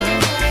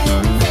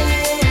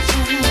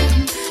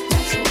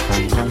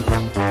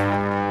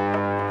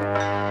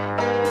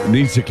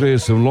Need to clear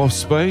some loft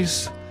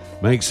space?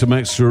 Make some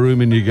extra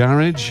room in your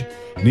garage?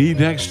 Need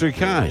extra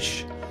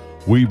cash?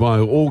 We buy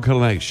all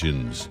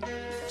collections.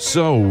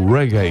 Soul,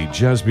 reggae,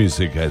 jazz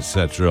music,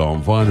 etc.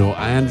 on vinyl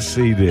and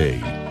CD.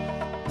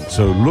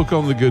 So look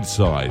on the good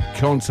side.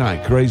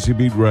 Contact Crazy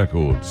Beat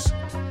Records.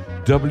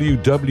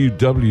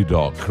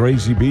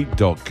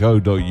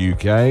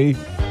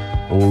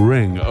 www.crazybeat.co.uk or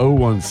ring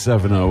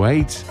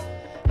 01708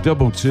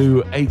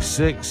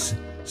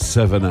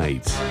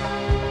 228678.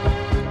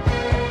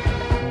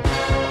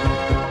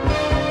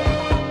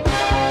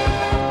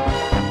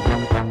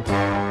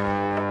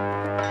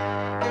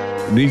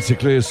 Need to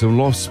clear some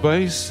loft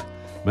space?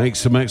 Make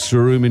some extra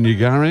room in your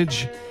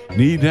garage?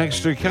 Need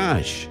extra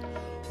cash?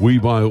 We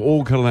buy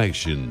all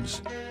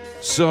collections.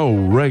 Soul,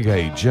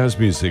 reggae, jazz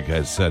music,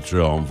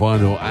 etc. on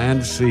vinyl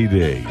and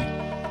CD.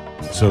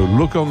 So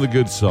look on the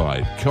good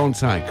side.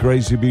 Contact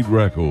Crazy Beat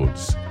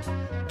Records.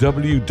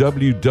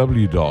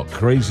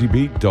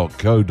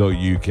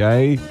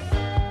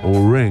 www.crazybeat.co.uk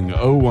or ring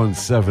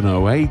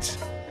 01708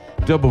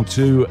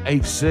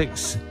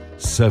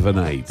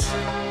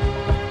 228678.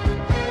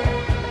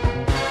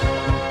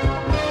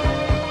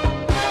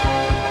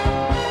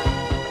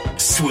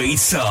 Sweet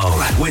Soul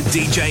with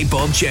DJ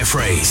Bob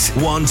Jeffries,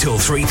 1 till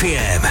 3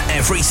 p.m.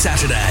 every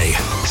Saturday.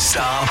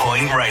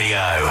 Starpoint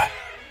Radio.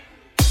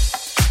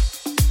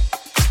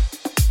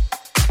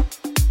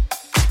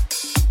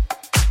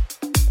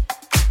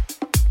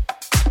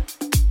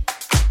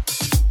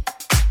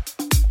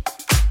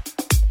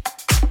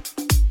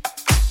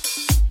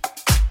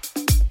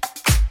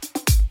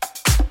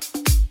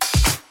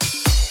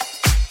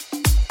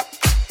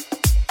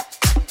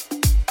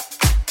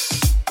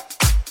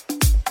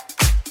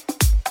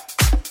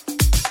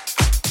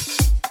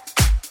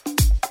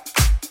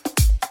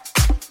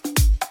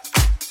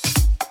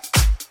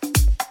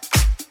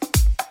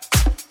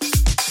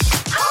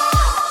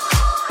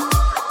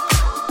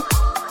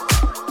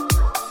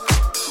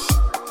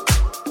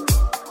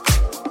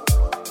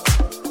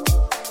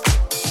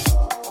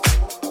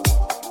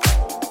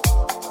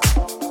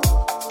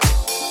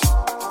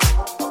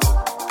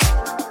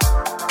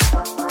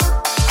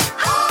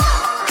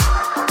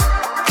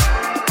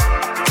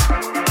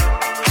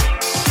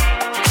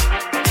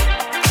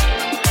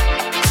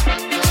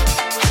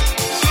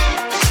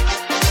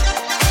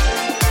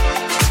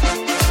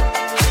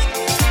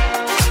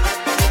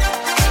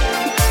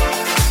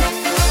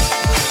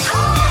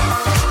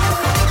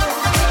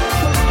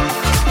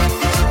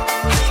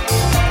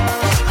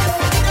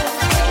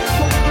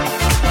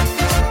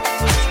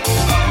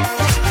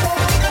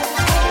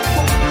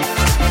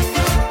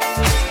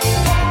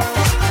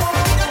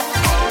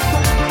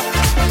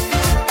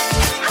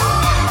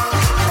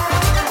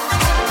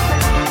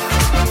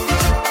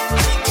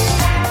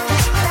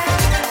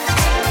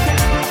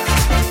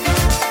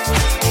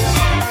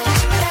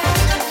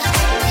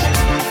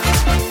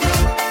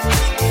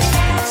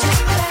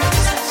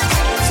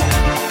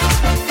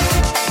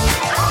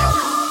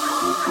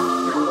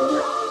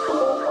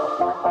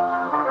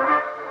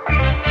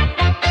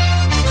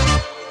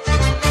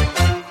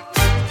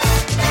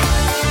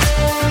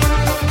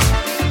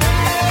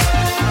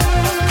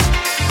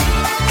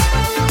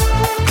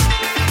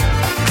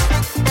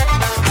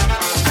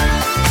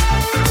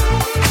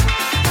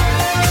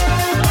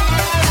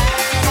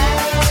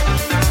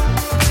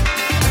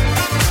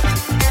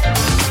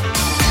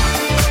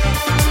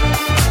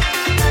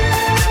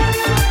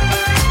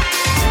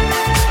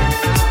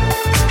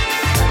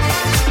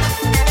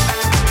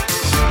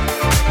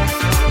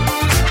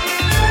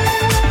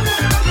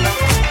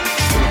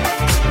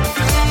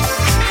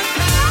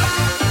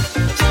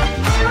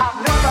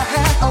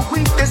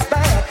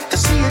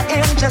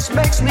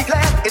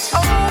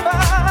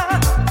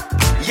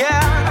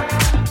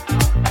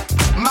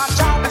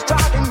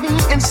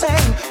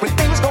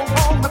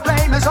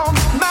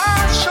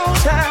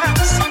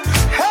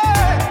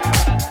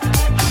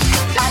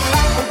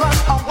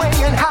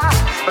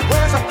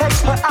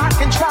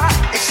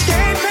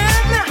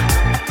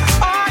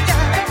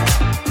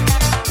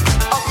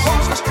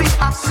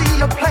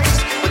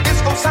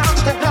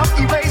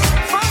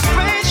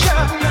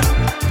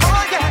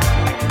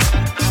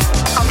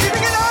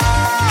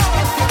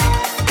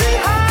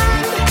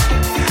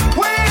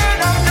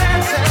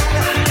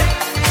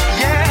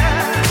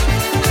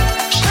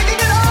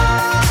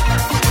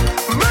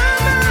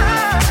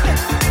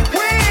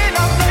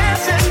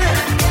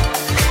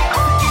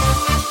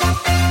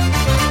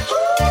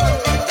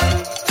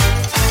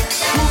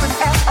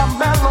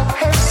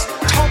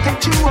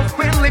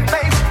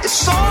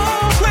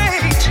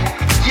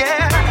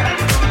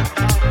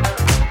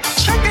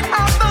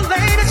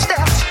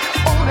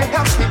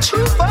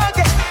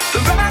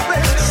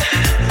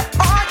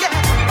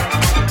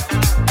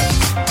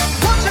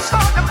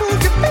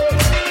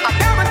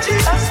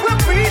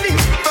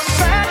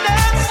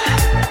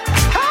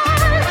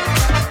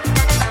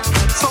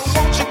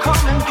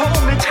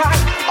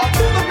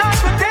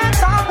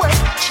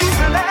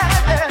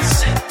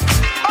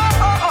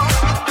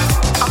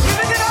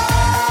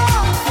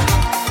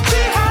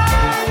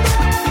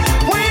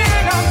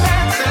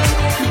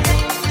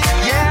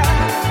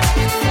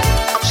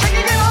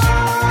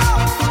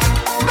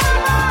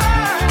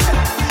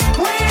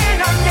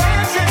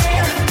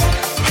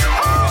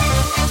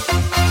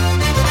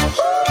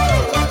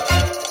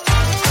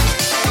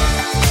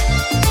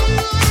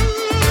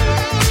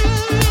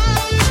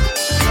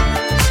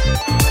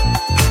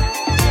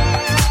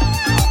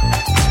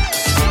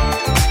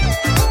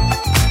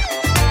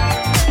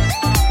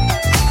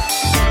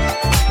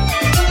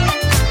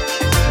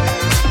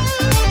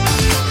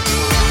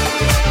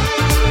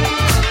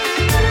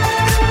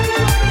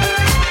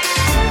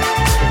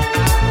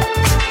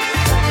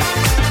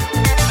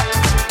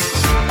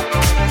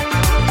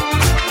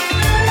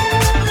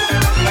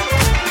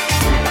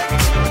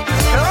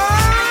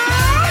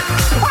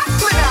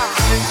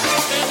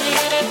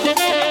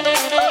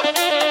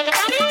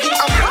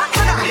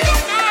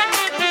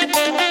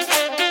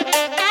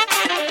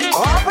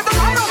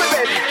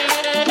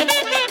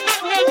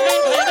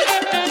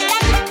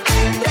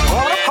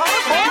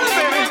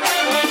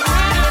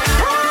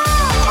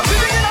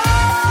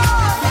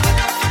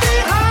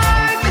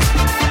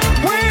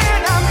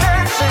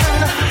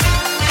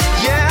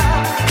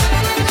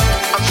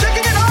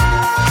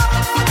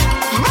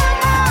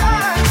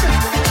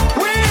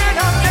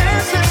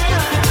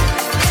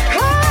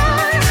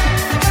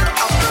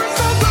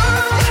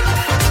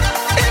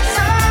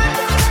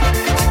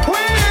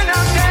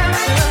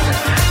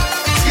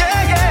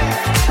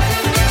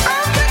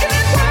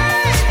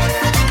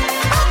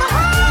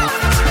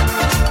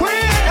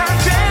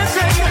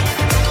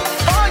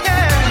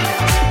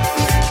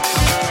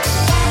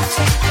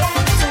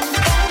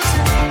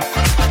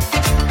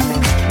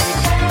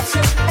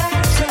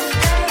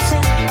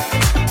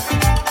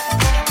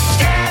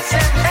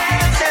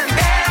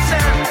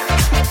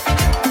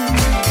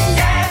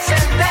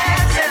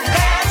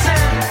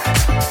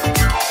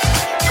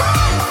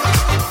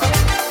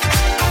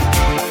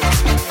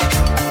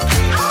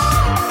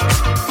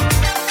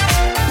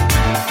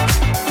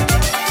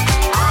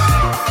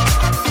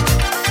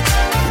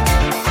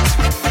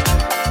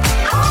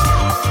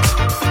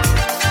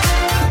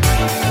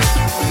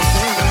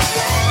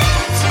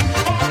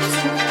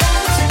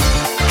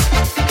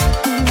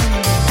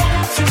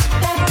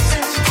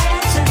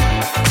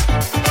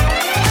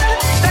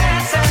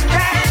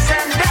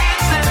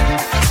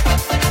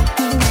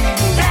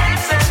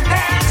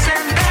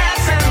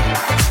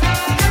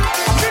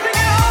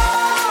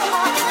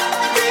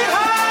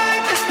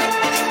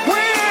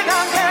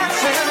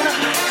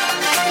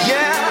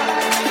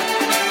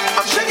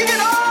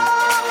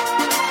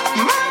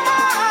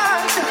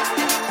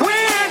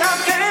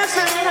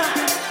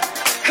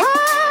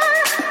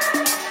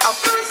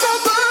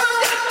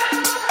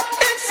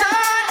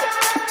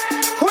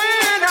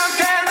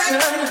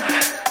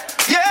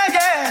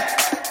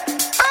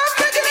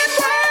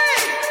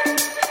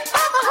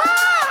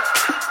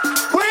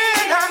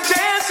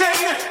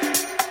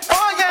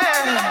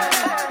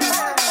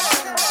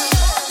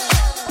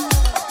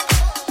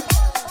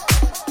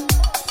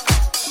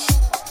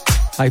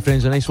 Hi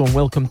friends, a nice one.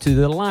 Welcome to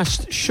the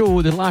last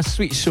show, the last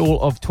sweet show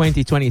of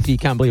 2023.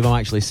 Can't believe I'm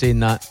actually saying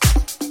that.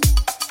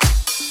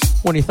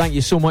 Want to thank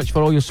you so much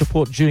for all your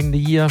support during the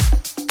year.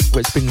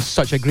 It's been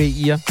such a great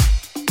year.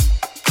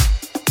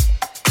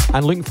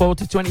 And looking forward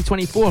to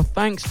 2024.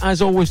 Thanks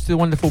as always to the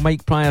wonderful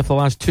Mike Pryor for the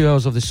last 2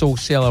 hours of the Soul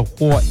Cellar.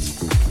 What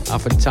a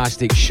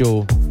fantastic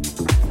show.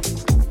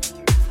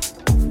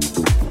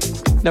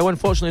 Now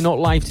unfortunately not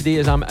live today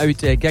as I'm out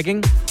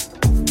gigging.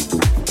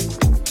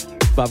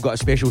 But I've got a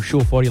special show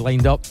for you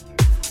lined up.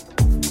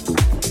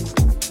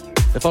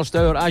 The first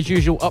hour, as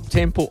usual,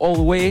 up-tempo all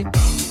the way.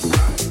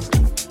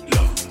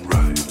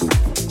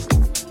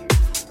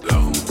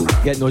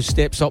 Getting those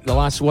steps up, the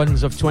last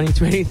ones of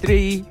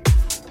 2023.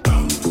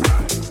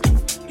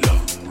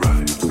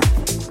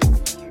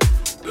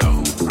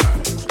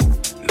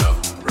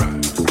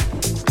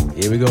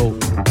 Here we go.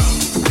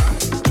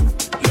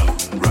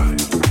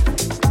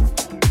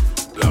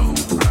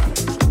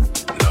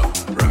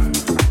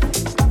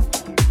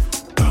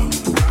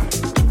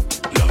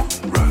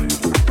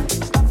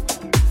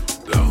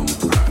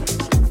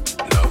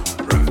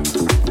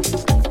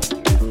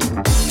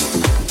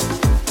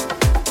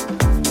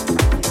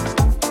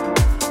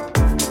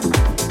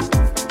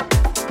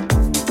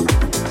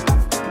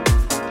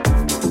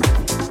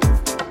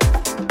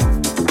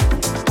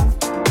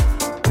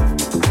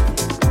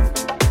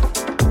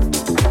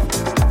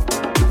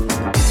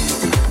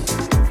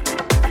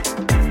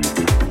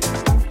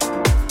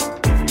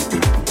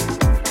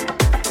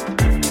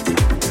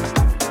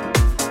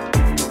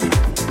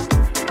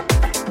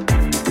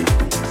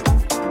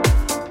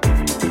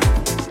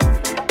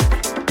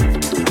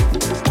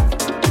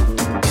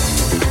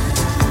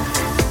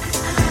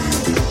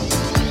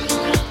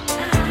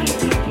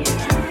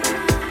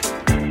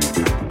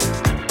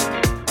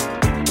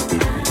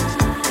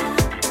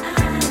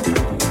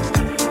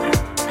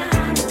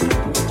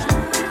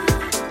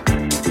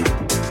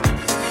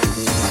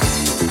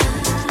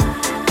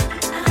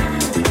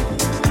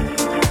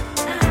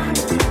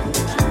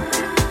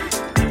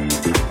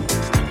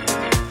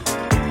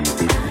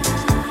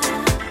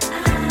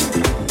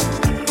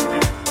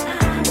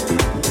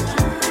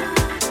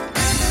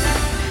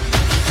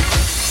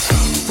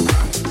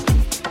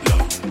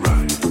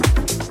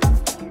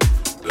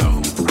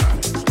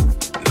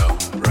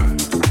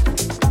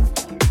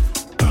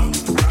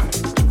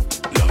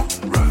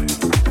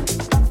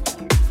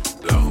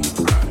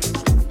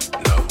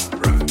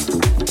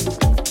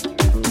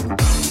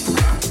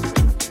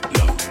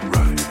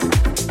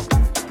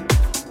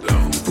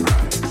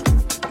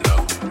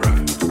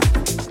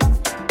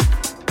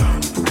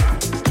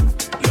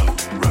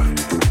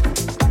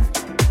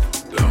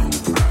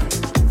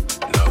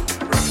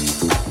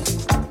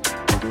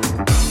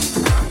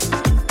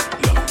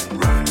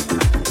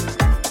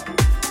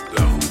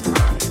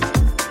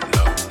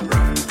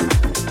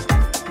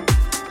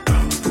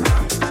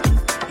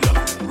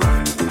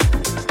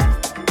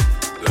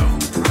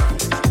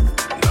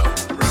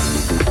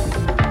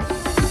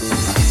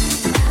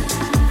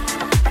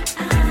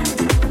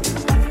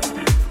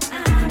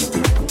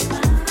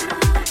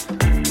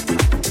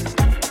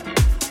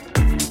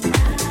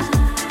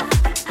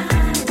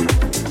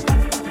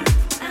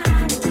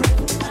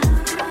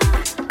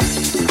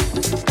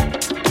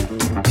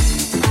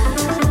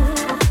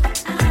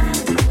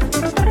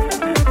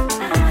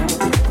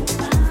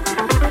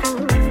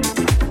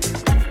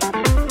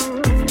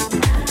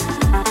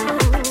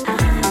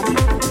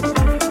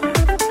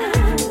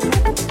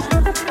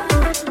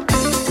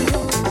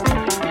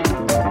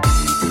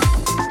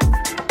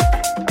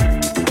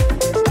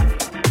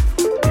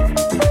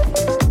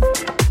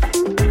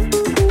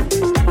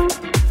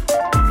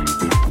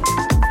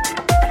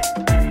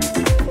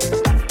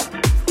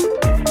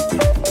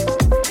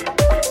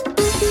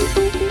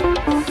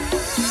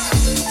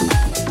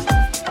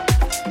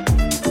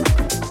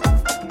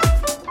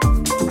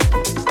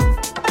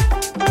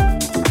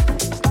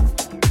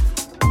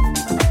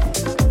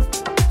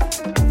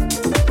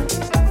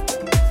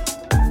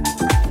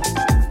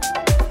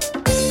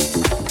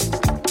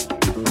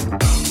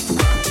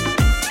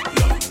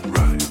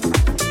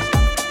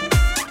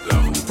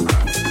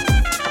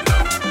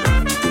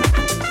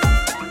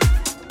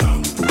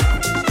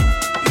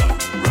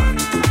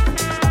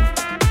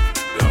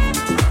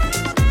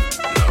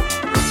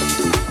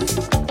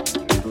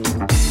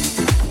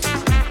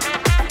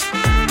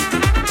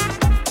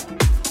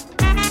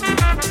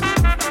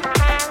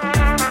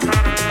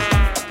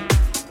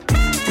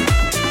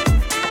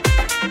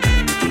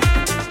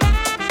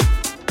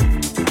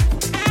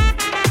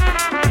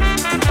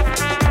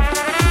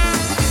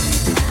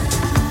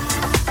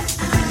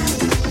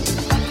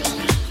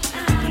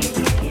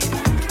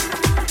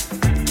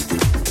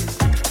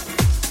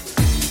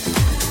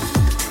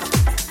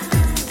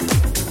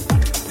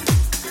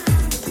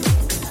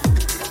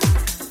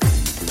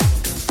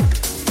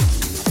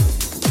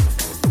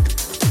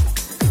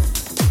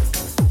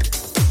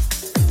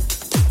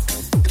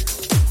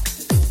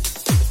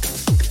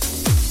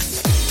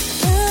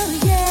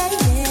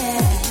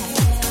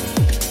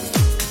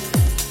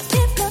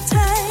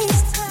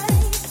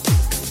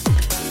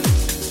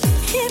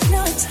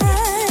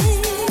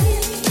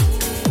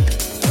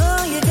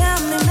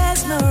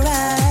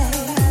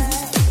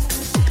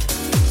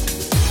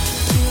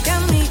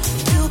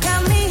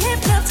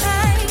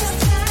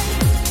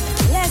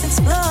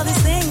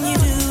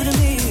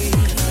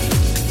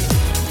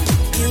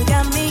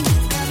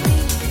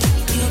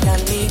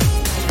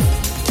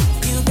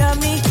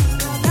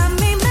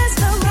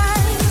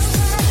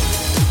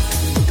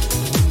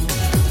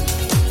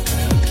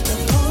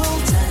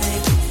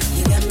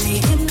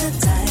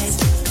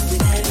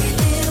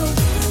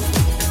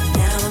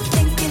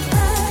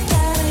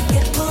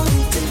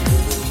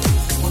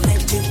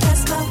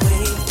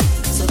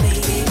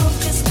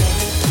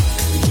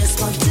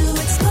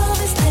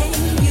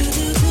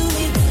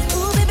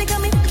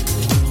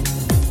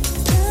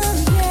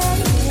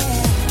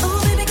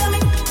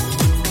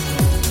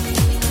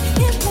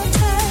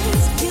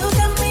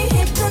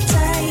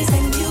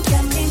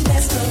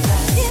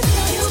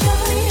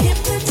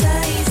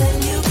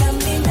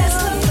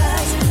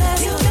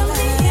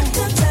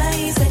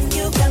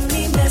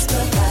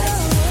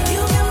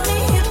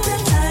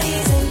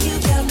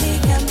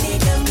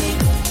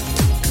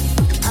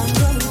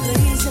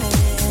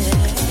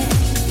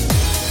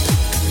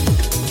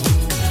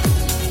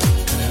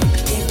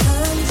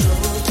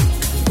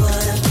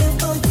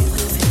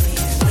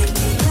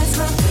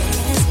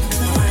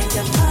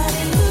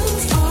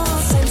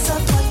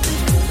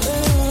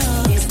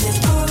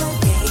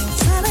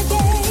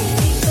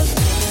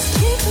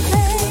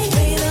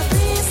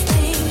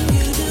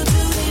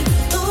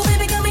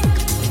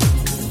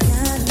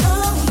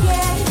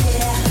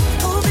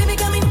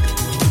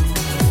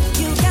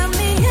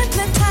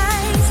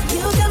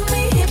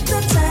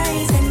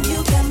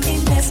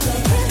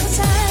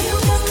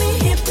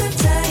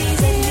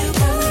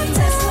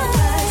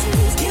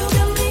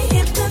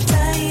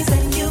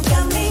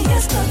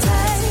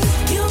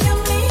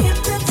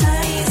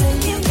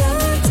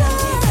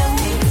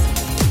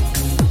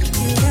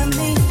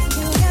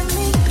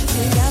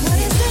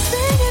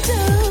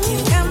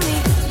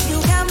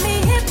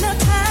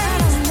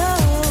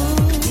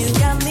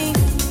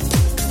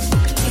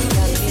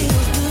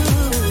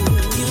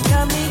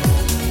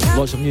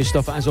 new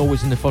stuff as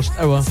always in the first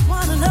hour.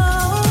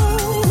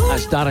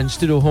 That's Darren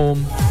Studholm.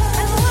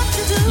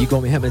 You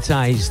Got Me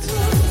Hypnotised.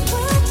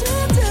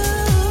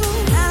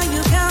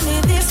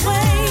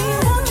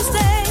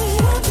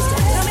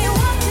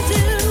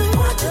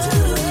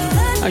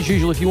 As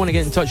usual, if you want to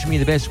get in touch with me,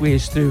 the best way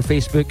is through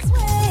Facebook.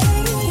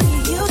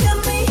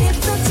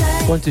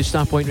 Go onto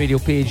Starpoint Radio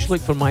page, look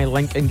for my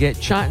link and get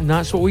chatting.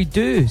 That's what we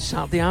do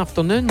Saturday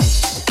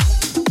afternoons.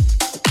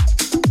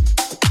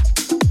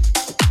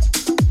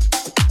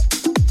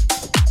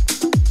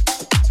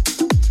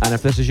 And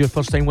if this is your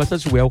first time with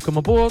us, welcome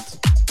aboard.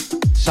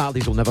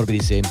 Saturdays will never be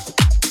the same.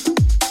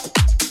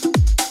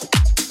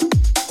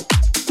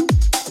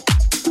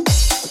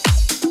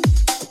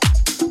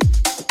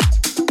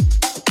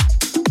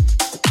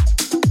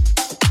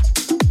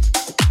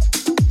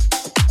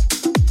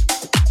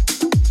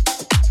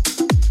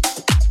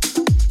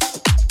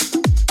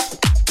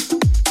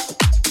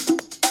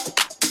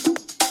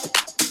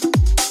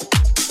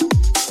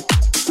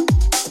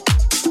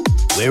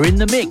 We're in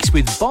the mix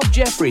with Bob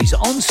Jeffries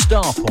on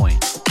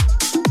Starpoint.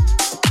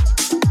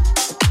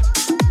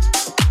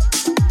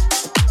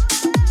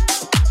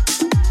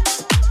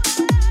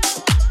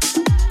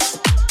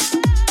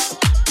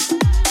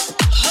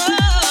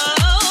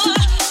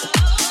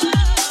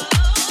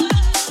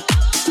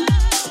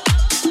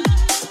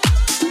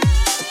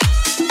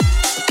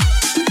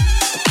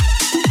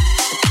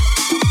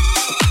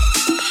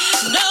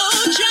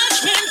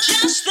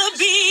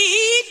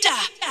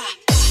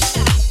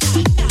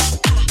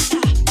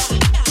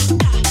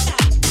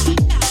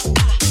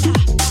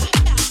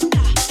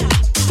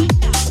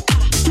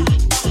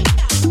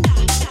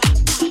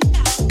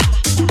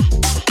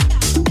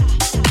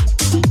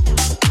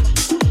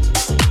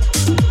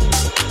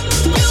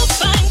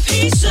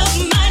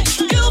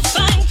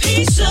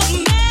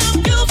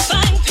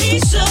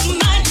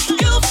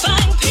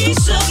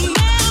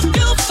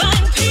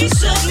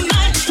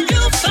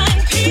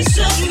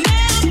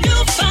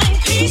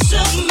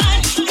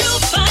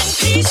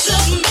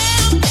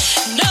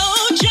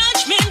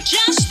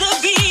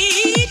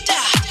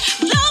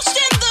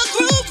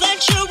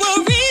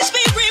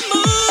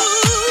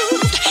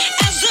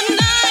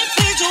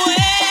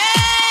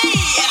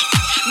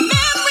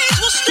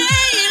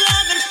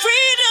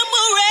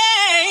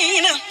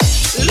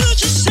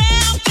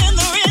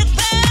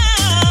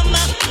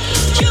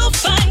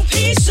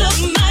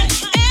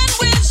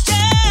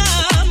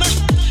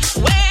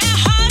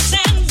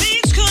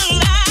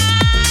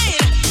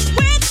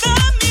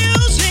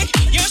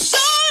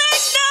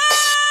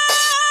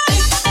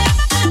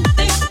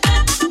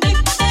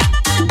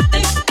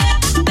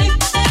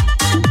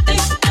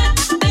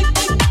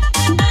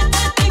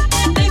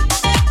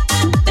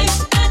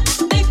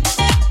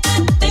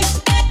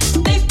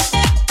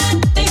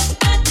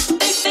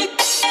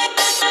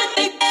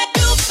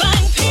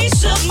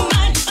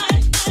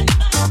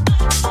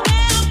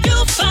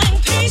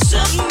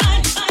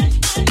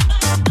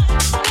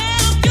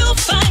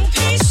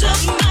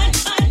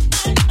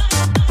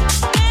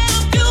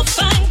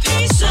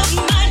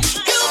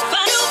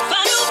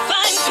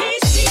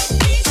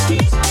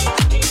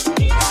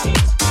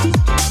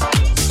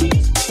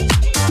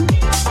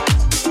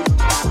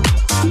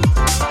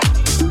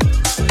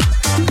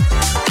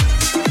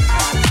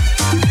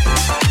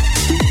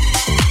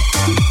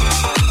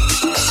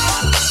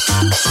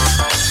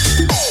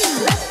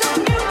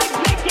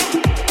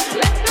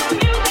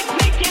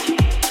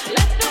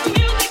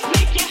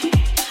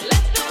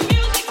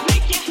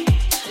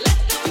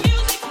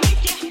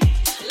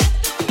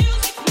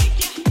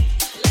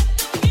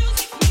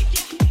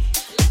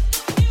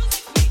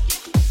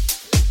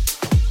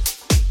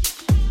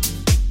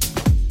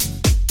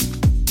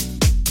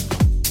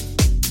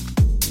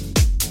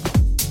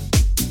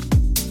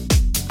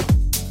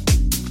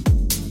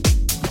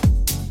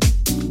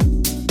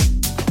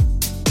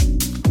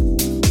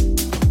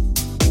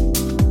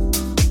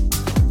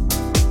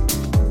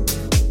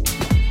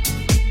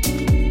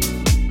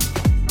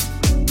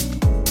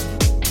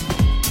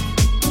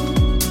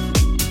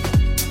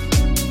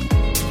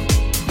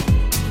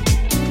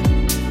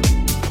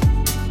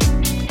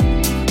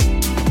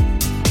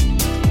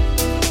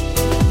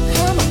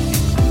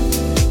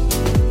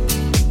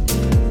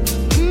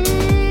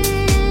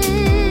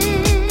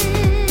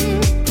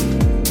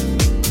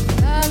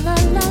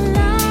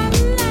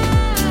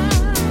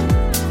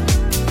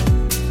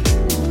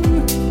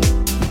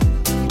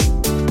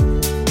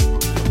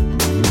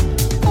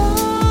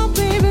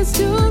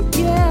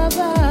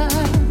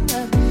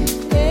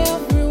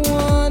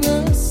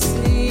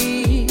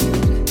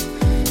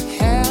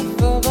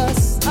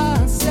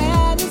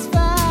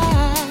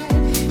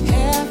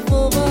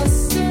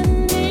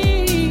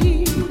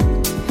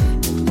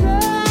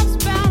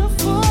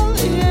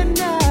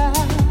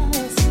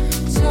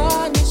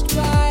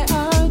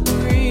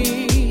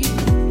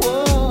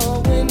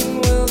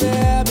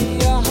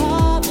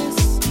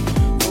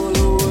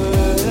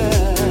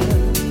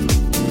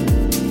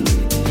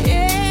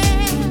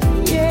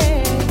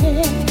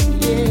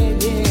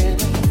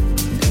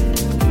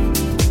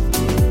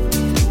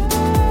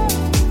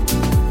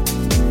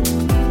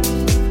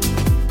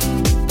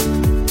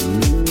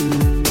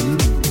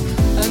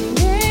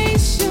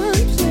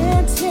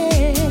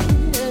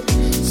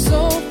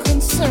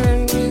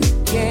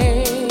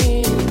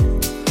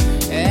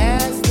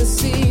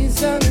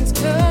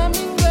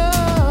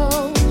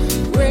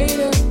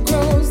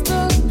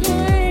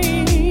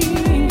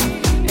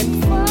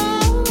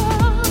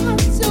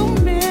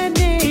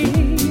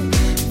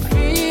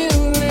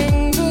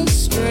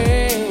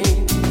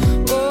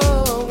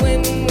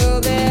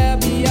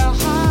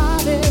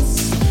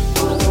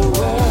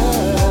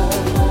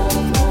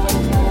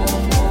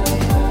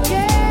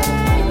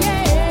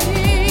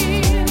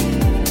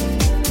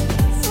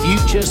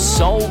 signature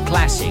soul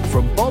classic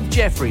from Bob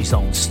Jeffries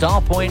on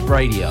Starpoint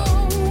Radio.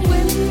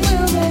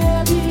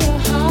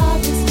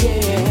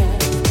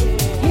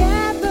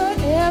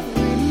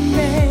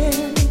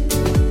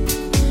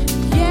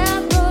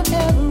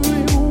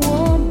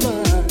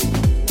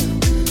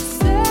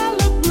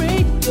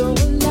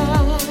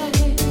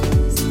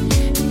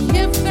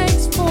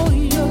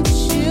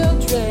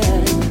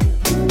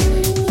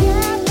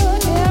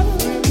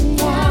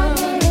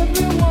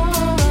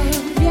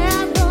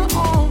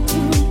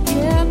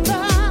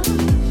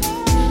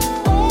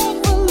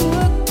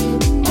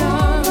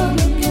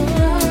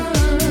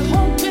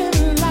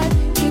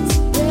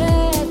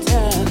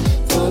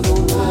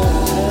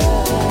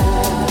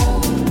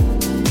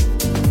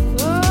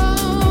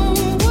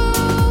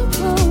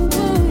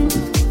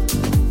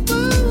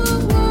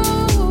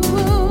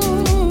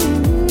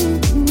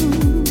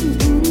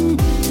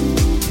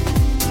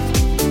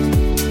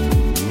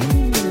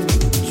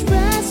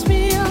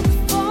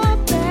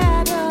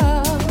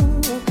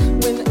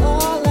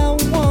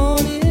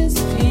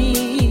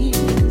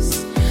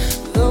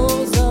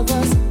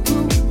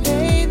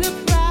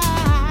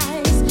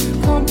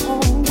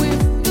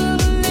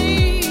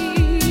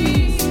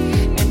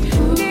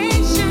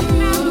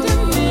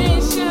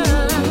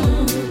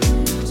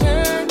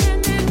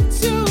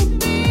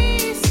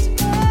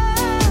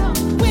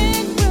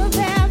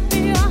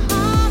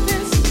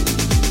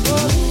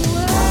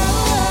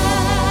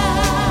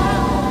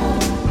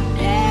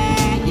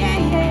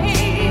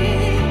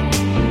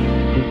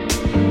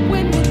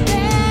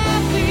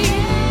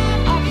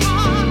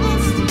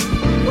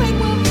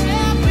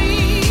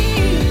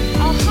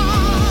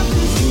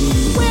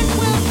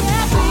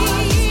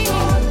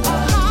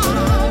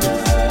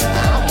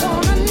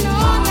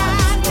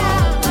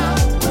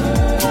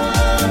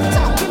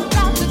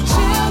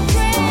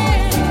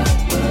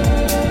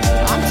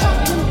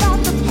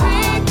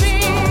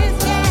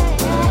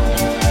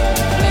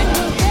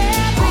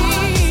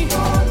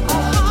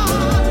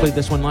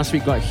 This one last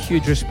week got a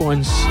huge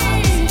response.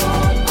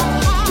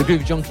 The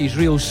Groove Junkies,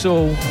 Real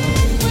Soul.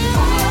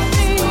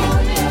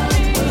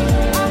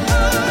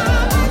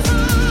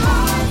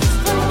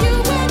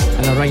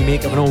 And a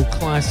remake of an old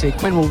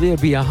classic, When Will There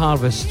Be a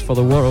Harvest for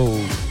the World?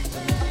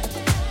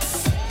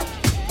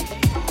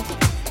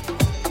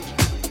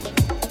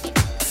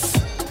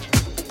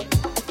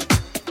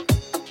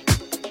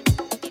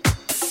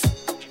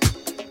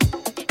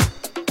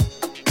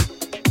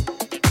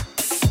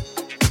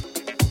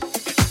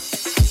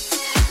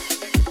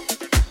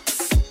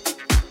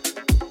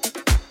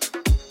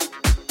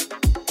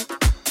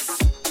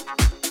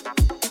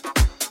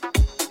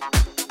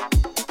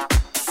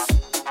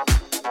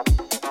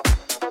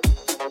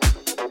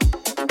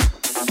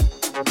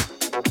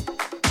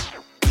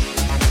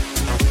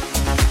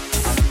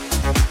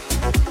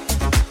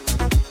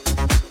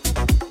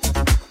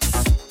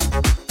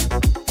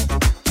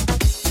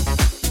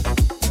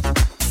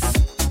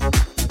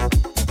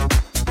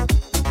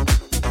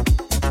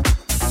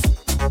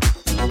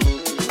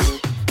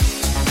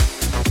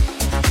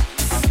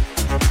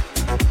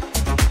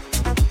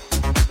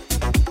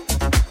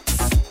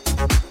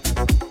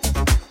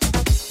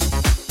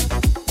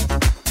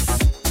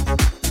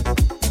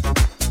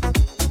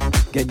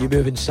 Getting you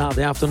moving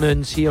Saturday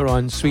afternoons here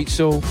on Sweet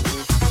Soul,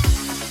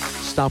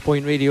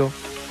 Starpoint Radio.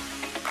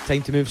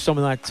 Time to move some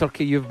of that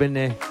turkey you've been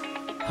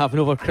having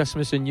over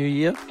Christmas and New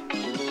Year.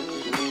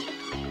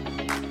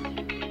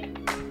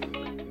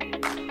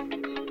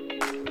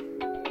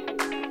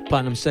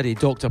 Platinum City,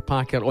 Dr.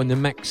 Packer on the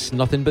mix,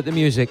 nothing but the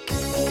music.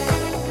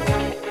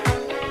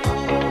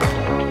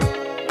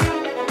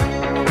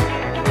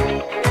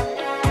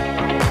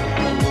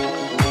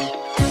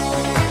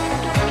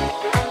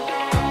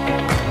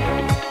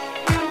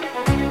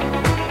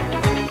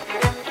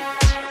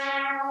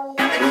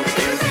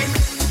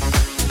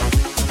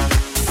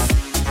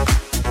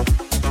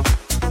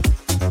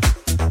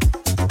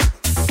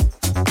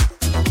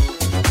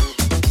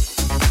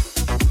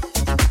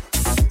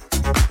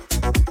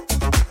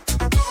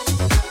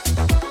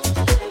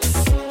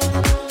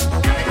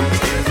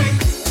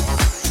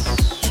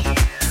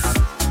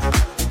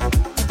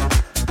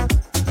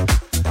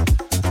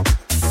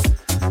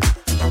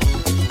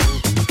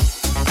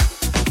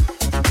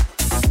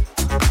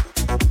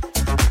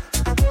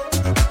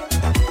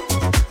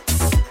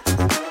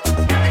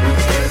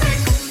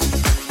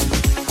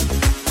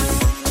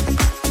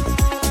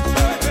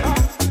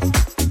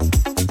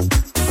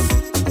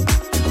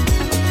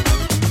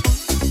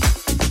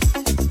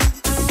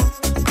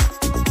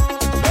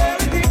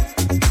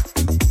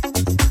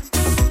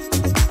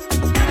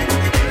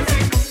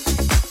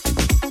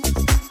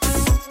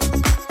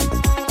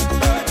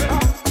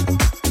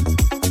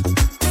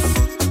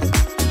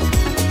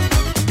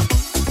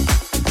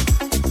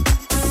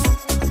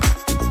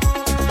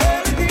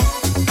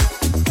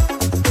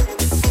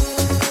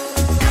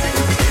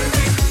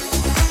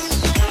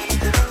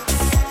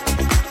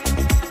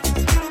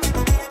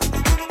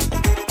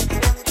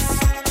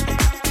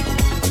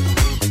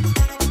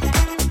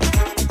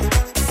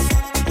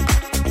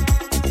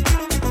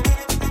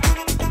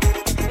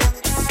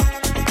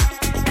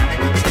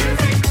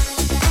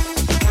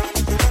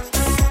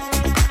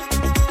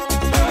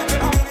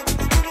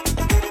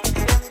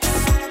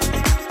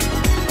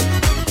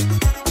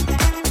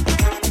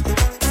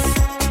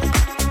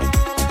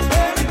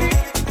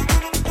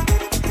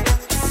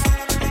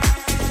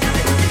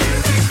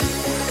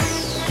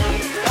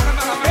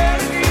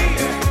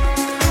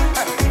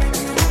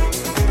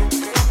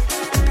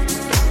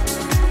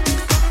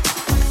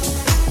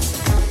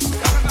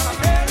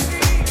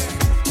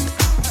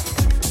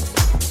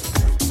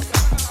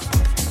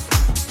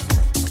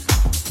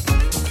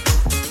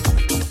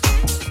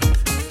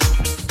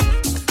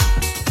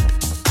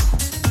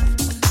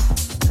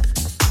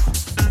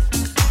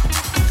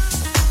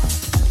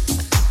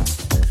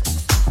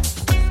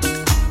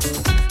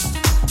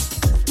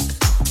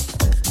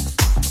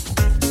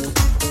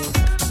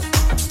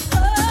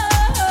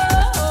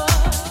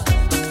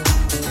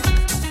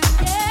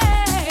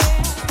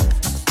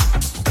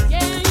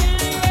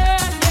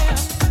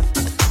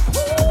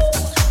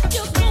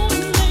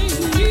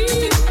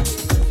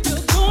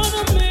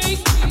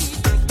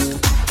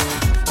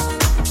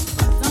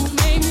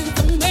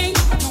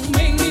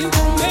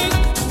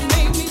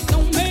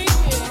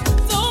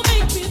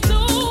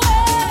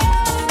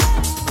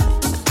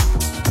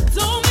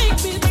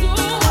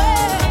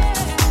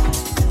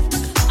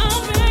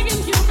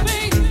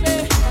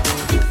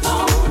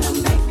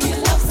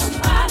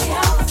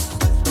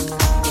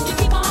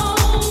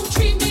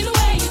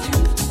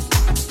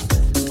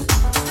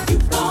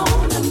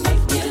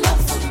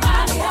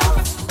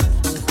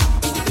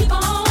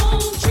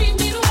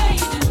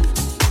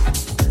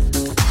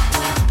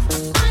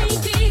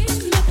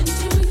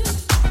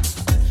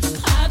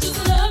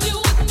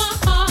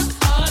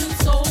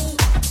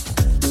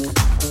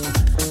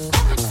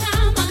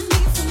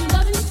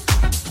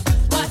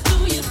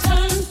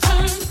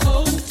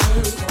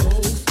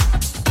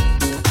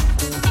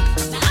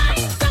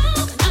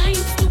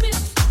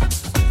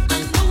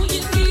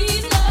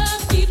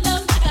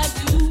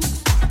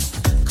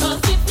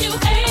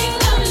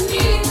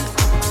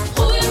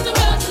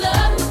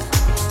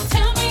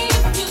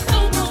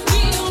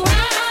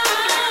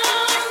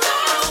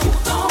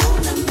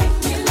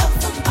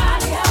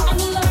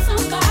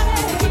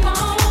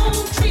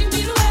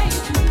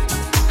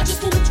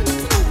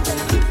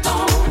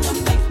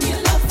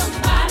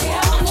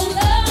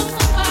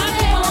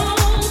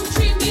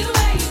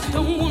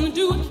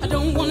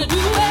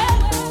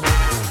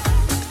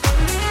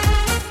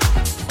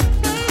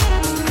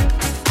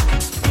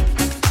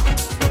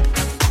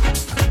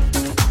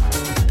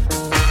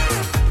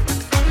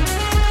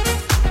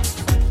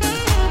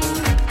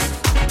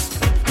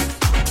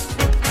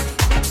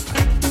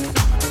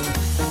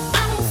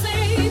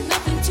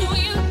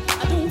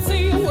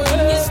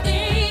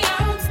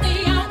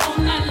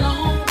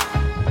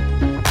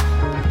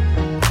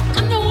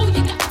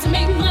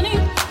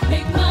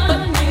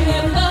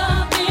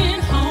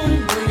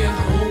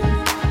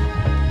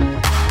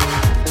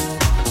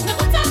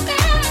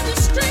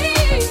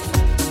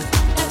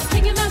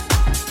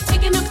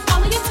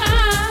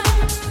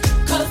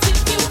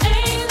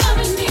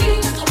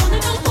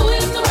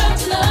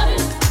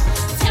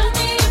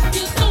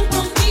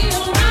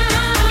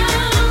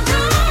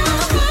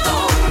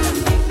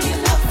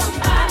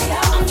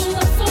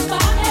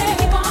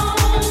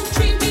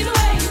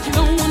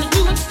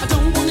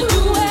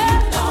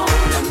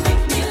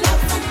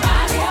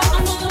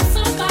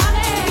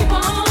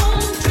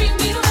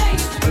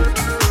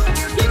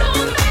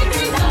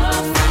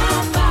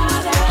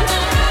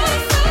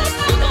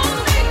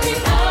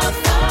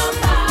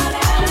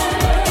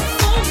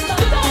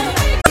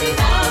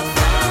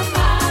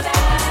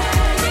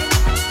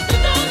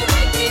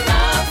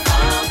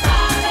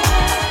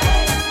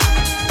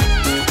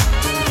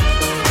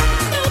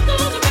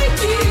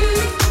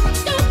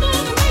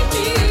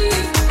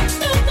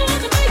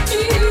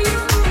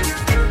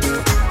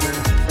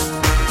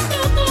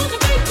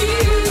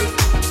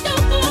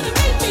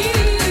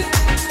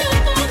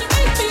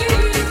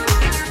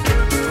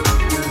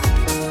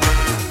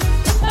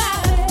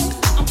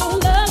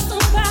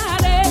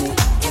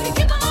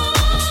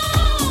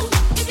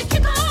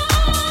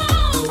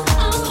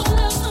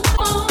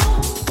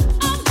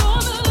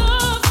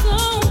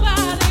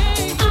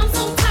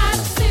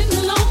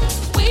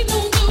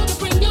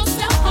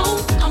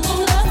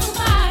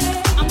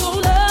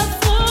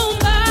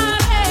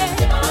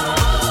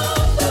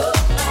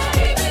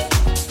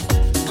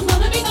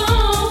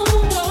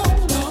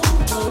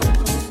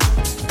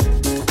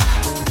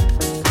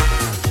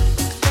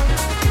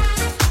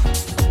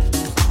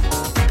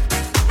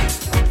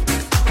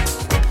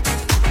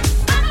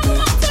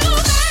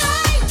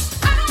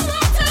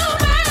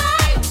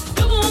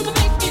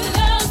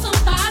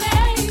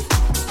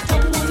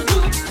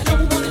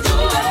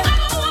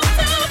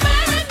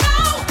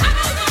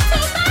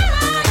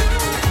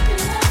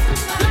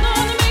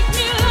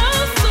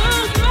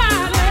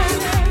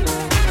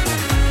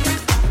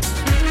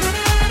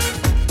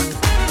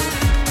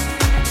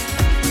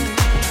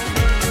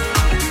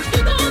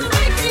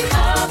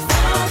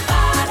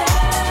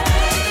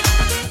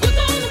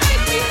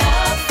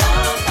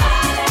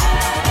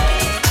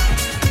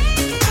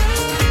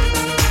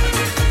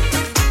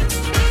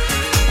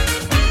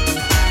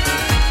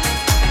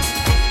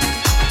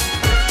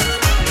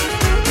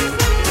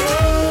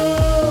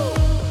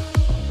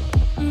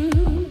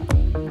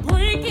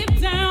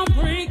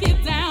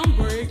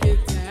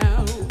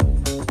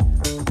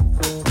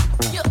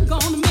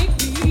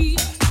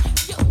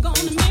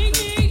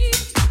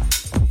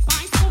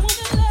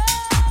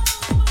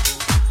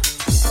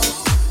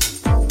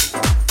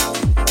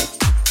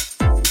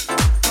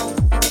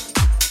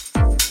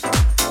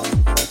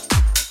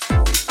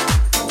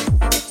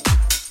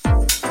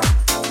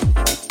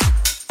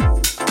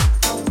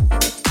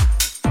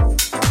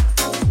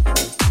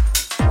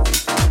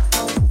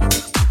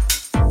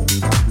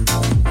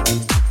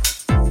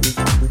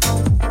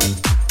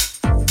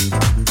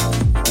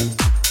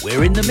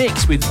 in the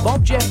mix with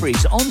Bob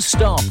Jeffries on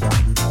Starpoint.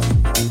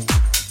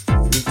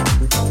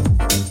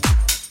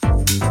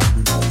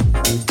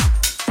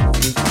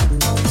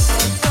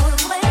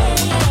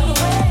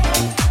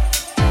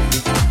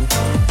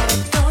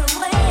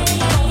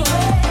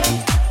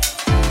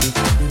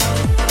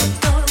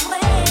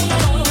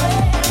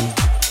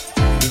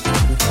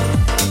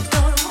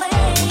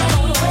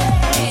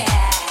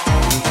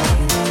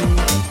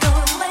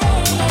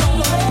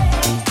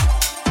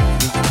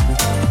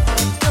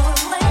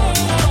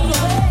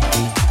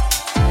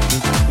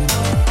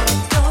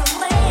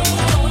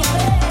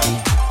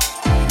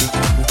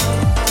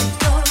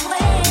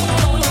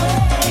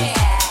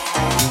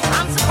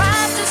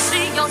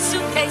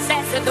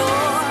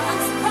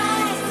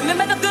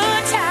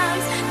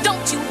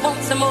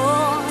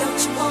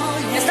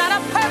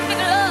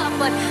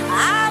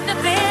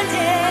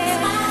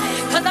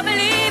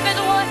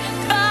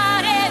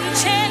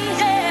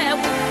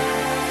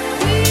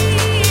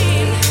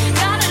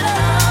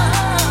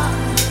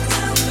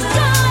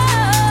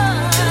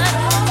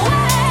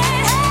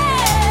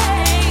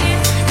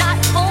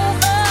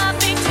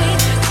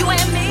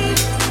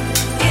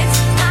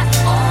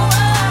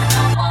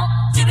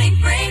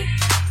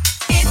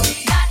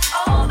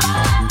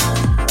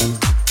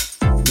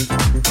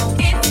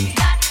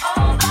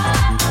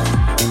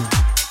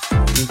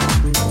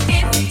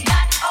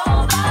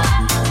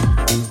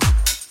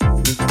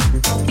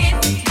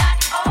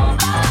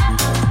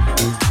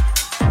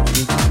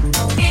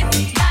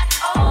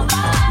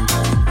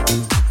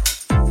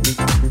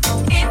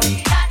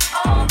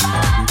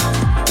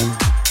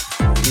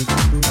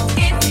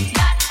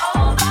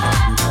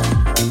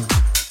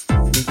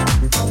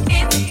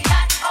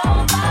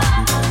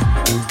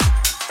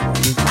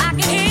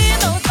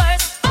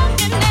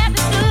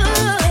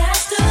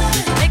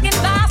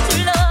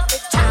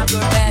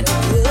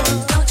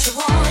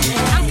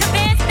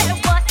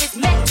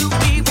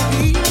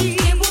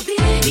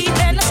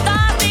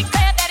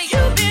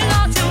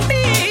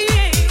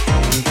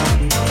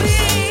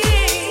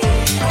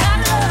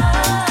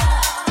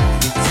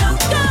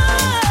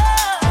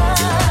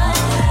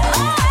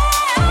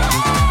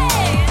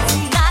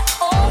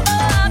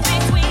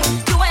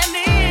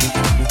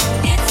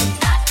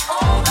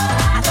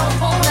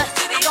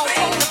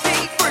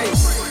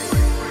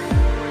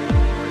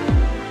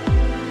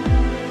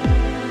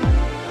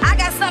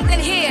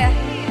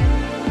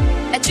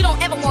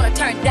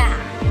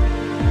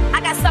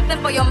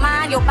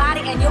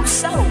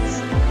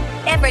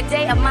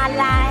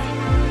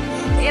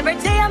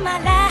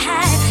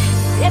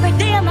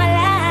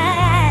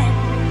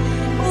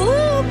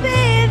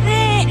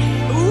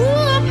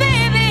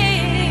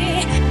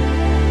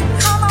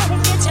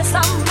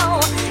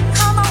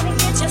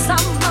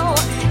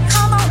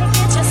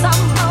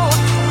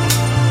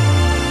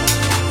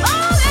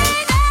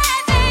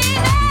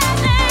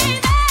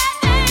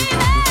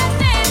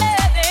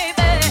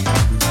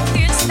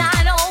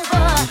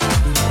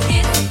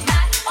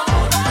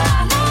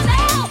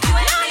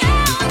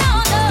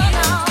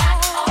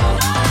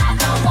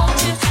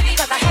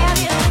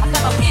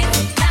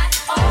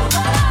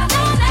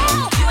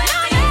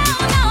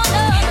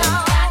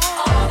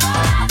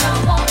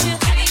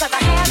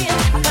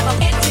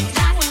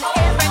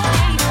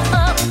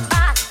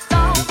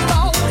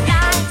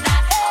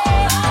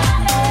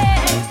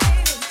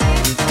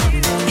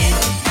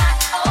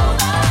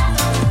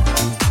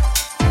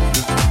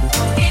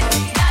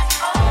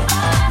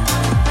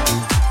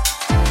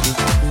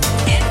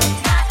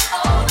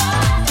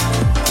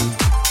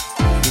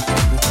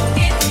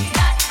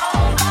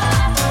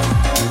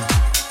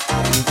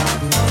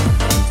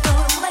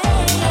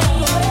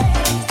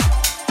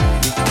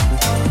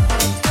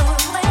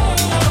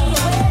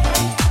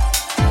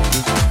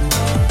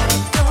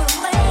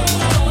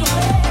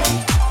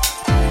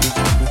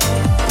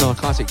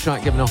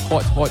 Track giving a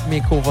hot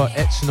makeover.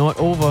 It's not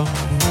over.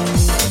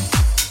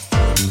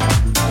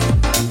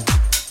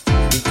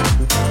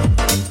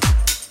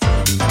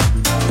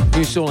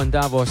 New Soul in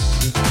Davos.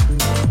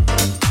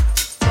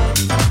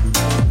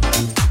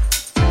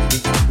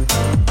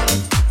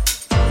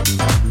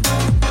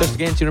 Just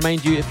again to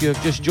remind you, if you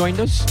have just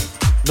joined us,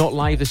 not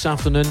live this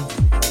afternoon,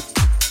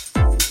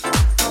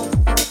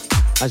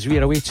 as we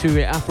are away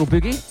to Afro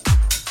Boogie.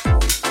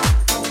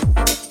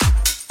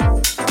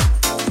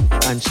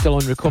 And still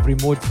on recovery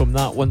mode from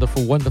that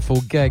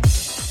wonderful gig.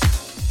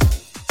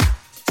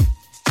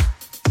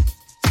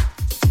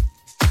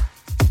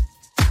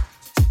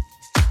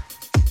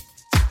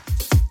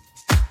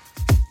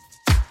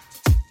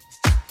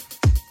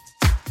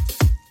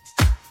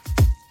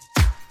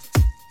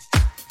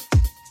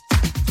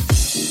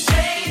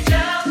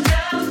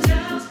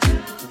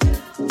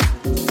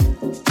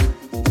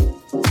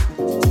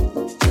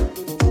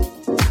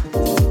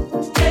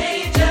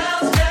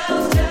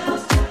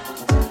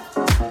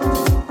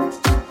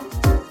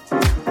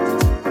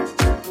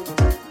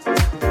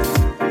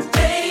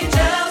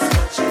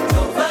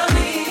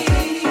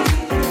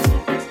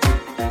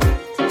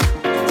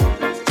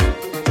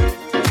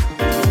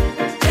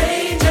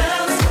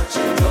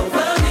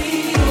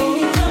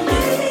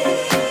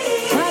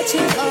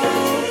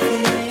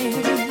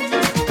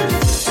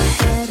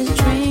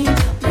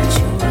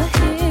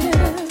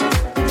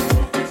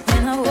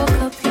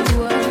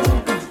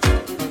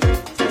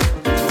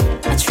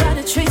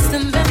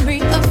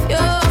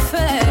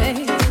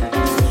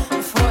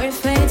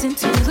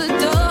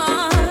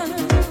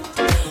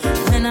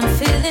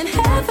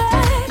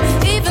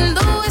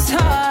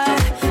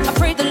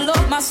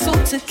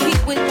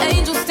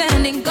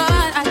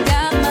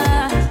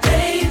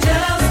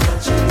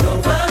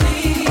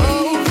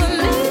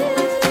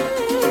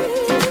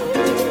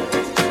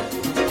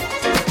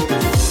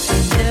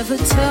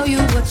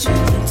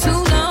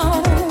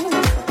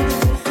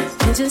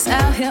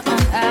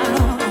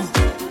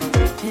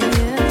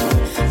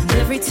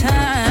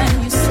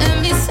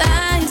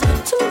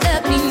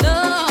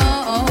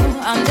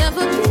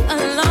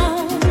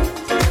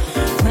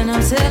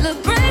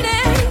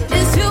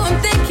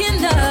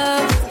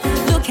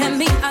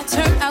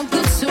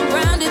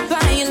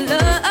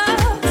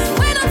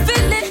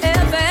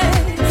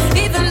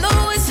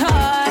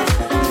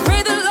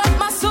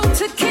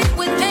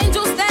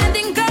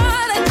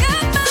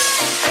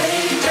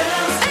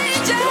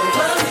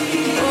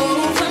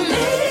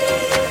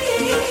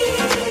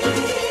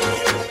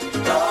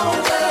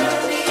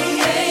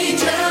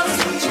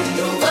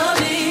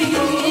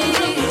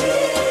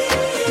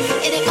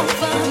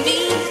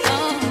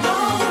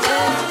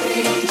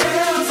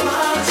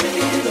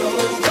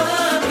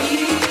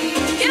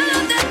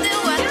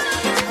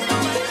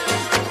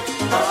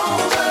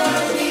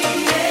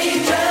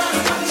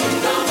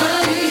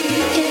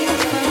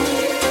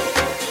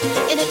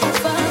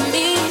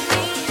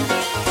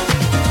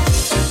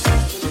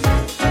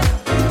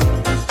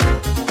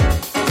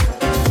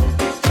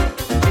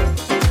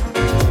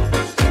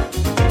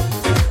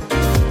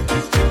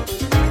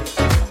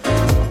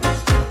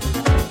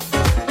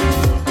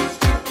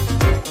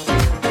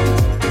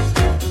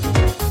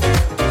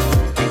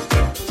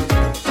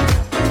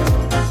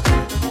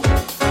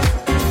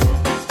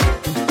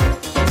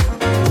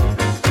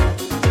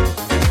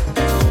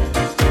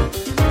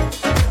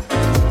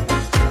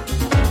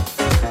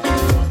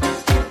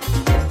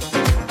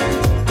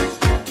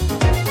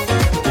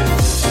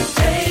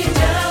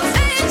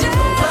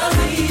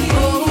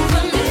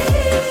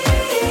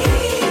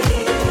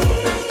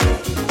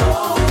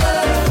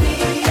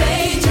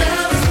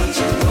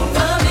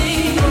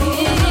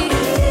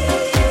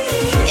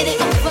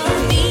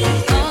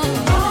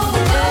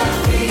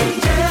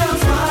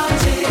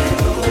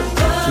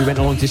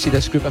 to see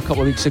this group a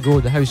couple of weeks ago,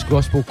 the House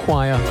Gospel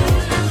Choir.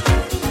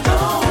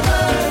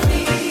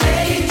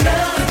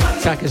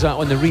 Track is that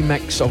on the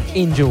remix of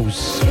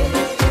Angels.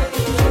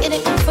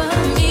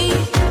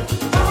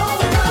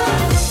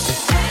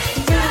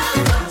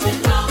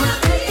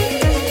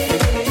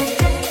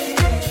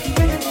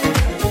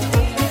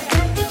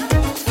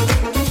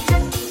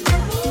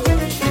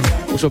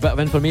 Also, a bit of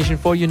information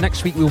for you.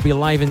 Next week we'll be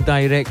live and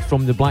direct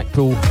from the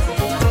Blackpool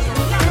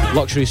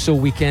Luxury Soul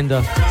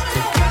Weekender.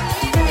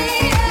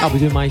 I'll be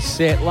doing my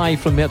set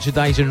live from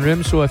Merchandising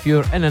Room, so if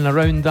you're in and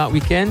around that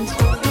weekend,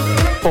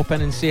 pop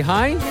in and say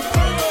hi,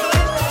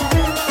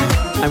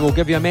 and we'll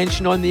give you a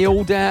mention on the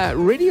old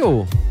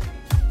radio.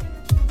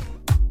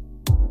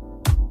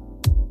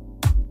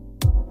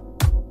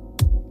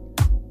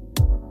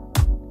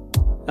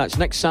 That's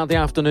next Saturday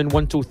afternoon,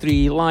 1 till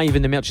 3, live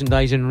in the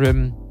Merchandising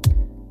Room,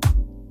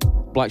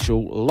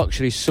 Blackpool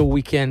Luxury Soul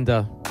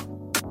Weekender.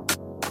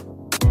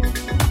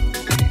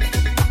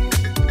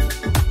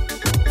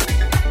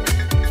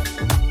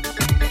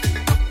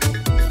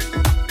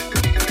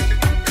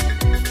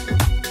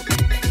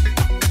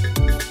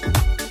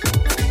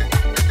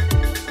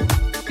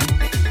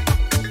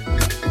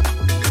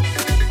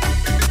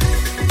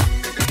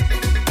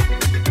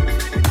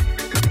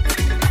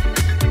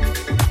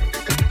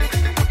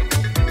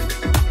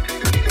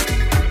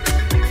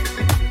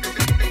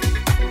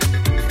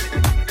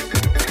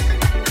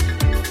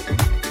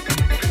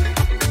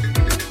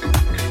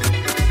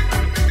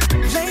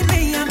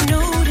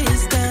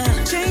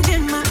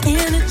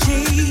 Yeah.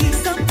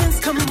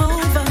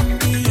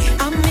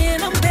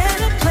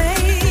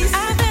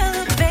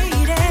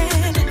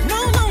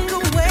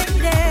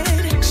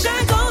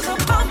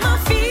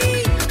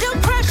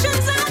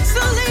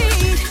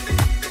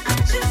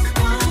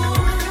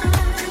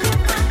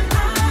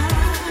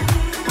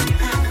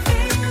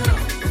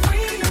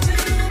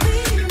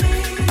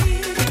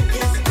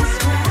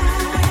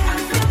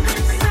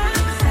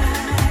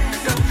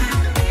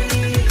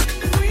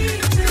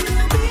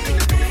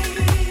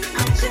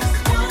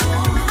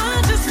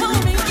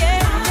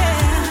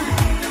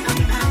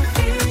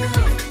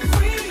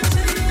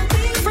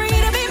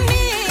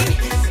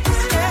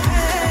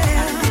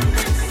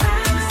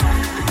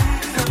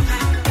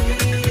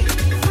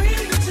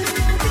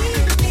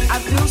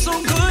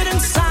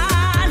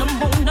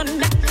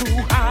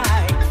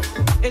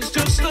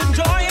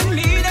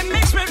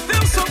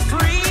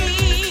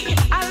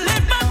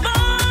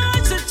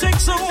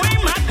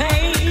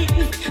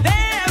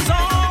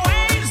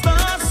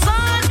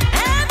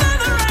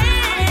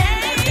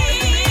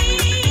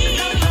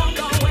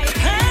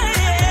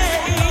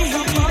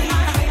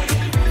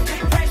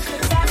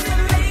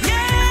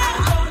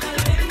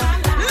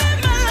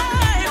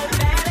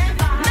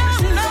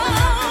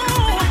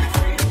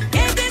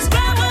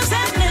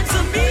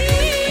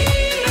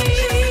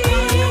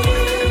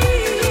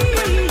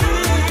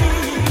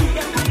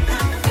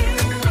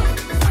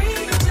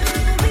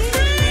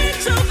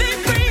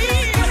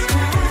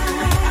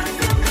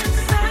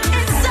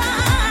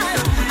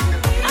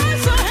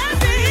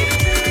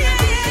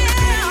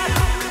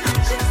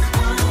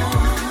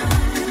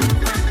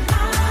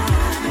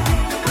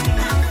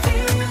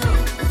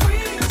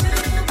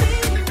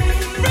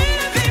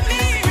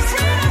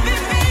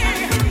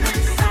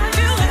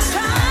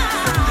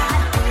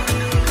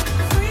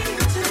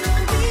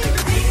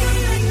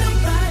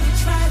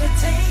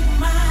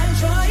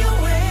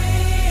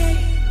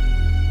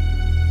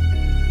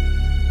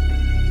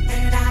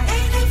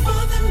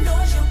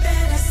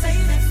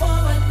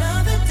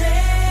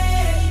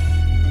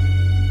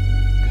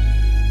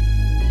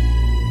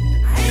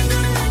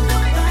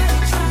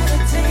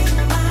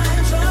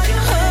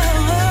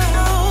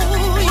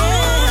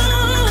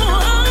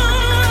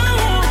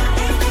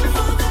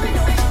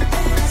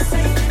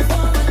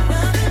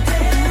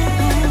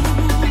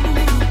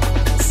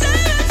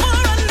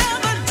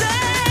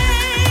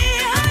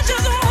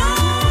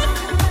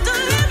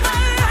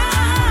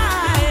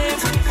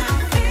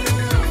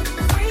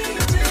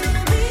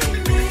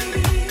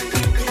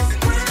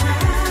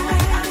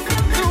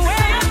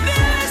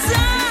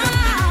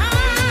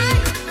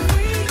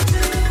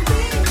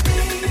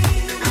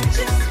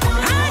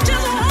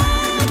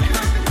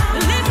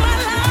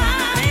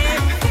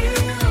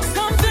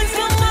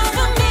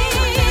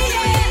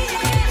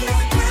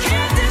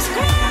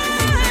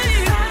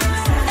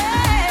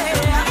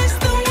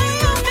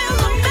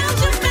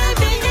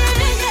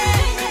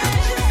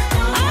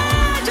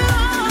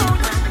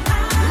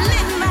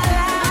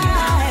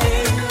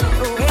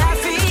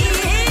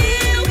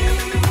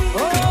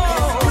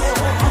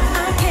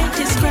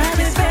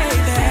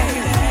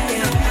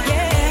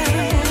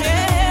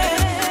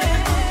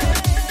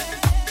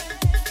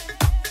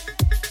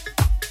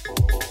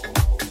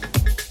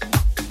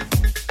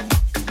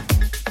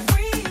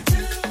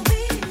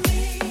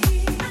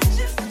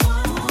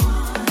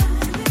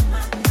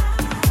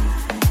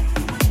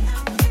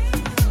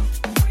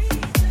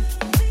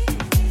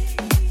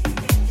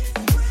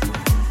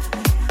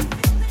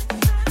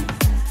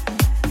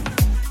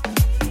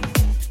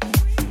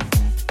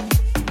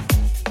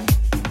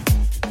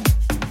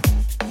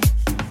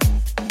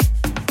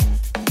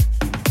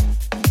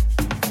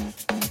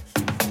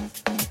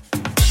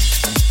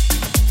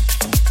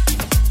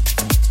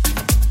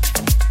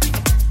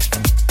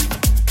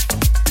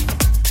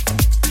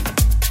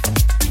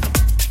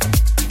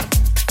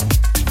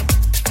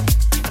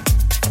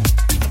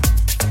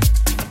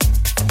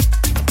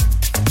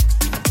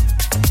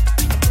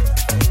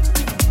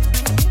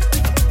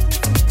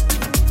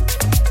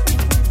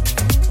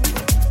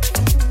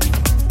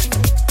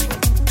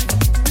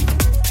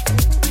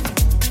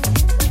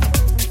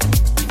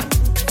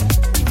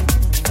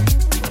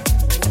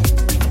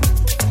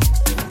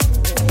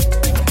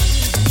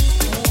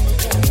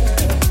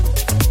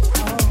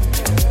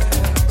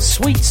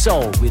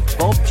 Soul with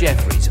Bob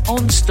Jeffries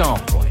on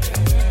Starpoint.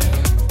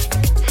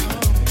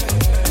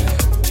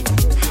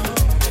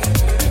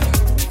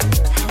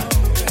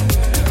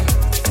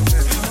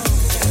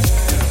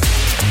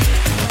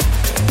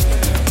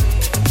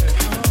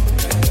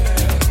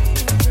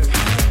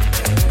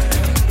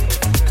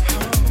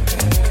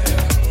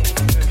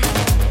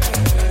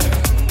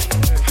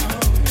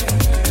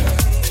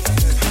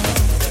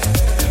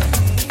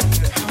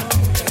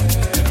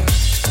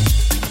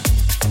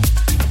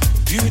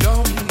 You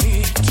don't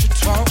need to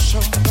talk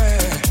so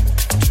bad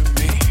to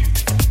me.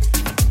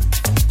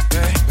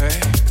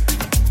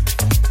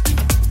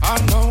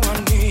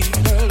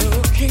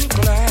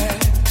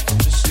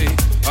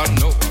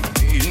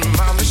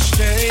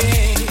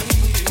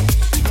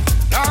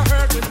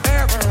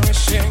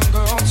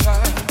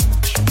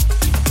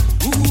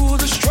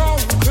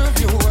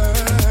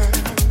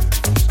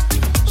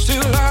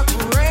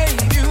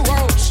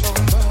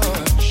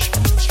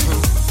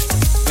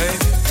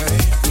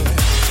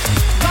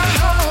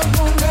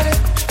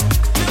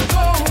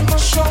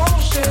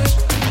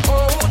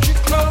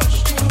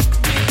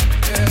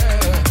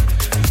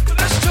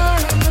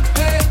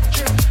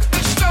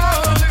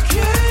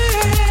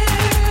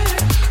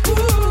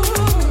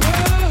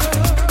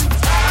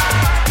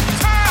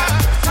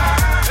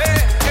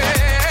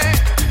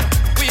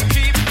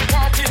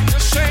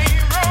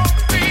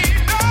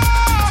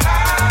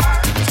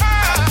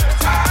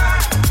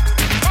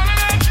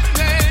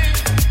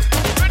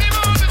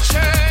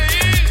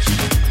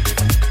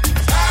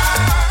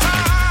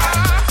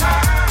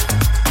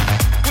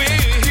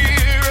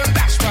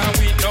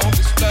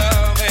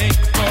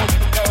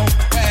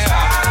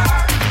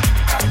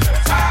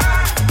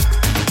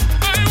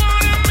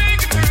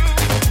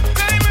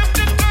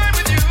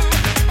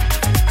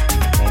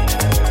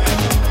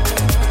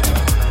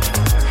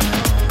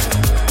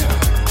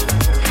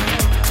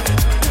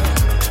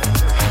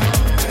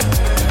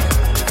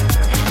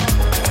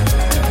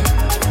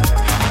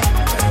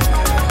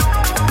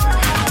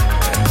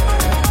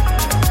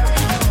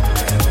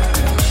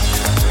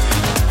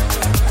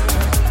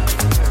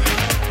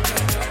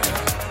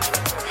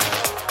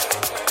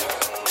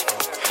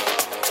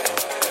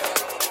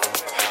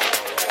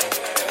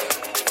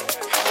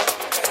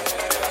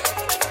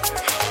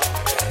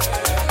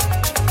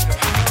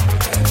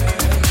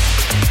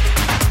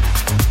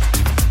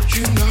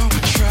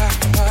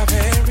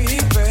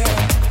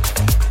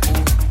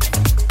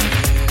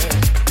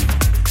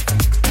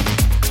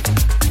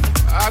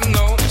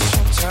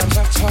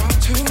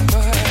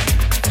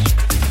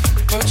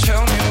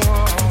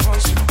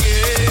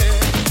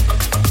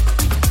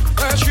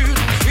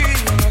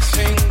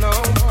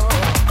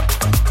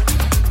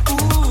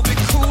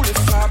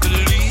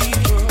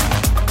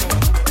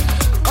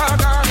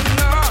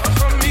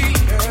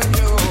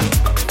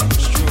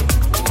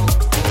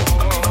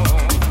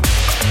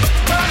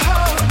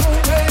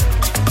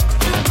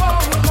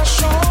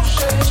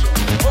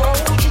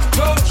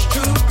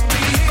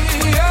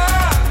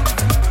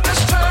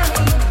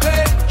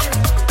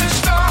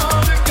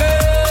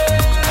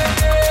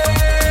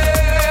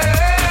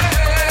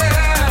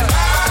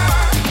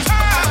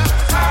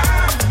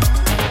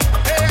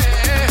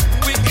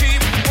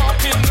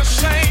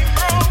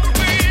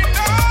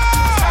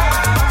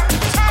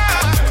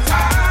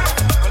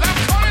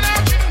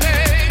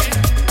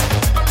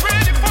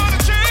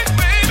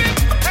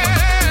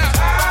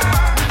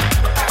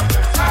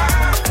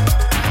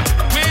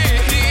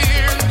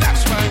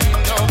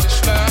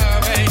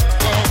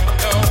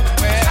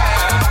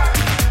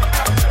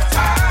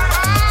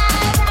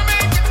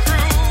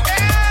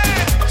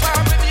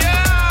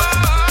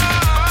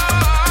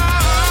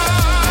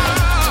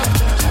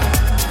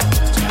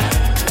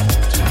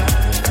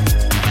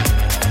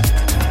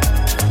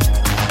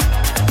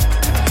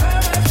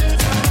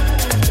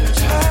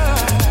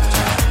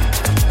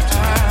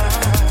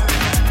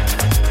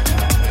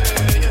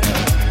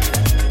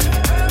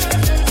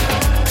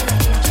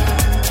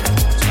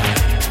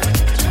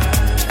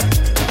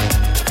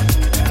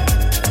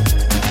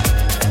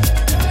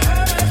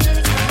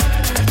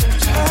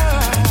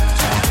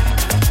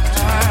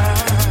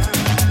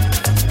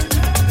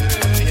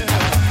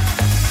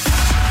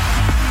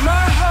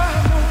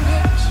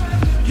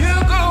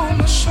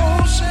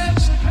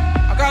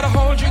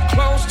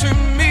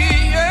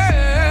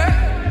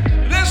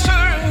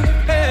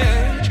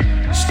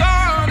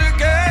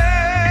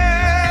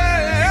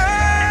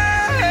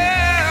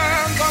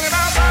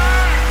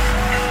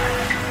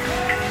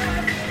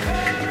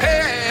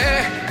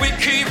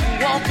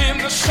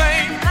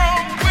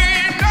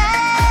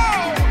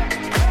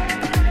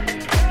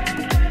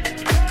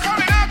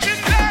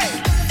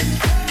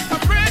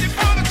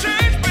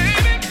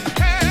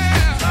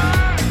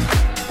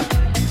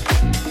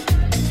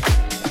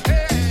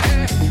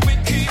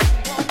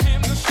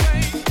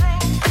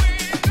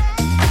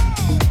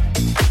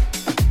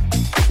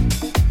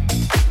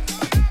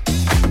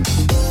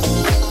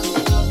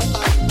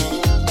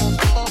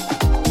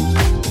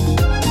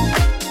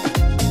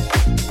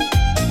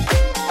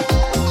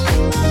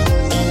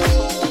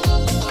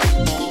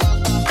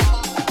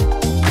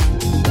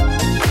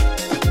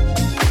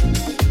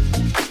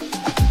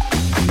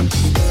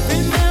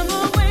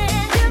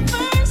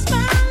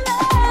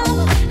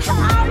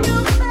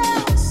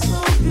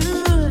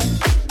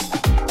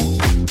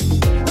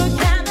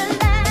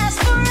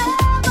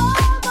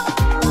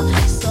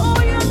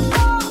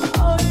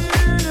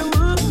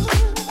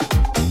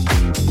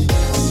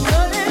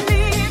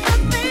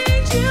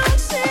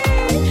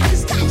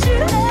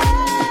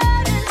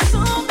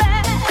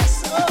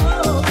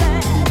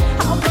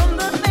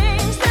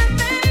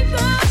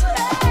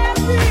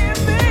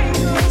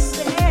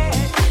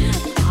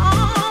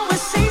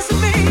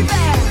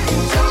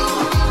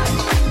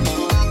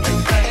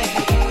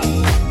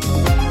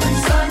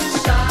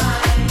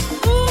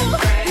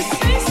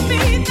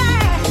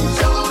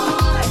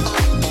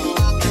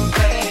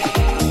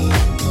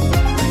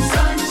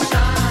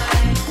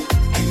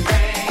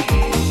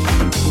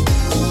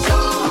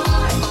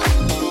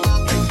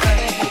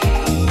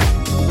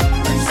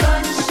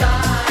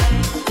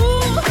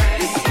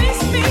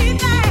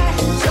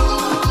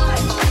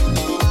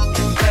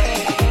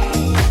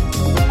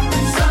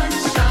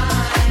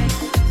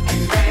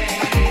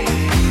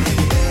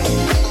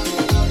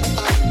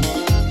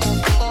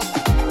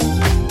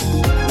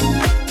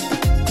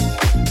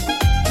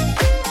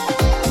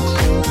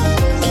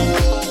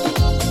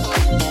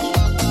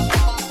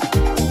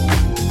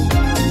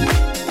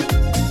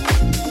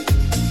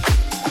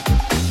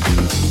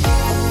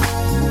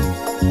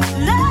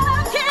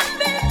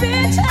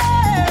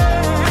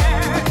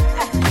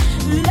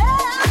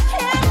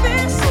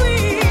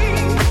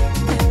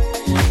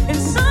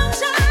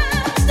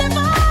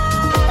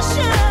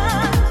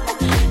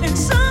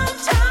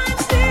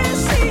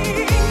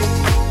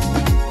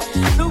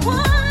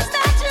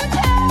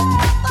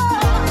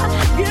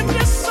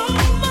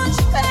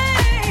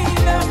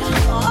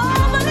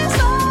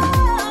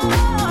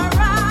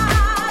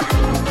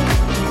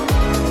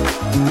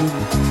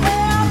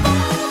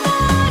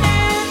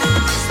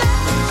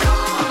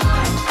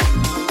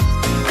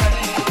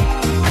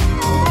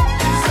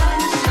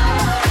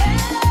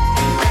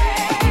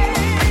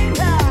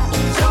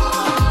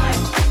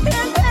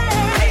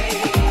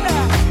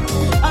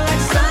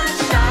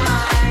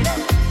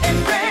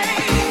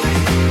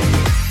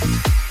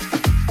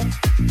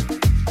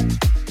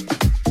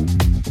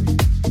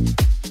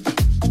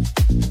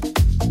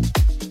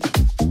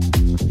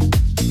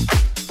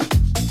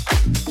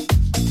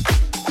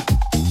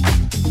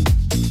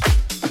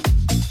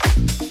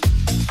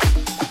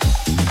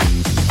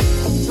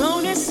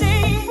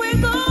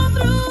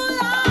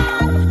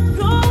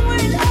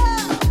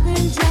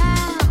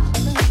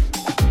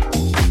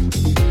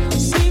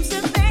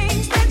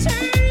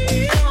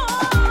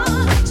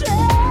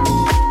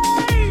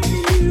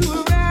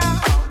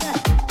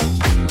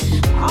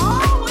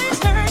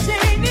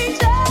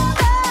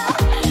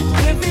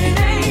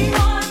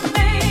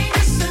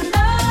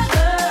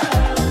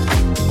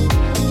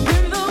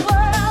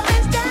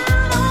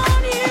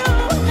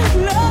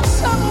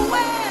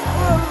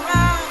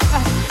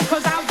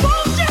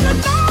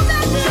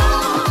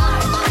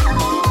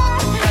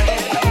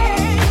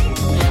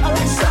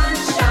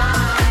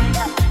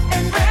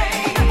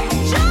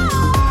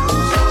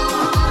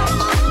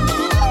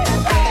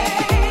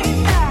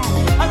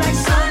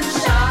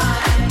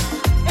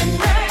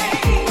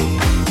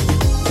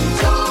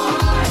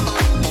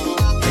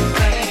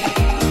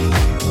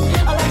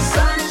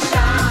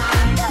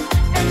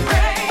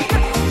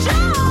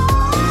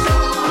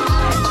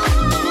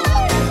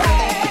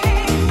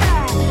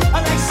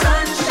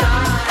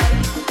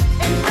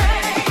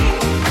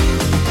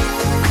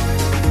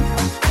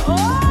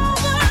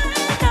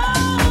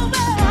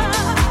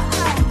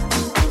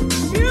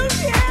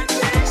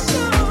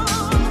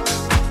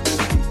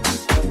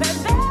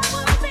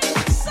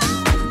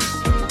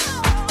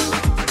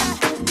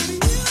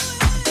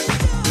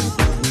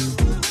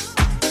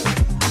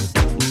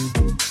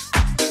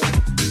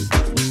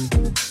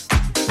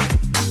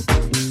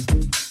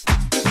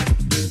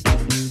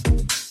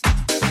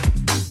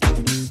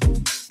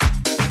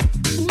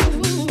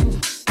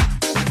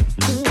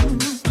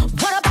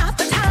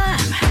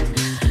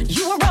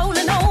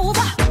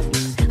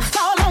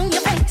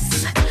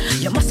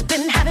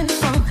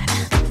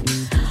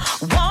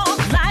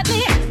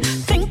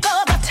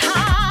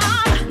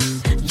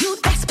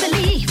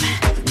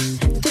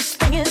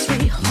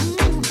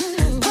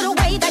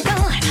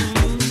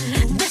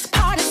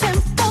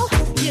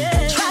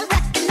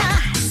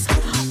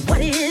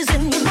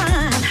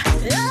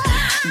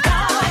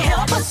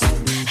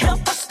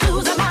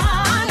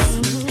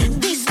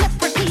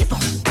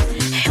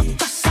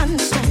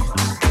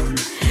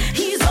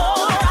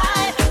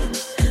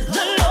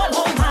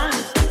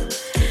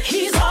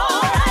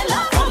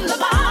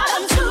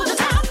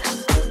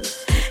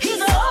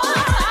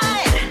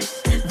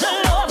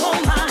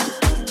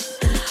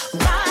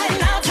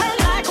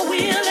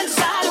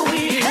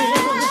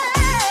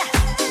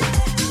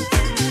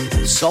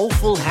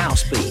 Soulful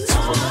house beats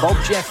from Bob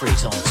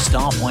Jeffries on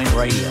Starpoint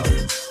Radio.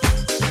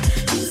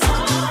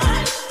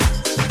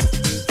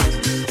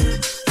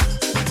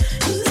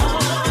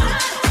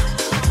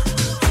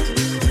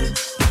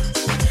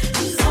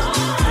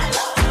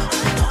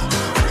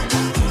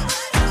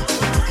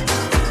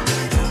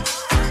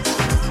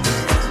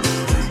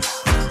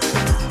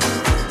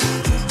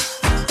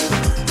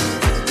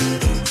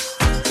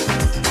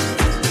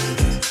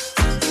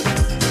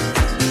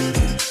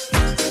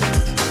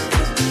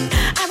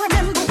 I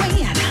remember when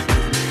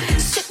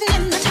sitting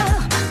in the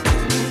tub,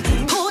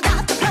 pulled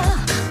out the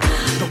plug.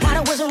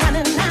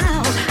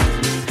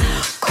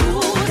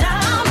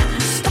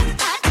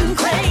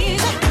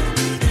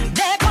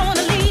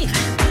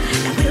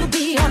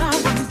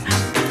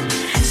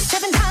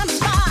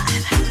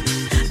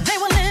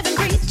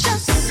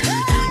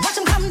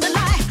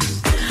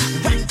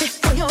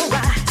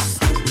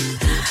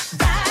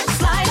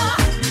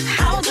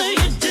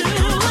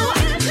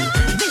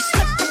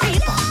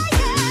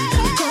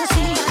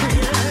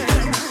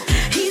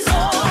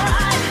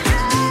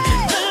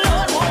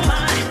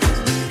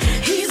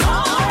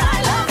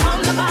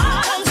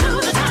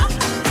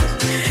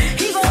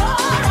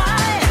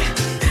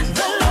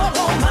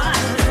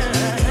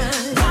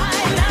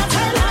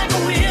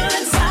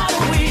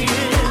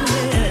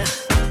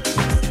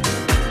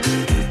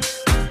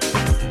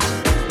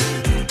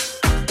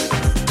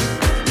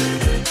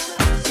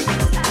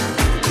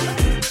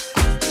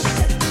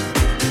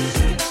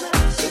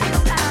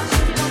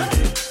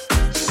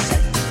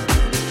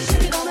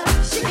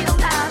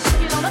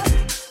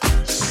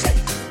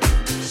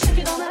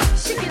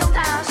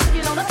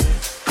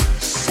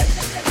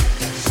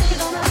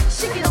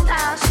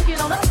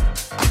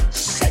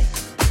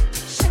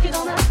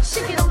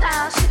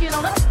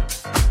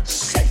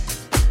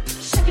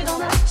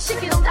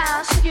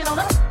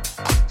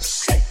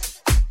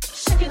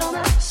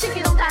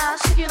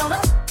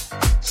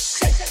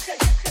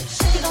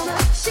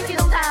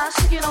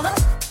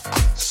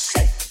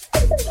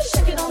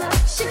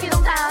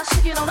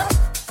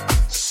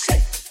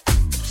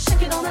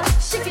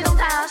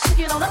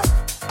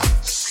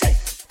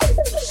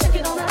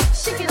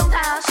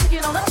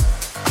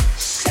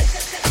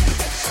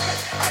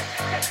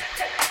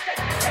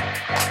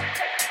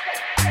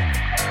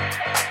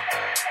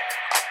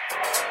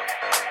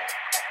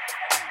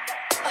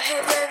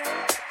 baby?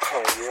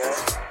 Oh, yeah?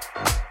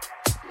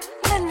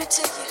 Let me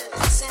take you to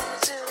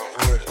Xanadu.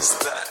 Where is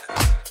that?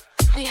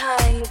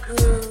 Behind the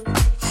groove.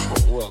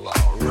 Well,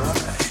 all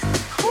right.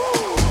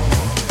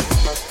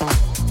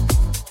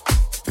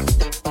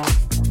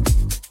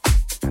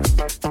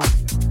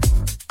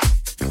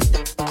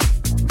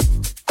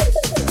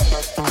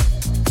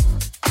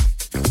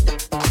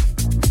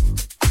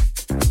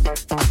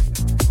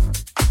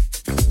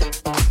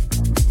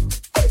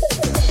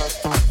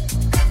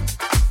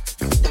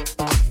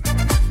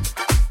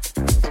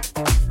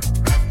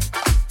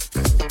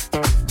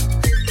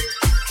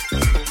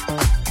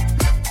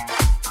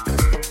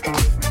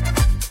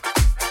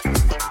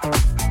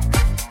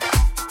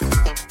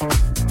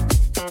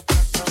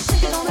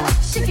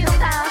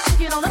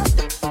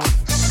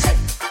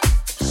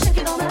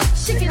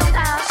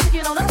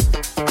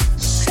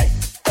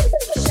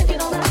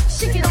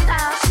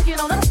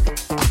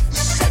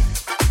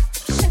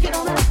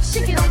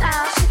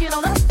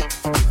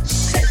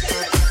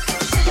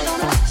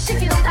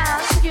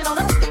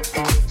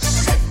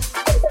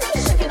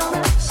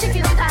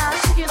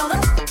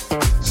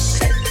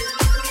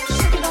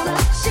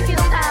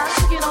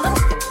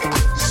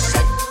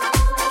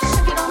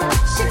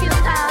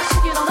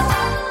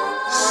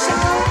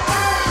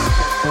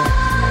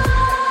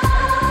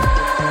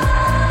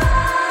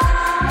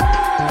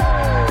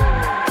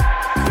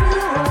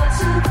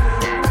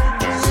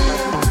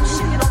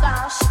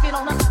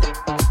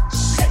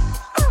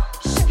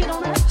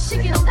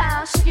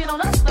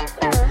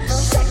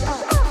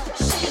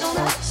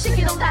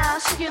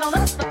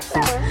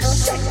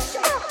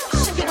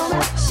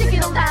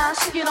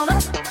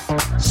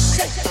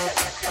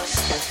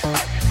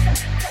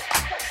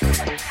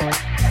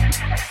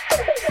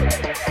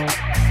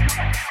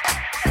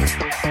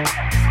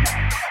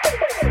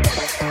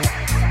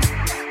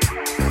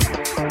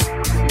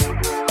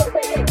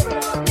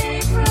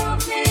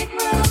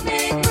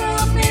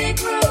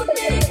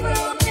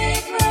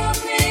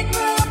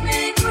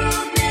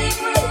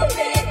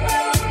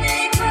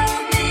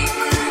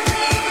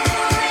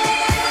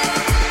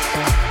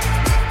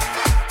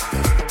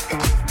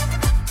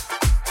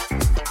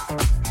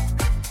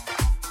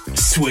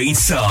 Sweet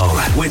Soul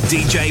with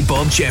DJ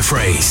Bob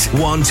Jeffries,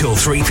 1 till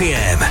 3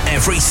 p.m.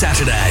 every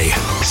Saturday.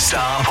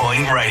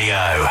 Starpoint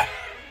Radio.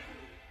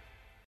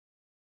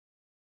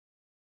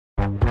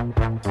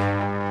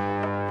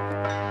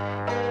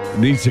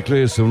 Need to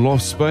clear some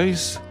loft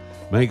space?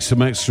 Make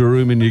some extra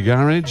room in your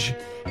garage?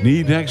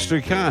 Need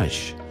extra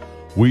cash?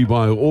 We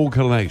buy all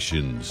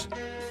collections.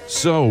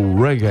 Soul,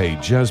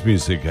 reggae, jazz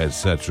music,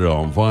 etc.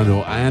 on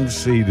vinyl and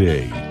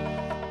CD.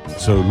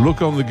 So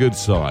look on the good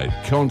side.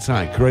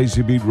 Contact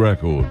Crazy Beat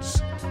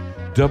Records.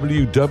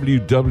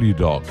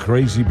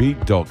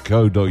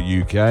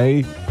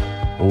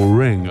 www.crazybeat.co.uk or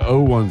ring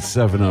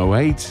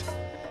 01708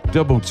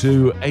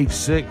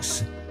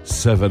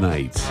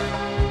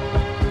 228678.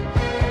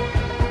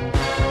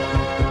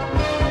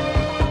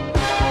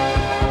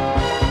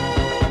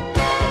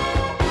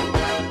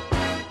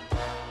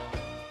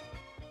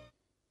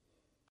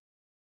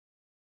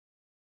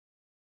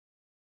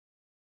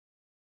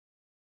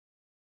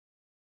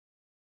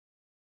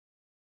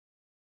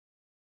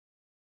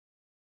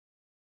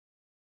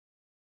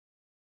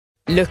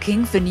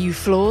 Looking for new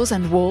floors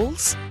and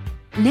walls?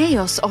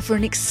 Naos offer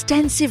an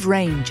extensive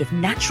range of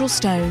natural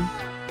stone,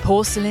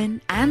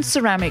 porcelain and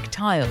ceramic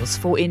tiles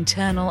for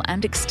internal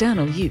and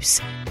external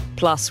use,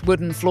 plus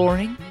wooden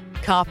flooring,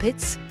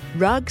 carpets,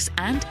 rugs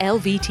and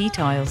LVT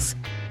tiles.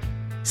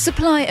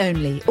 Supply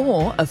only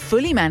or a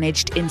fully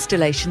managed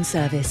installation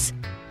service.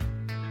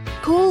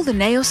 Call the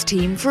Naos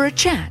team for a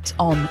chat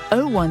on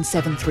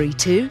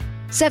 01732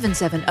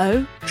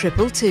 770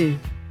 222.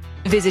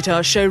 Visit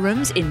our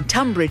showrooms in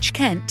Tunbridge,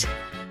 Kent,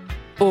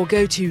 or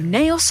go to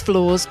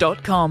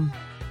naosfloors.com.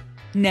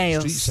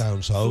 Naos. Street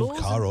Sound's home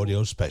car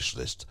audio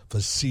specialist for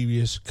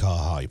serious car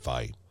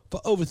hi-fi. For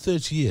over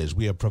 30 years,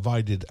 we have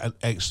provided an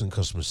excellent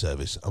customer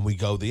service and we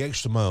go the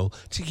extra mile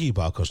to keep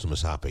our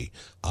customers happy.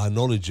 Our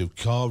knowledge of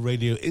car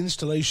radio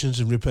installations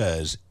and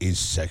repairs is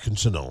second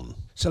to none.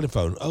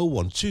 Telephone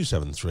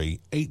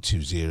 01273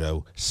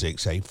 820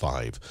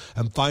 685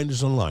 and find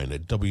us online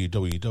at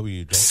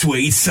www.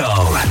 Sweet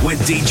Soul with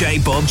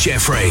DJ Bob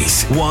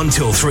Jeffries, 1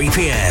 till 3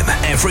 p.m.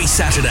 every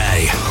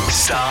Saturday.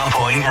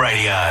 Starpoint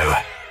Radio.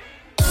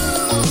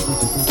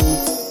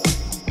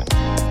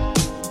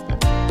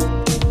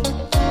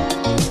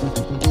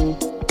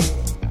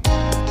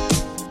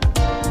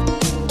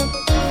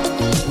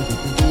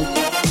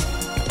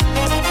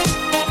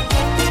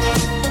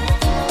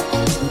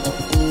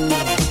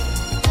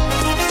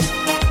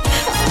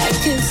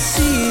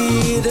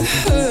 The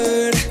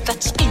hurt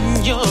that's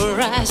in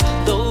your eyes,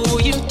 though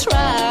you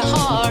try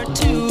hard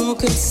to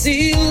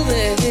conceal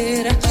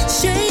it.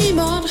 Shame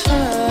on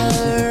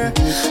her,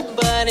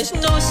 but it's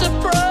no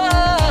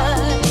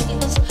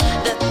surprise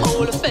that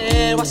whole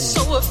affair was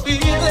so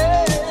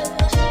appealing.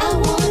 I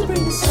wanna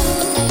bring the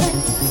sun back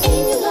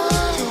in your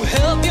life to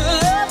help you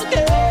love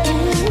again.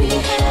 And we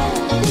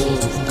have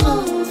this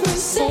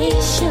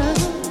conversation.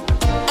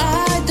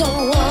 I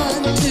don't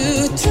want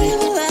to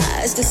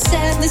trivialize minimize the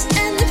sadness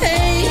and the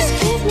pain.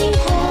 Just give me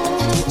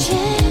half a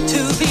chance to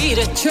beat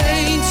a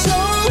train, so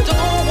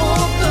don't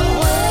walk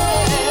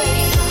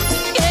away.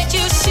 Can't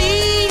you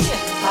see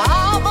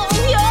I'm on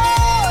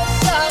your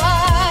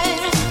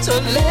side? So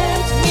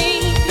let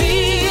me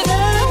be the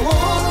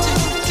one to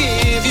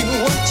give you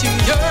what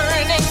you're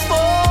yearning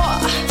for.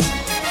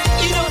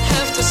 You don't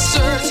have to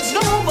search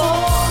no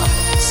more.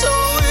 So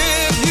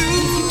if you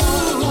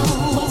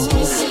know what's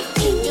missing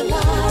in your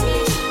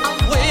life, I'm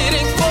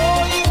waiting for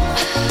you.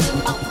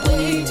 I'm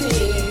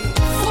waiting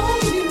for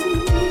you.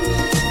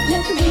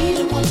 Let me be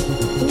the one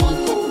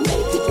who'll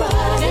make it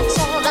right. That's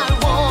all I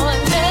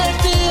wanna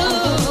do.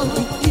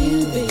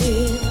 You've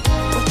been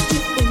what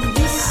you've been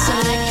missing.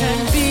 I can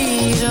be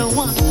the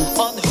one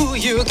on who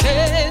you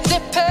can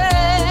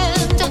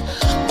depend,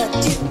 but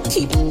you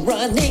keep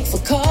running for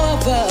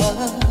cover.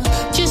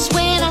 Just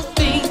when I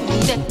think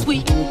that we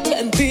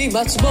can be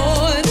much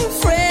more than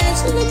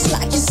friends, looks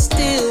like you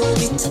still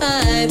need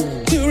time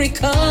to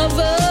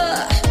recover.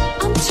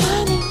 I'm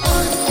turning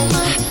on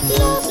my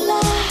love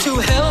light To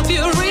help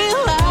you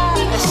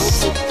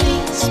realize to be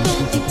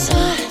spending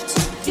time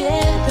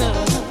together.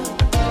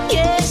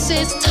 Yes,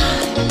 it's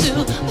time to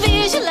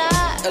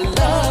visualize a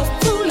love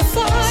full of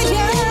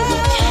fire.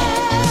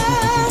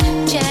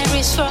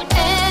 Cherish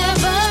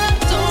forever,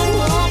 don't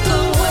walk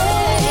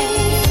away.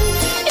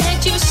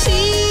 Can't you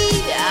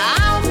see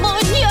I'm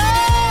on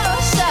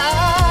your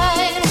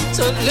side?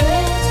 So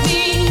let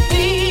me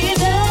be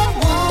the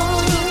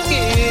one to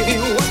give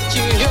you what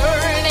you're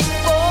yearning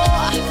for.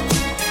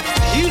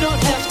 You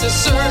don't have to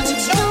search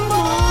no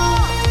more.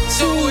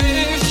 So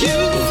if you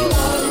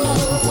know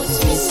what's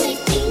missing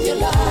in your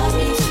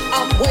life,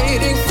 I'm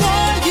waiting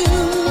for you.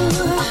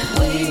 I'm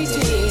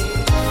waiting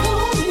for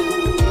you.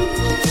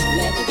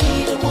 Let me be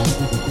the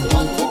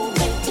one who'll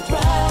make it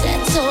right.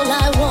 That's all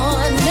I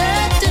wanna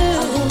do.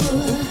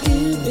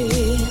 Give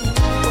it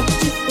what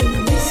you've been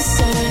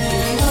missing.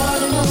 You ought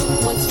to know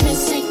what's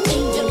missing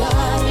in your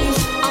life.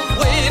 I'm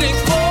waiting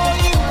for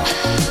you.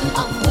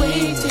 I'm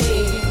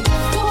waiting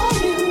for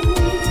you.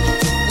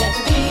 Let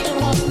me be the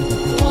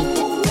one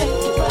who'll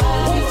make it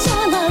right. That's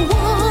all I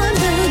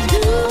wanna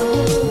do.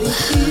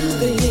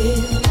 Give it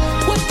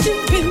what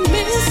you've been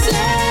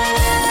missing.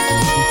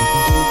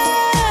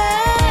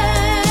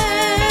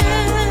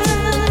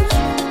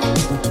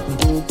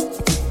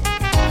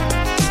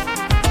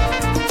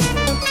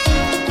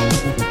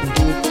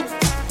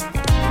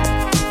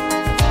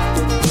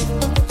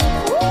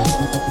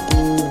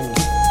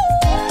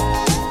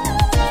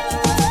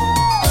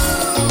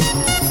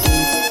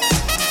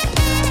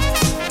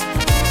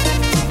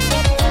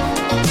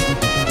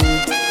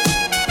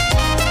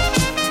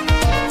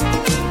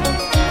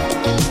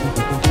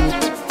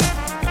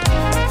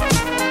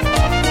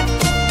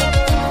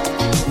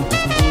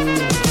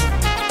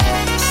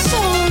 So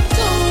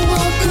don't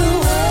walk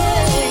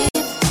away.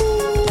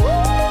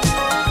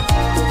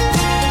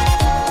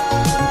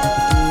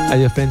 Hi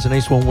there, friends. A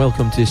nice one.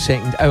 Welcome to the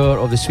second hour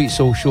of the Sweet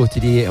Soul Show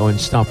today on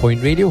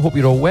Starpoint Radio. Hope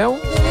you're all well.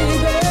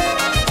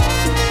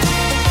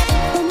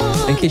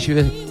 In case you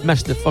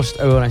missed the first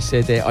hour, I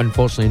said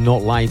unfortunately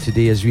not live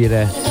today as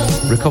we're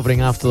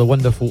recovering after the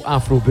wonderful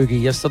Afro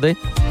Boogie yesterday.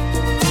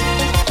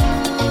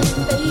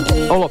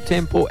 All up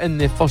tempo in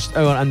the first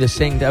hour, and the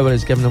second hour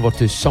is given over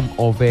to some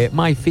of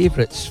my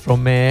favourites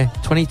from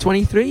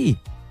 2023.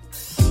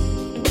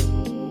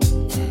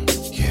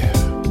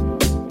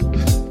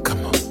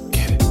 Come on,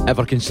 get it.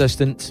 Ever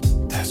consistent,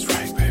 That's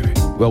right, baby.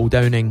 Will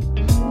Downing,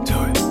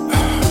 Do it.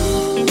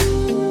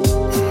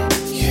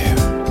 Yeah.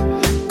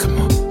 Come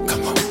on,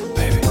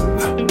 baby.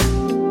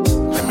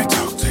 Let me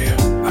talk to you.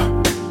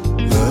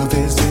 Love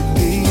is in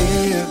the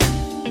air.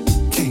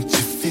 Can't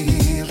you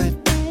feel it?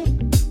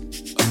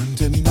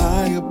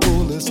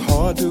 Undeniable, it's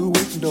hard to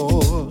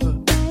ignore.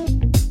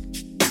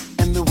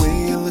 And the way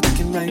you're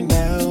looking right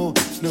now,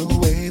 no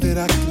way that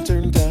I can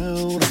turn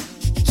down.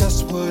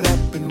 Just what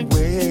I've been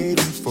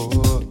waiting for.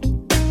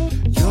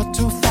 You're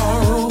too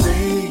far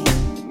away,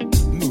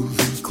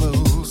 moving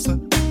closer.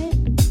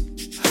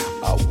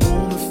 I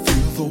wanna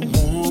feel the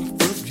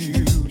warmth of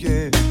you,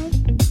 yeah.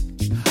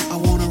 I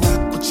wanna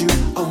rock with you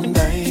all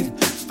night.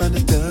 Find a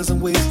dozen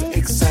ways to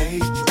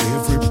excite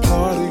every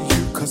part of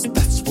you, 'cause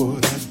that's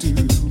what I do,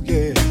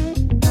 yeah.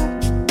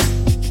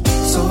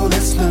 So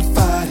let's not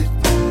fight it,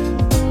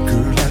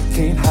 girl, I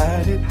can't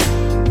hide it.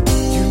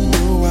 You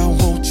know I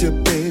want you,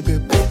 baby,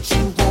 but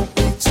you want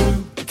me too.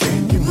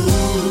 Can you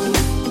move?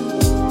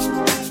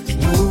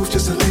 Move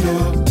just a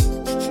little.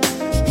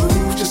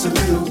 Move just a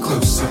little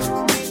closer.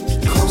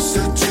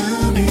 Closer to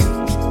me.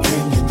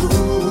 Can you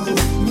move?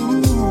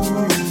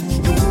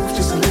 Move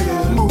just a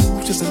little.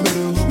 Move just a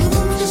little.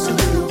 Move just a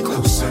little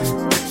closer.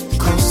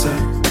 Closer.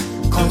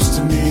 Close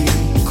to me.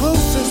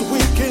 Close as we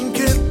can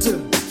get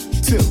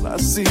till I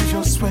see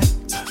your sweat.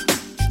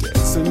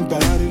 Dancing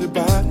body to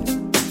body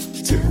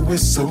till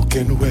we're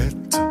soaking wet.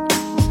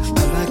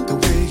 I like the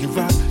way you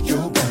rock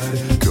your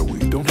body. Girl, we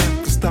don't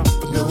have to stop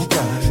for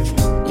nobody.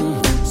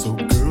 So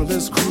girl,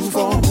 let's groove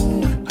on.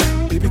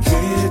 Baby,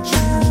 can't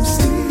you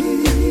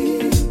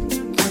see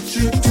what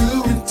you're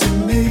doing to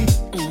me?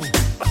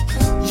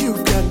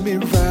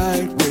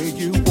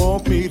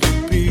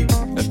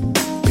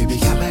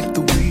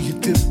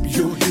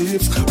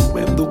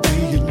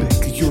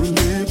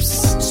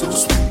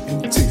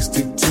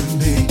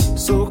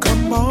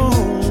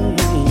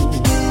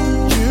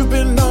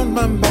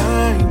 my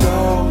mind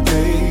all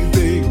day,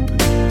 babe.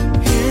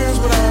 Here's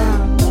what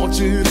I want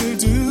you to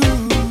do.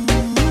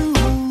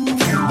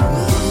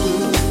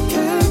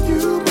 Can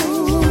you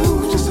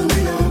move just a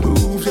little,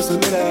 move just a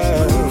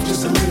little, move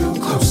just a little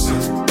closer,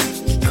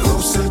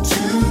 closer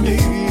to me?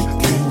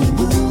 Can you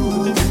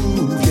move?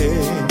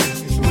 Yeah,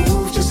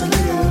 move just a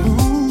little,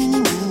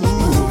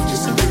 move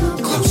just a little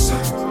closer,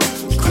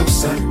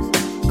 closer,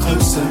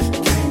 closer.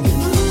 Can you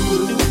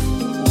move?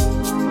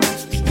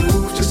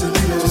 Move just a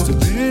little,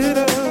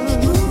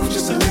 move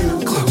just a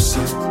little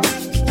closer,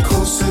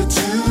 closer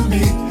to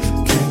me.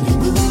 Can you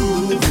move,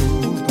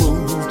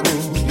 move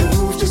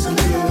just a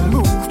little,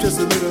 move just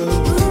a little,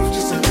 move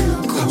just a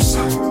little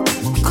closer,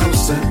 move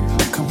closer,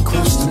 come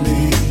close to me.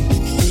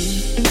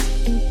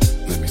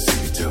 Let me see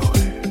you do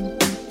it.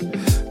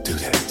 Do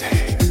that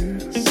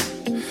dance,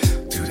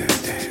 do that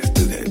dance,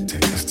 do that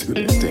dance, do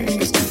that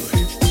dance, do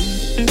it.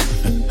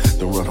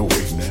 Don't run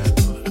away now.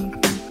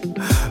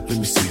 Let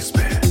me see you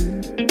spin.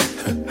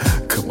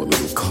 Come a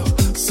little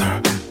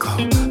closer,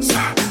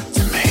 closer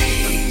to me.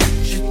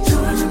 You're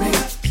doing to me.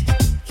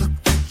 Look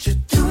what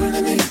you're doing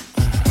to me.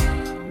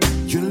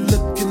 You're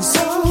looking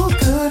so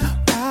good,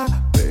 my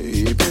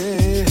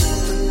baby.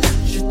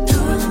 You're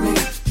doing to me.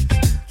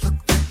 Look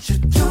what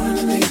you're doing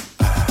to me.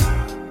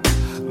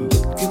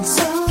 Looking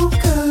so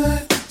good,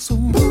 so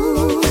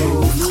move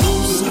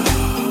closer.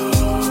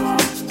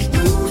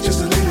 Move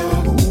just a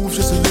little, move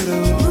just a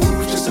little,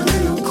 move just a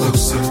little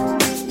closer,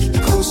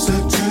 closer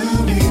to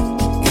me.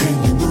 Can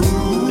you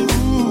move?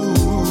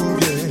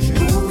 Yeah,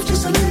 move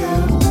just a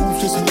little, move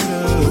just a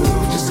little,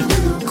 move just a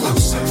little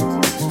closer,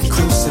 move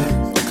closer,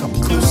 come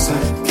closer.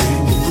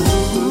 Can you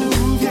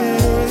move?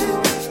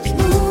 Yeah,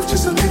 move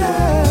just a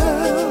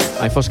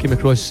little. I first came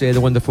across the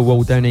wonderful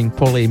Will Downing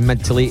probably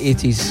mid to late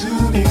 80s,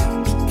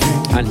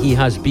 and he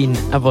has been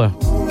ever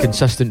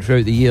consistent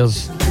throughout the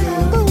years.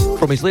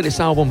 From his latest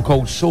album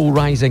called Soul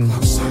Rising,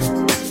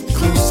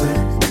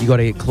 You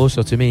Gotta Get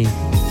Closer to Me.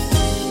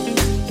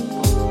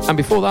 And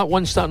before that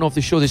one, starting off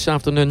the show this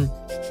afternoon,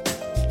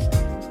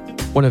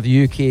 one of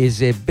the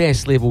UK's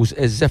best labels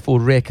is Ziffo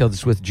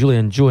Records with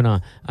Julian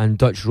Jonah and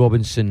Dutch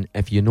Robinson,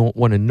 If You Don't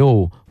Want to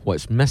Know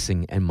What's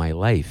Missing in My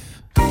Life.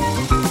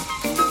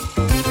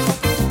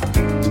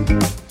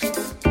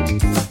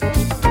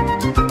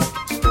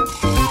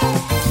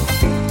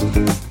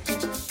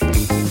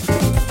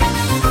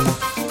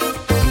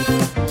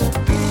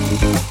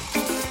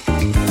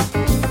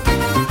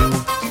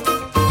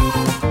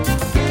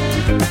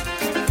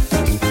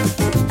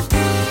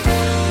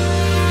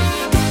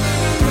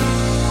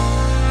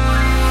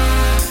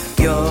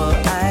 Your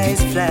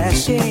eyes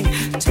flashing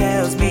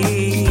tells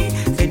me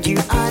that you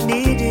are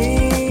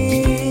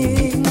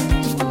needing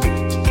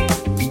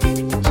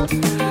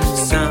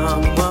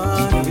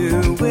someone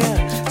who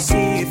will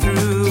see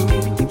through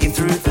you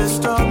through the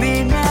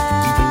stormy nights.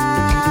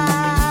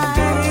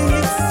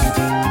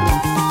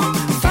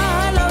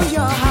 Follow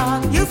your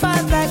heart, you'll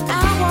find that I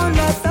won't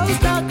let those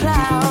dark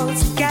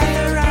clouds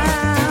gather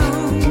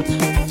round.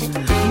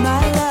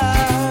 My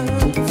love,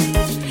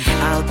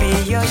 I'll be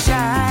your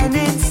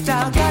shining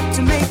star, got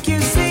to make you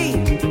see.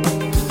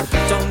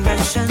 Don't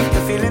mention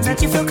the feeling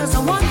that you feel, 'cause I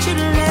want you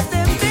to let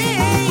them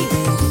be.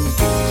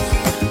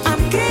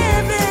 I'm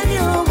giving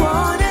you a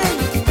warning.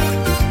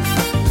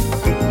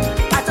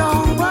 I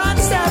don't want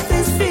to stop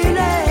this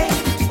feeling.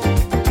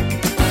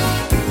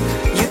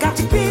 You got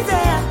to be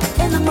there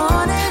in the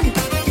morning.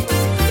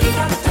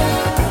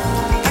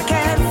 I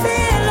can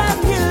feel a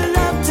new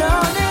love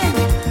dawning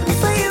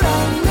for you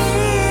and me.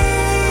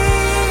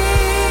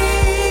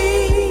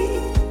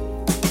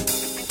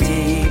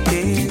 Deep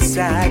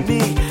inside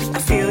me, I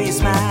feel your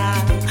smile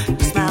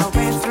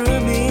went through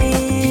me.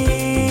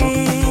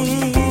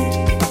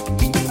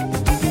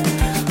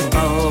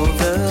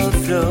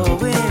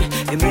 Overflowing,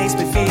 it makes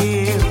me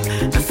feel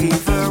a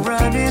fever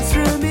running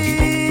through me.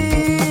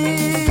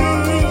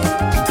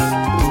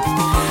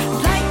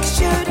 Like a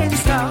shooting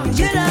star,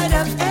 you light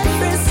up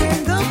every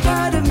single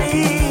part of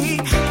me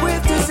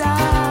with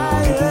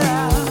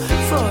desire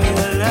for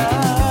your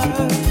love.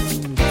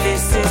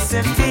 This is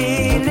a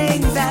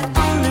feeling that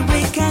only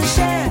we can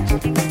share.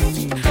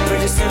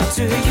 Pretty soon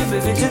to you,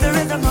 moving to the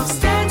rhythm of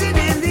standing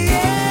in the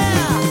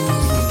air.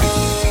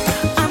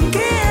 I'm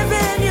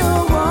giving you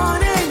a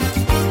warning.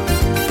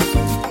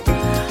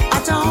 I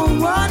don't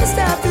want to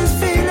stop this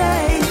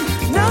feeling.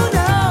 No,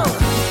 no.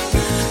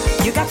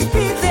 You got to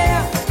be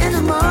there in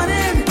the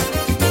morning.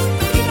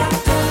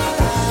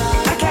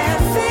 I can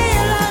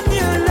feel a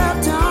new love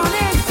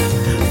dawning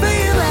for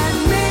you and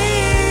me.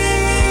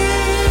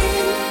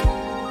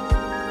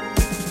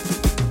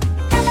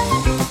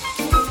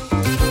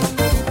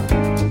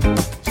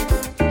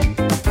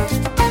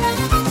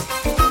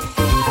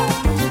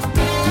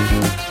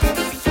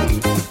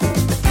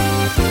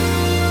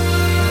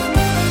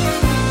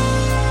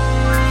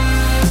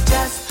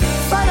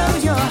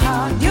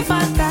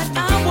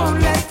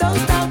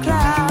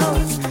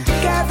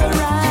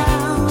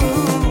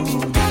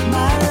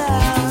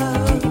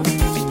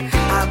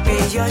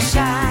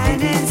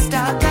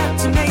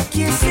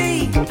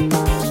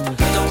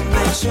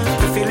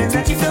 feelings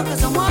that you feel,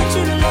 'cause I want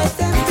you to let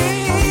them be.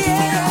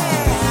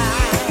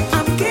 Yeah.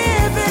 I'm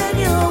giving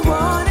you a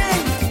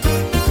warning.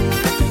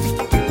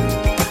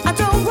 I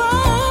don't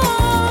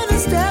want to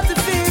stop the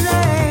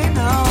feeling,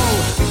 no.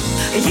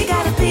 You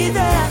gotta be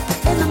there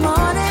in the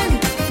morning.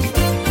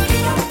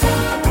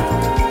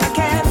 I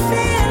can't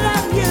feel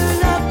I'm your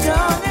love,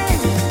 darling.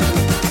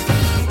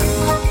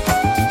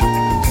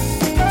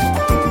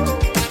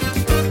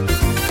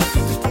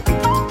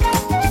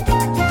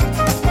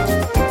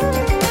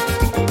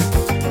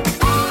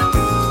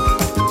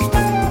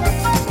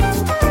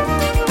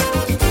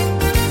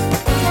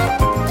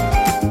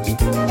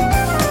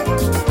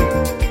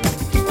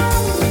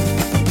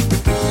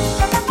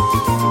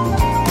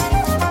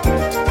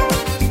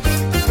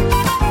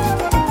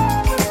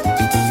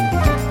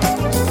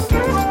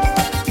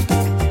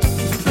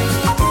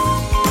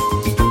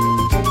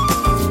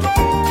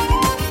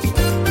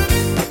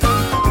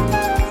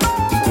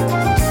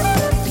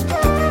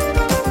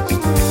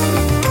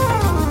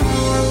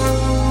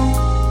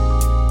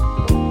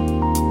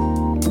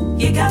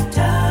 You got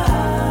to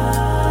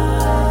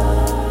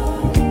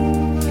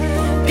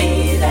be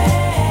there.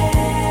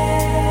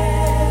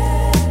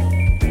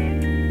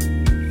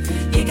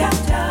 You got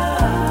to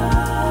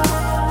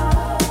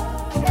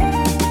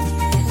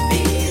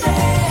be there.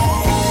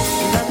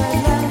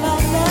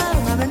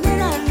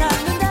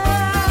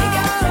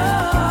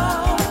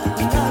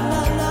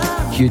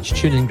 Huge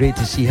tune and great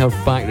to see her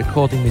back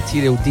recording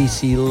material.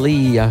 DC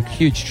Lee, a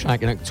huge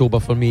track in October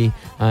for me,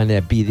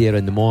 and Be There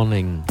in the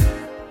Morning.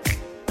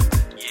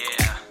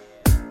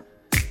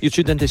 You're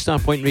tuned into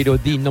Starpoint Radio,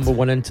 the number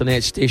one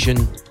internet station.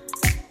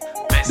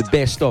 The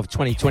best of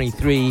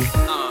 2023. This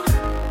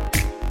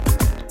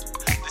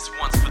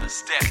one's for the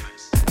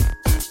steppers.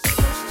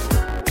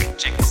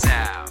 Check this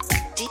out.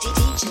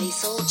 DJ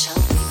Soul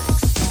Child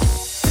Remix.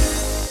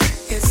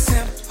 It's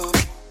simple.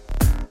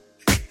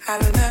 I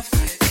love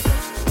it.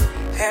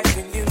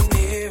 Having you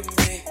near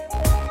me.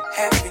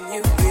 Having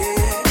you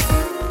here.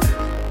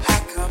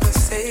 Hot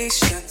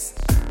conversations.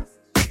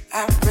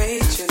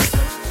 Outrageous.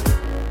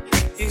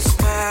 You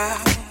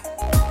smile,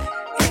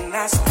 and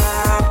I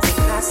smile when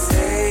I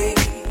say,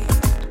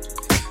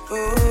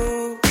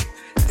 oh,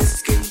 this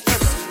is getting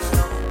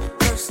personal,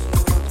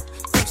 personal,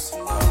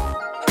 personal.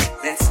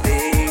 Let's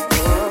stay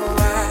for a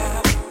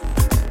while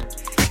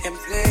and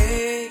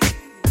play.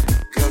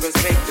 Girl, let's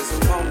make this a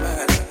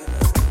moment.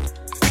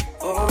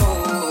 Oh,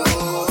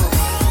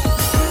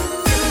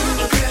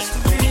 the best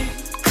of me,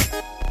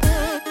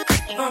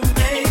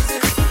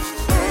 amazing,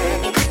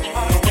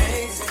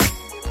 amazing.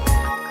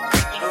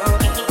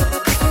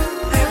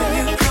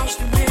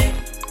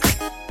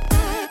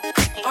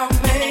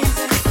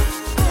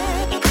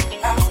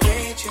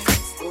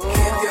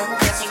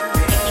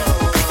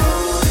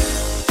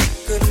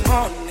 Good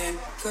morning,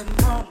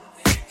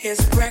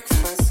 here's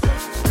breakfast.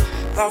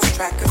 Lost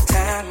track of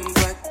time,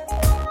 but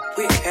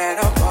we had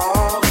a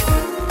ball.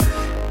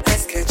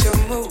 Let's catch a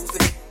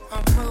movie,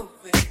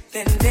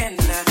 then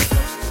dinner.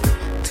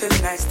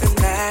 Tonight's the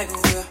night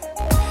we'll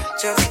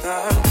just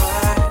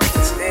unwind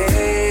and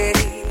stay.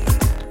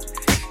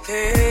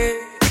 Hey,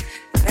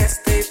 let's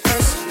stay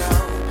personal,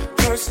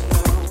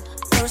 personal,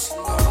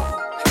 personal.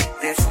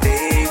 Let's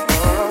stay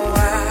for a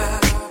while.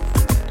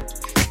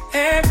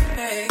 Every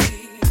day.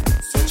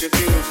 Such a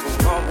beautiful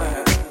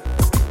moment.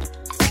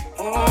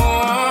 Oh,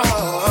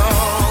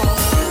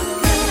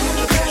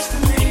 the best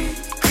of me.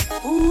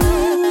 Ooh,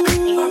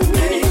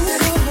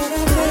 amazing,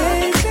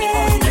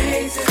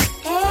 amazing.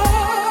 Oh,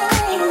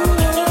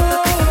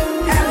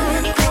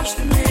 having you close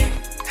to me,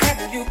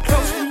 having you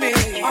close to me.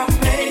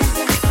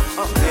 Amazing,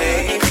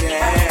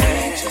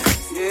 amazing,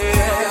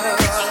 yeah.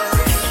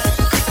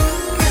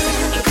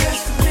 The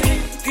best of me,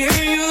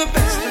 giving you the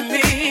best of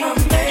me.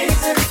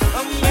 Amazing,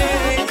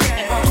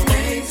 amazing,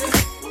 amazing.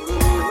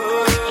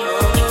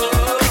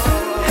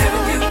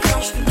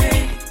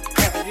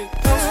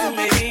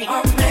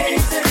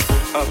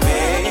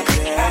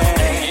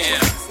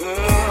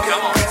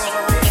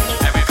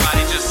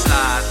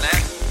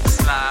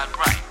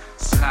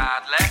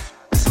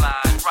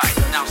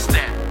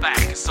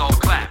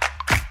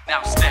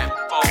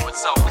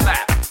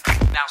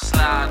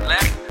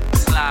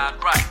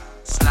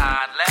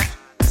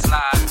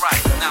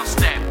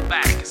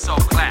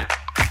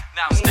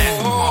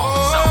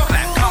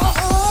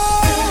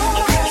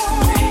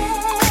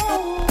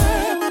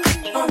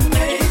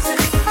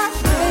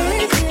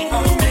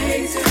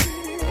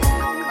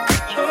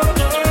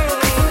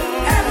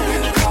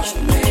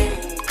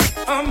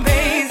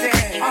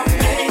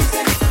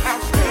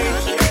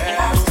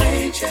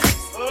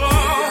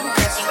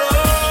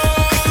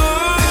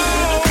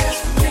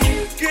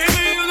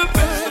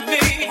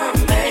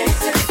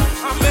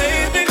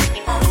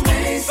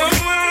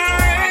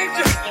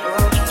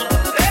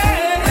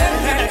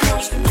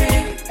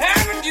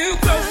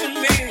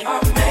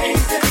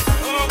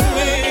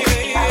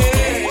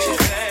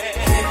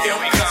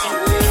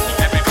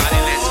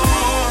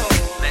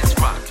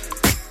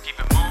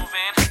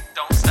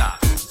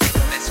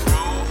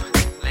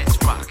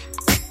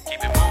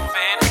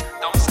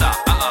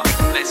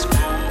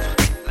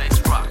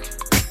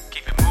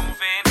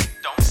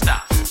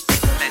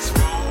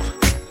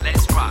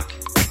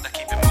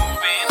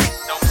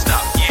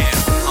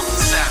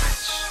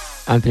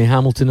 Anthony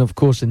Hamilton, of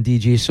course, and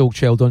DJ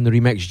Soulchild on the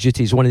remix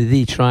duties. One of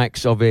the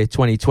tracks of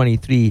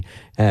 2023.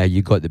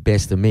 You Got the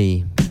Best of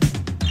Me.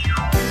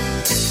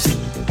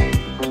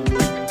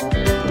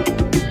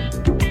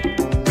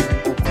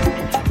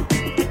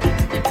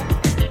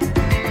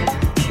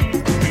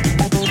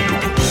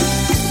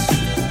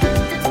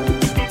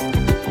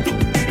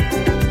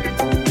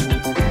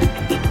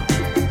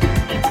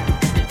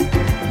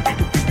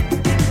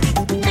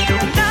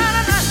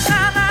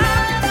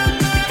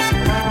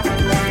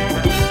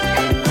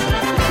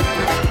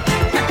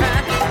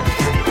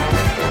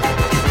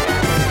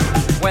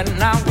 When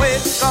I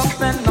wake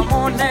up in the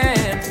morning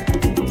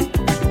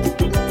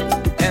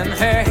and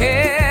her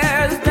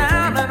hair's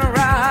down in her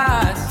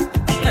eyes,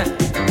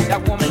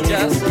 that woman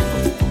just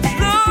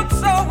looks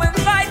so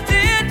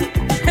inviting.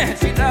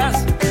 She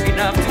does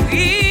enough to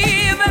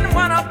even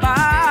wanna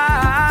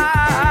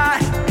buy.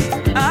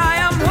 I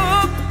am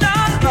hooked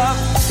on love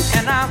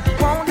and I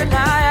won't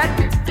deny it.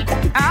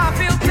 I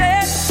feel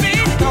 10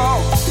 feet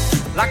tall,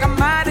 like a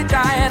mighty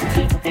giant.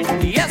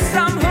 Yes,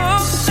 I'm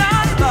hooked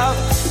on love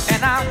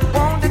and I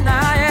won't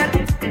deny it.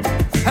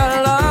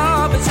 Her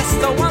love is just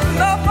so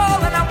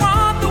wonderful, and I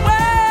want the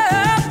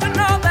world to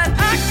know that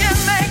I can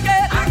make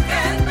it. I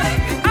can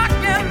make it. I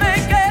can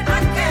make it. I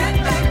can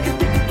make it.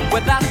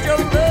 Without your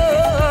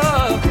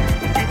love,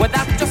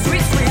 without your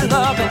sweet, sweet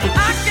love, I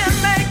can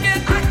make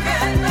it. I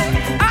can make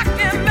it. I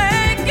can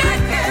make it. I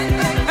can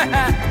make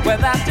it.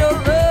 Without your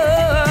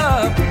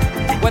love,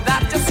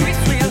 without your sweet,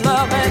 sweet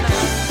love.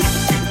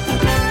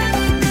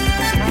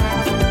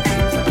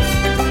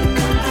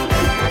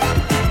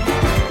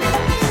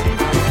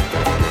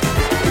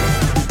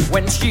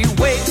 When she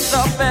wakes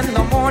up in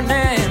the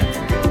morning,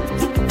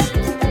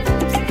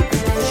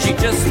 she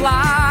just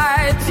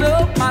lights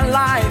up my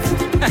life.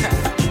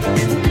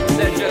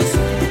 There's just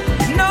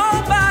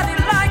nobody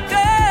like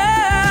her.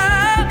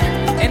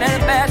 Ain't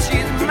that bad,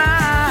 she's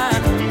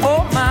mine,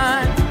 oh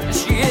mine,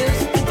 she is.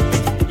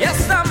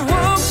 Yes, I'm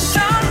hooked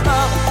on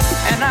love,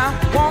 and I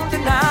won't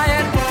deny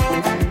it.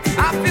 I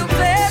feel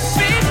 10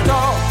 feet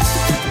tall,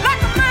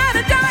 like a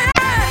mighty giant.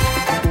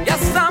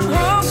 Yes, I'm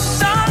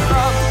hooked on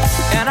love,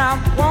 and I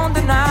won't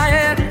deny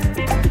it.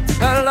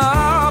 Her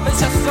love is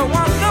just so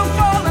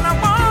wonderful, and I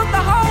want the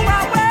whole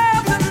wide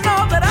world to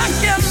know that I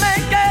can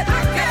make it.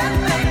 I can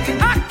make it.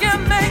 I can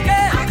make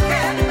it. I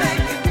can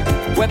make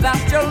it.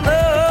 Without your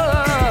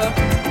love,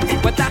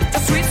 without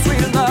your sweet,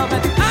 sweet love,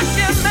 and I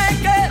can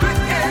make it. I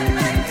can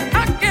make it.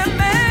 I can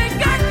make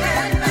it. I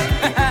can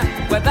make it.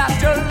 Without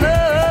your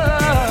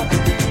love,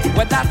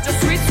 without your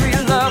sweet,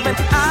 sweet love, and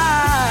I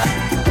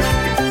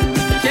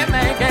can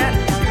make it.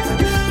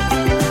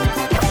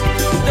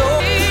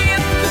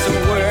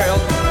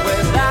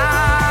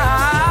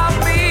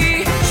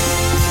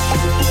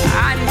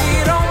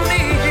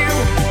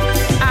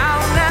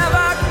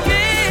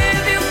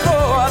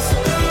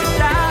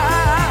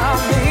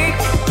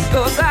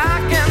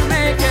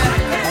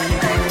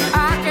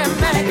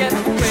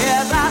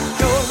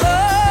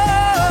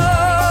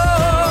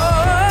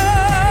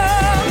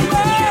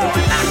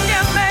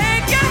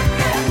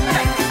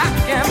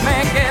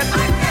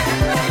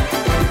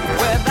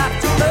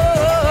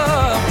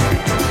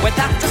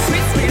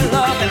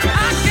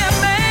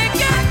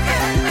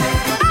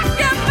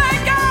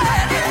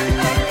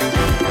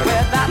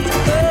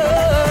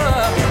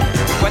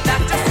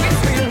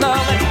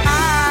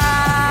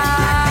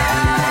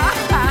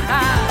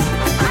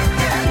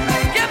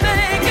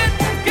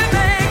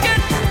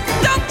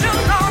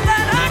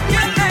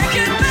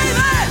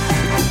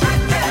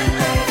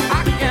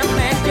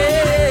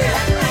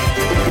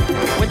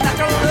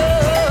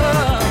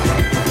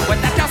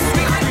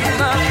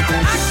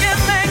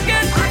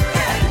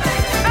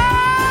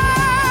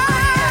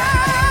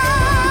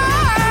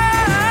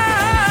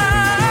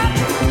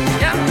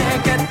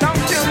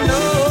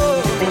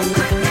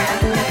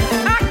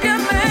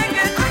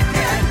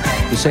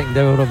 Second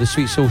hour of the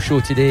Sweet Soul Show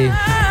today.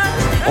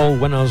 All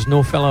winners,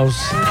 no fillers.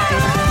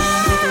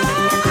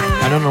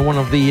 And under one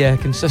of the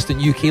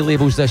consistent UK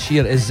labels this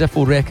year is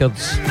Ziffo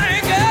Records.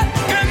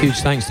 Huge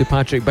thanks to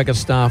Patrick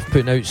Biggerstaff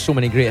putting out so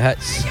many great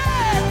hits.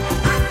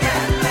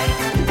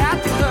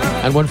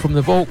 And one from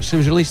the Vaults, who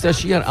was released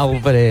this year,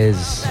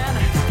 Alvarez.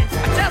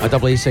 A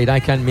double A side, I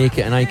Can't Make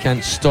It and I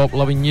Can't Stop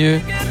Loving You.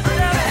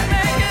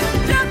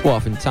 What a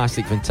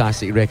fantastic,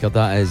 fantastic record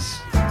that is.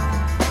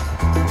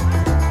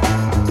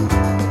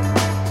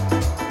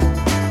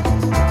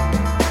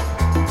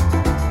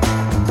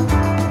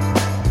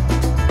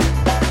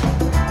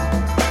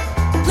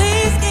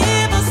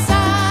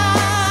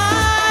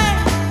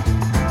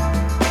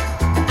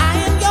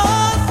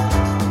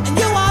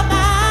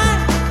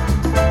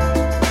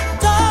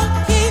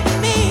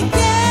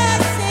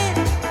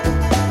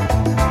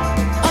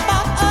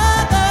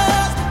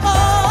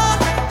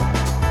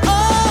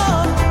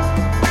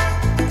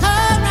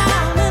 Come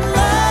round and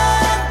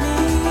love.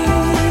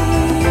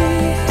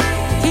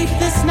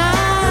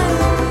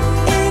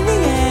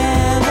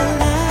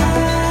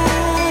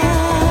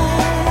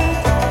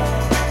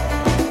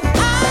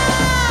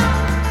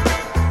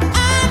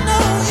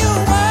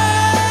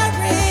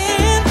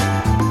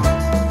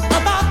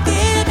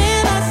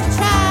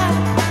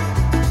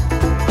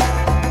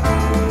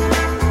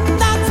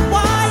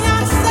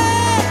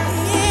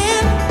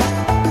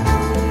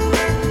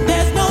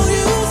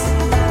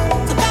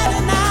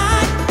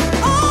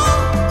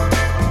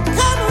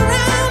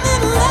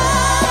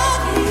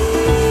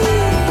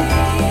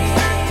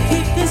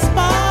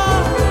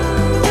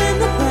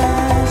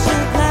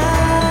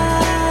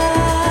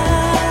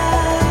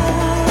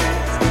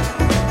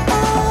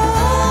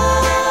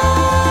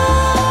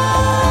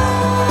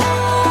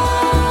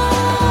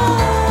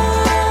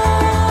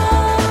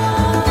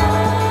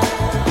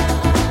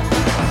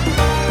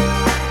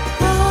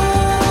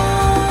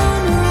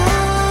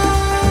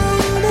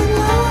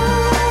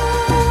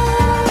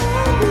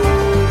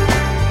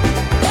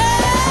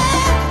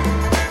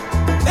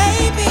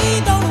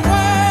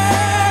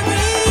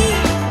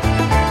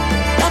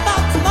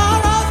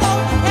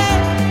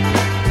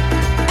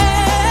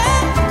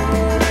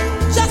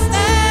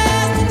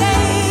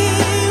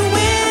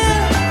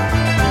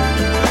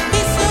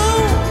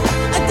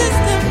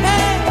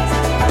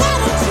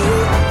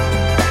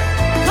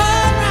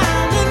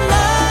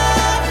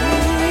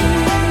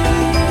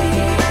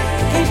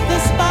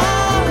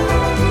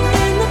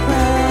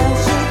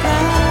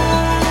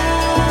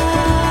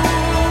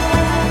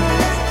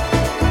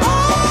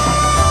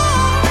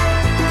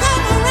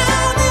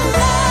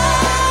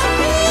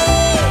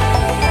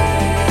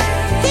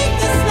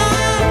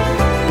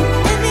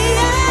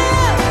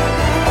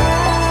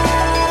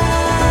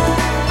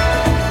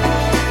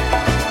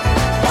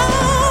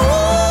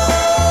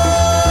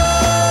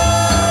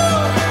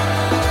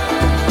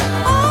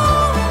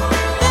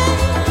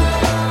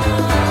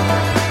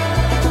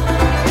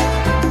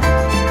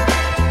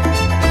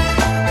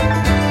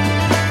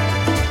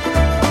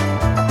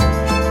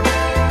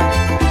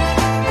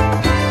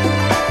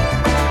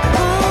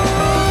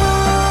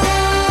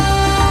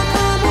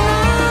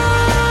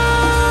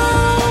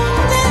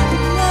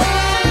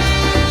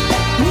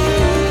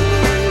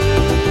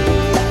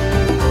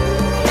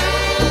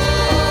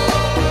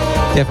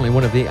 Definitely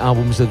one of the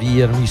albums of the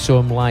year, and we saw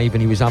him live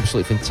and he was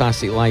absolutely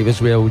fantastic live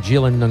as well.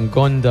 Jalen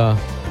Ngonda,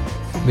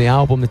 the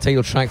album, the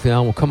title track for the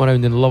album, Come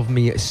Around and Love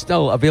Me, it's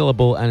still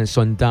available and it's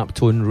on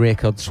Daptone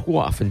Records.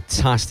 What a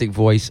fantastic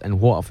voice and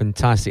what a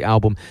fantastic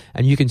album.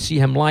 And you can see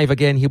him live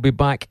again. He'll be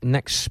back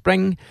next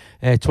spring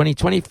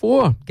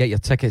 2024. Get your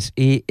tickets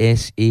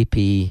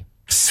ASAP.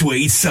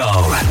 Sweet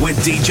Soul with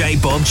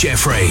DJ Bob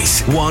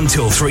Jeffries, 1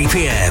 till 3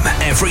 p.m.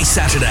 every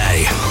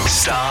Saturday.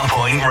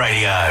 Starpoint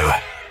Radio.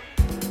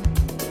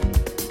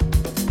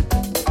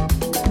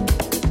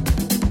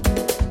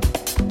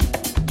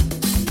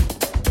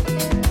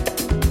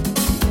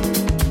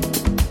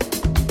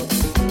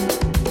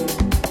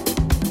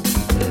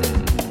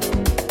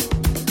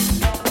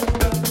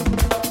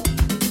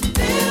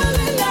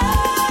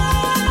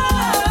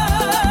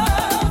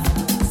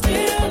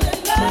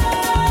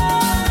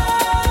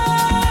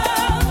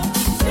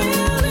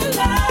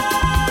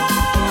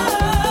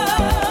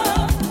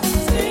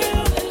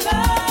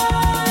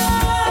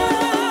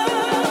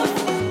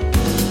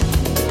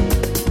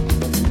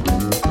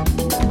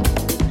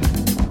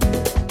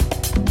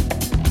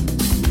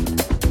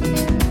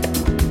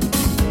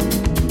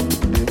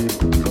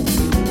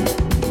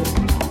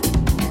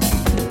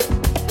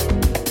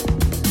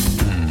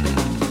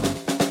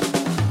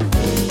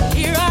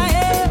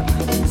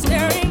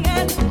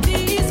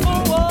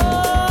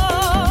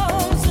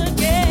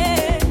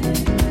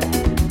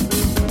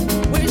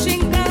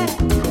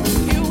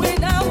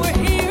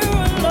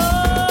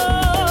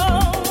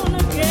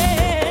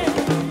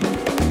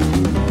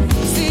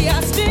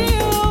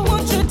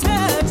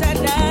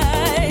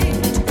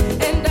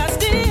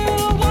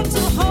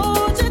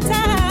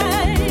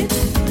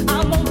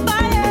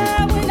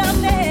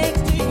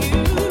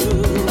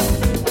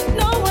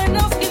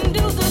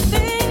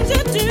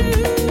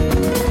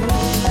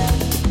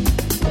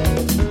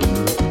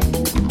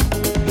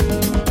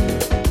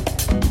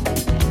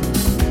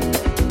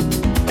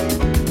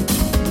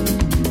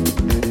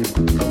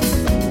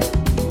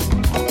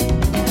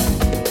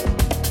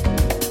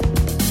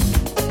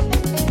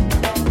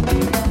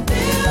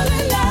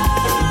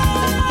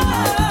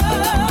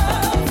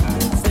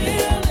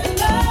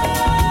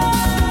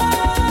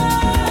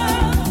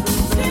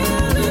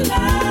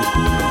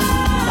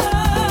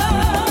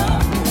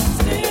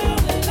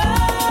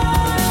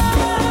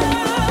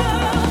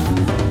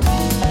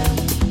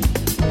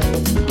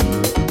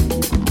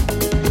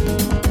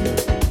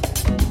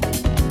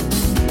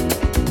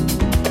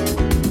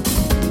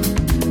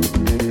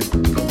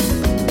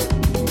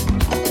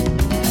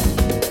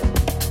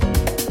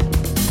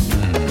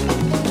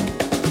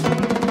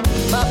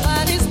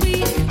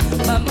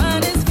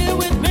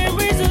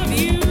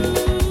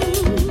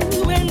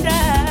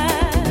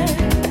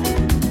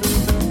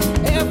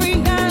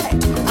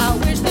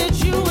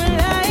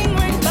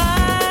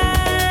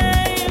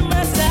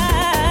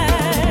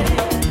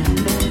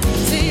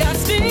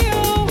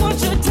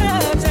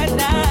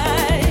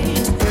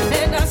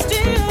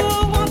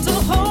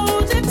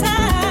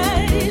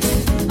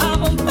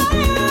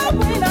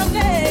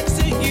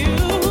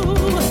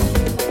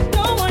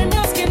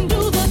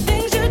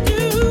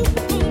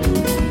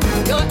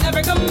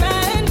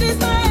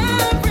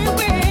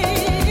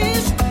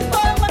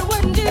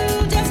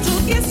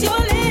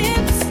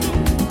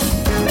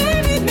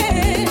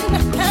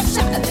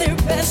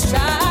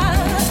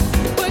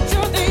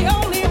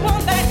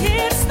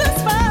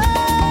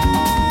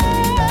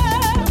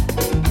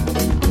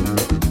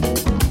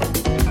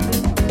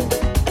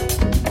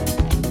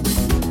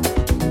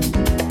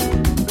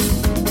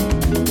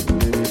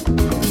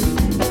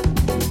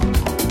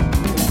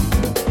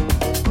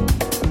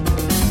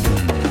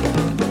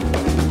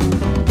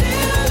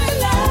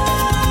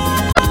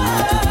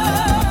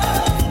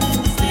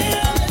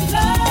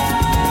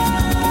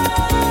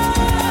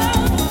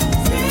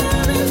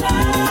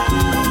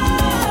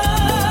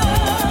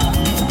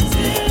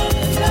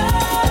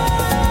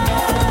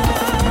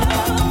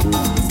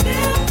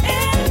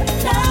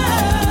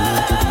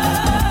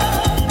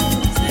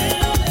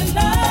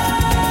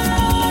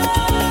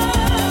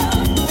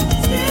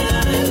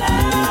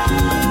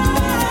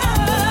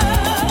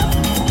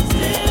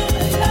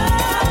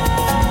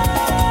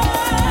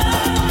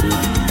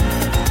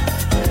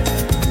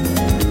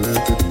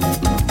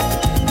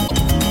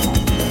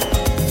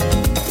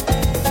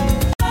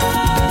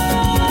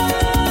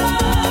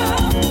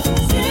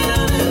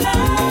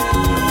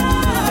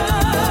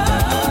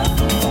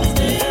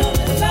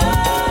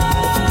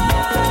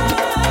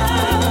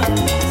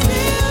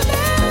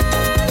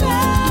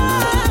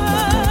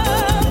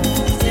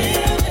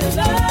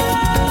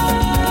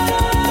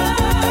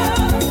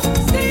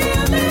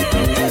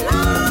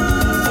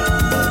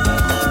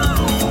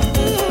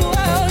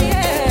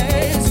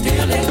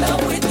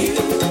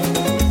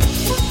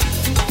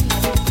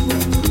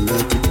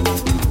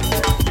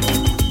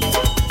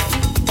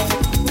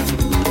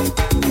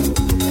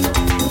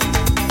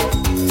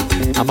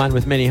 A man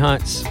with many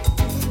hats.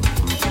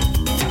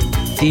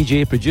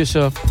 DJ,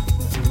 producer,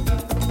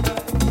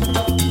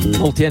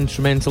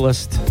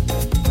 multi-instrumentalist,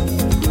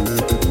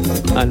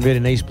 and very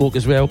nice bloke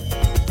as well.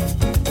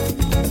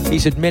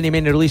 He's had many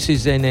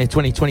releases in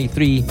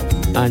 2023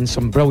 and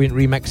some brilliant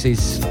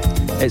remixes.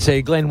 It's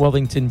Glenn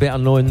Worthington, better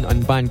known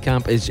on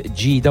Bandcamp as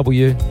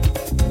GW,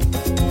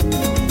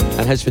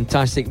 and his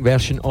fantastic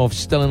version of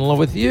Still in Love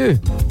with You.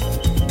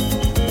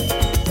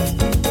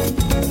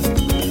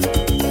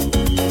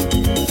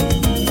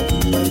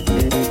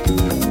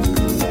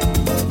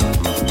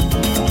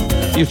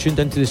 You're tuned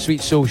into the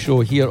Sweet Soul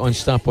Show here on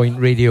Starpoint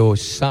Radio,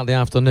 Saturday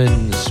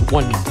afternoons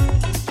 1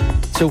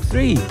 till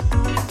 3.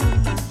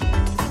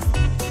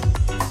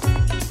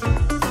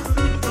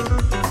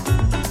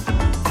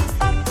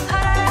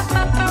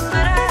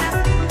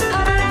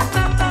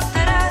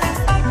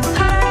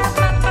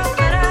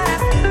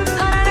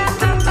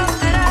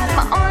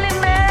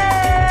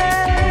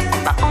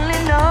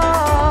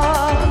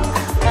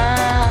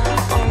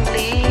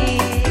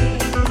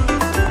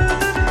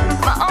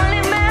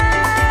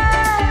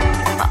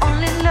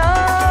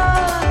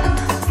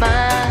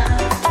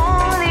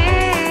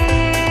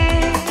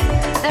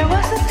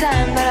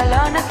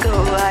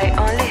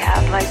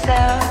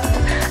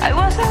 I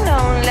was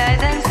alone, I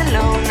danced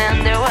alone,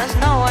 and there was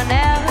no one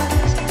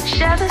else.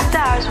 Share the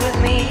stars with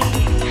me.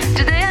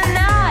 Today and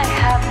I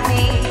have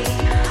me.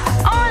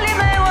 Only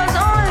me was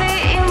only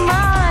in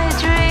my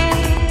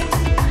dream.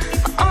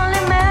 My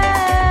only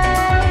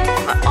man,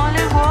 my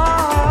only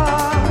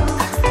world,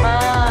 my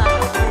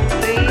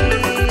only.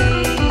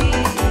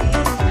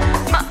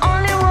 My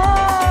only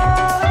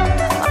world,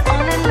 my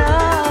only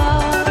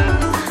love,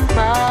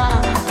 my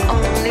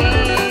only.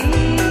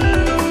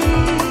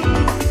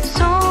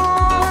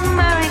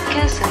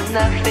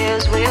 The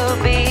fears will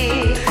be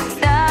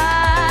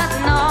that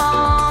no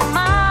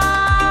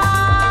man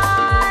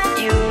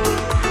you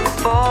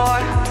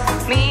for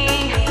me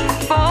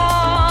forever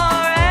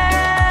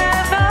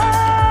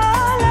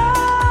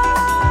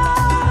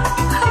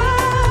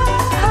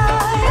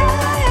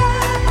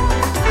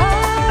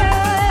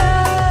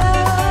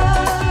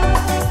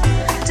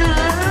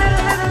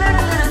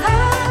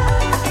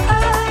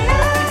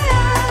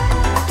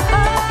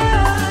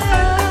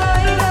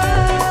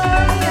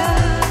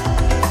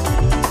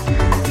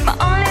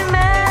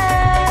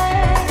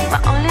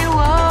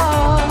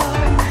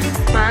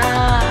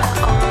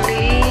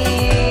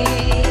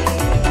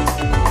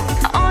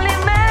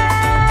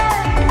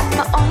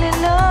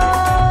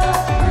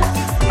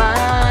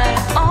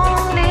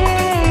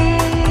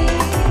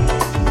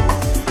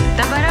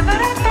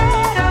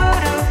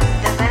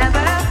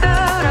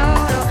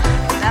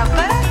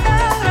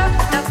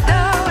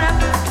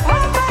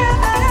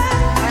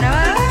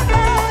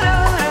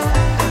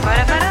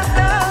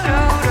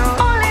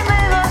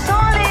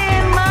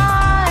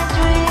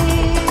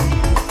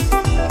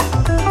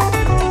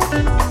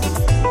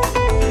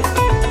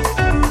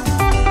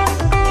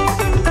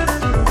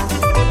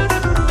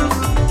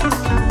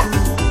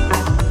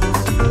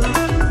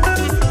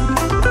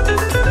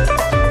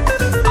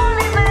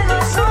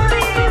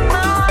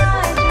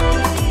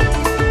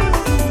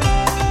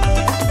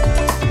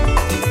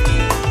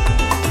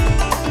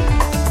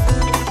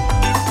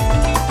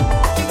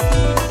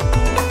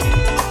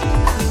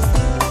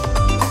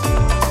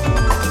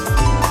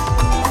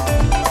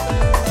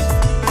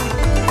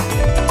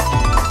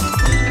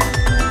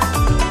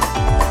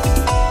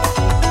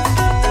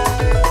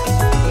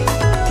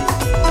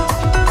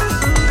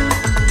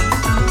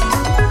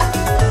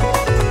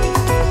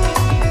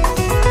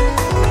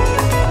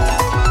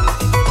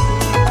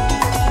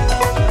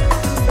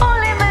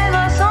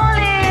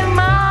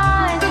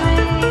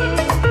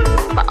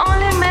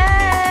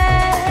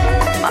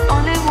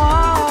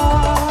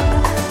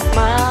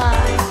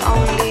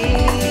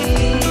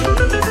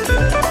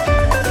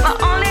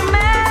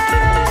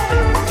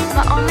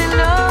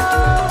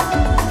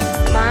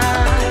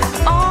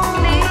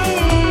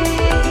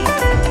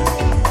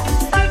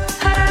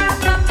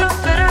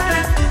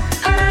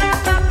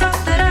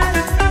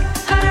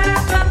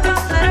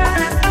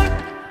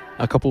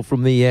couple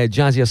from the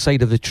jazzier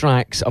side of the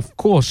tracks. Of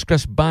course,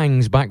 Chris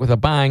Bang's back with a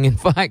bang, in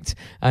fact,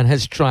 and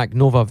his track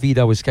Nova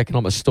Vida was kicking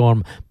up a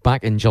storm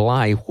back in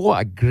July. What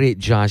a great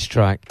jazz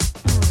track.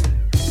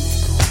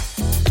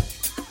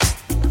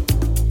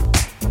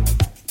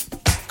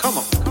 Come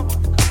on.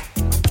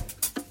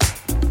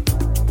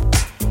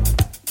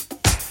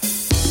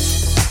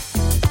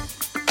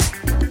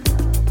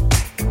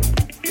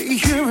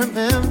 You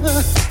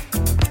remember?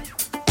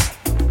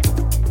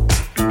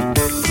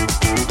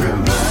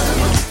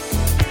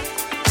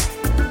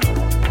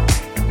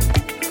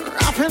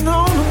 Rapping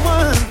on the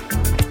one.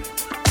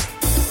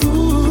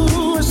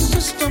 Ooh, a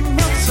system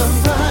of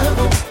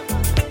survival.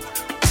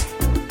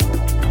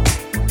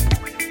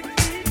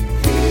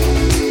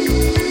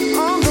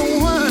 On the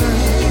one.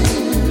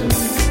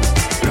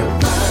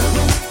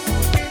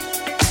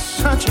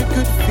 Such a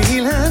good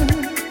feeling.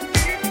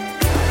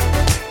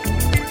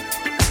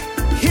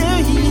 Yeah,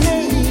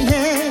 yeah,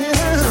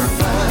 yeah.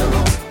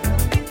 Survival.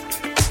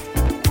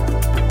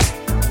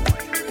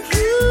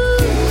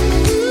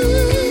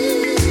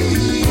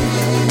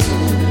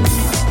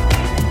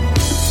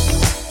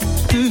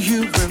 Do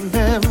you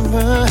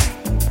remember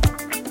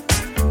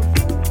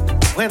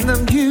when the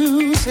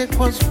music it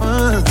was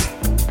fun.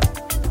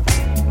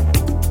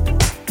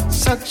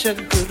 Such a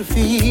good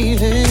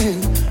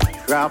feeling,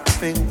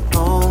 dropping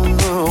on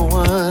the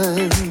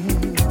one.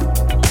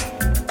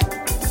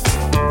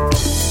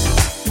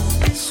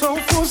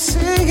 Soulful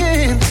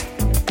singing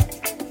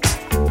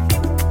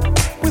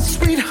with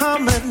sweet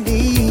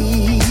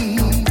harmony.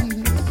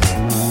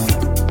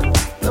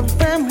 The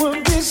band will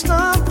be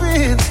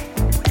stomping,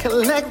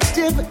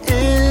 collective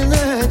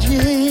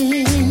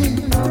energy.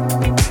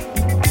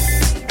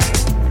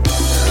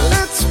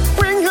 Let's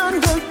bring on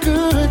the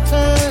good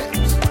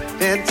times,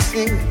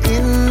 dancing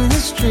in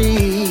the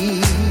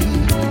street.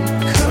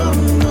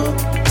 Come on,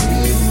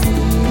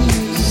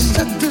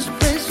 set this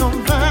place on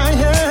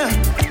fire,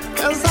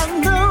 'cause I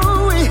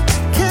know it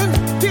can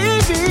be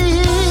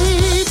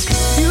beat.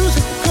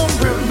 Musical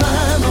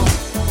revival,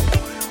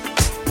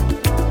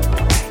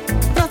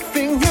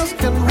 nothing else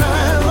can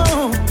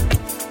rival.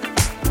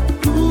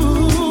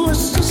 Ooh, a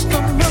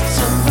system of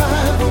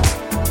survival.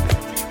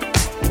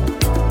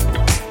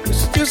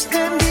 We're still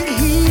standing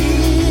here.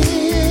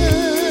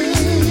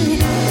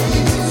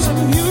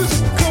 Some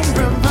musical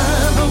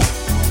revival,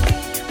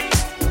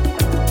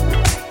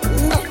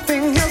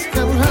 nothing else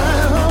can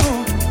rival.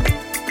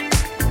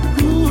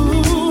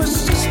 Ooh, a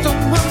system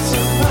of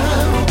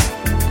survival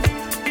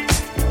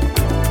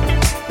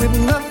with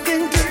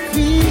nothing to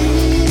fear.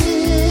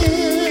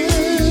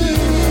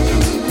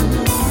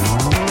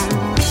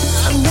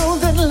 I know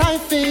that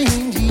life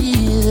ain't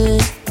easy,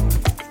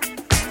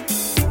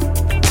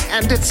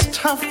 and it's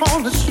tough on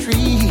the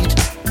street.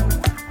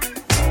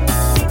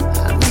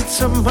 I need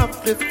some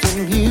uplifting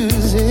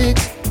music,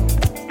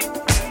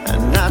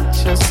 and not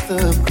just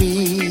the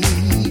beat.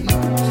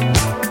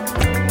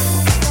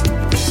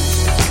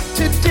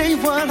 Today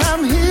what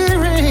I'm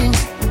hearing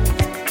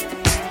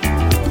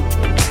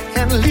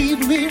can leave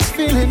me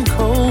feeling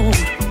cold.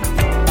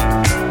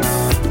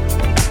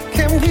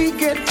 Can we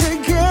get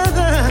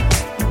together?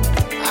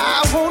 I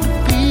won't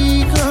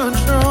be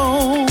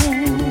controlled.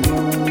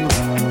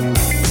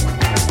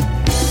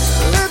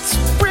 Let's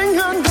bring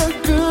on the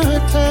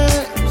good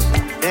times,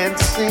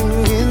 dancing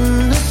in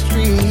the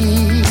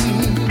street.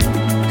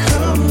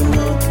 Come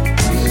on,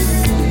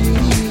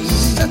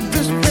 set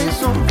this place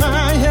on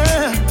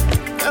fire,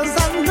 'cause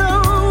I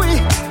know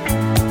it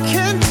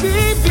can be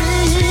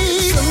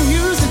beat. A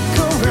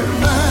musical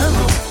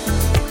revival,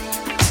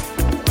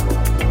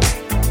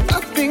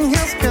 nothing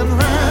else can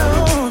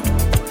rival.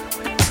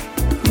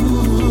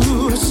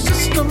 Ooh, a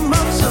system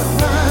of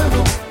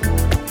survival.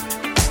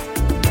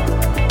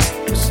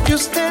 We're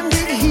still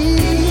standing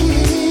here.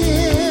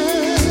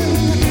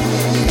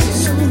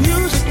 Some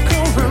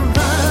musical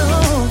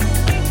revival,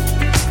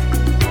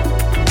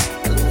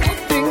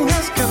 nothing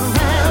else can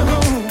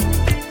rival.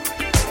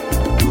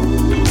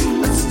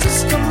 Ooh, a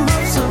system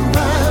of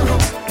survival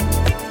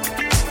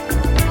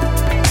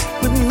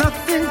with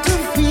nothing to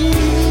fear.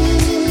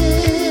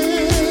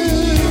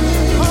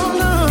 Oh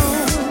no.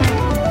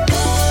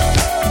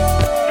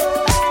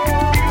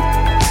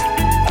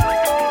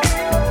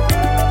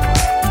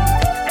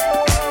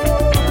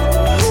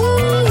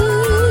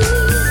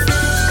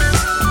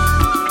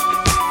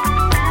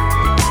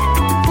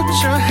 Put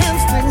your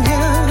hands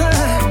together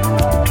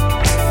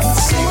and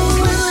sing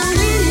with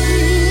me.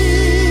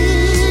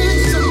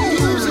 Some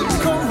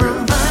musical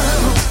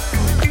revival,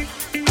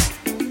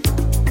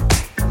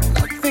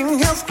 nothing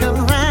else can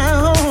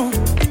rival.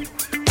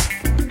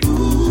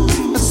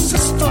 Ooh, a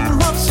system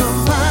of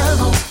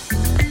survival.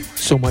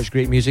 So much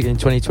great music in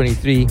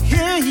 2023,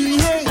 Yeah,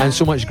 yeah. and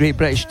so much great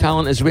British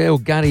talent as well.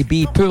 Gary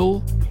B.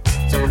 Poole,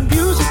 Some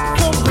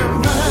musical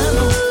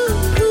revival,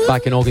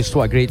 back in August.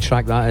 What a great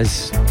track that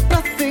is.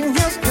 nothing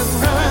else can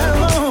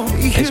rival.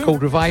 It's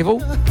called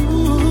Revival.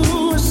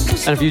 Ooh, a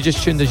system And if you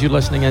just tuned as you're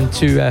listening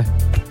into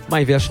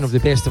my version of the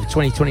best of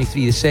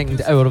 2023, the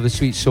second hour of the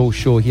Sweet Soul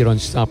Show here on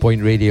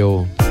Starpoint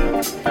Radio.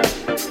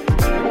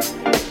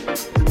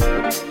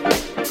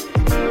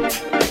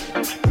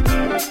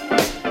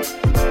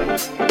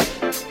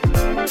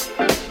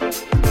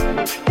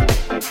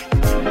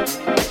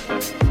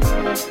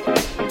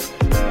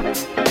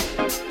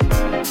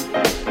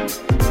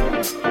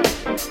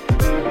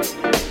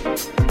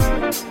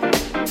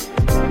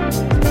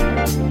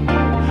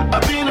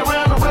 I've been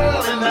around the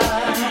world and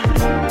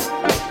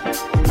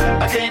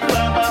I can't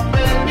find my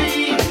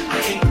baby. I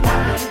can't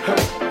find her.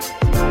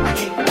 I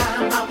can't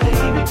find my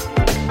baby.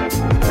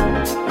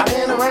 I've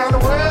been around the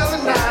world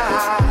and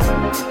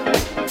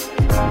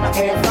I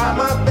can't find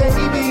my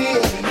baby.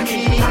 I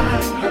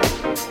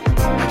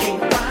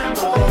can't find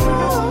her.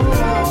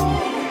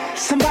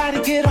 Somebody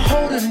get a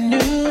hold of the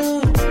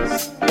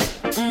news.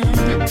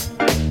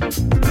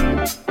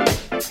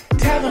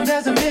 Tell them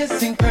there's a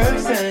missing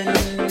person.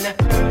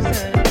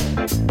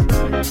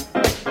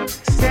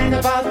 Stand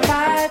about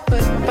 5'5".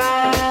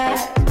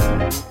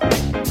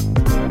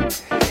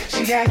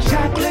 She got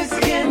chocolate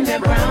skin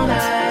and brown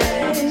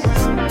eyes.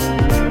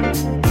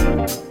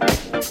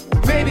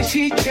 Maybe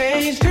she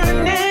changed her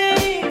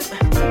name,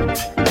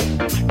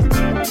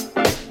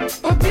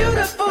 but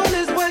beautiful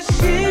is what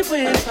she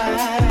went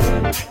by.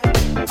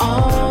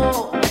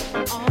 Oh,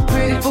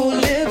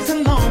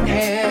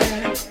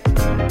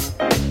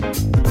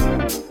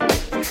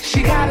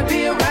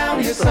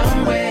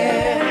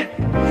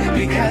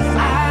 Because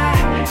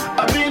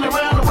I've been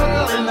around the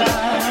world and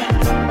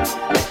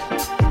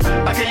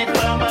I can't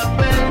find my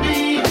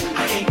baby.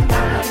 I can't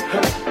find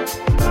her.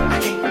 I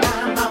can't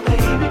find my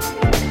baby.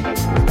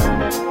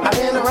 I've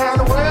been around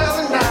the world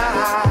and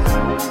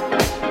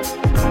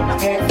I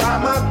can't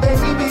find my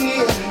baby.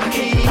 I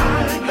can't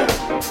find her.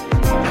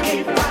 I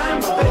can't find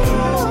my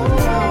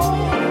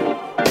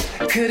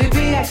baby. Could it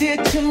be I did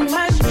too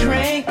much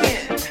drinking?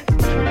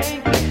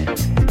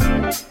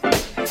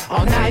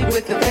 All night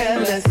with the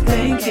fellas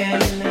thinking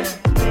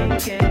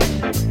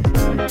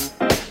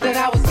that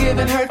I was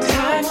giving her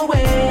time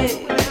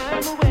away.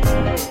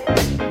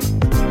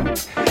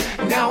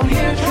 Now I'm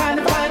here trying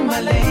to find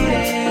my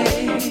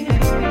lady.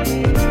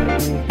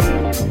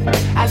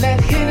 I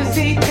let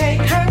Hennessy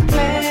take her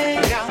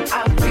place. Now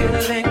I'm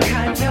feeling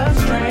kind of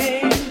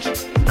strange.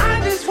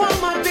 I just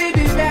want my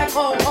baby back.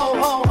 Oh, oh,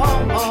 oh,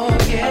 oh, oh,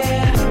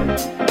 yeah.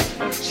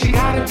 She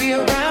gotta be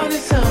around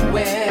it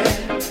somewhere.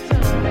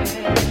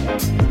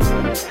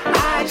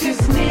 I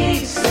just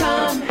need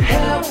some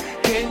help.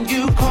 Can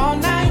you call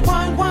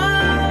 911?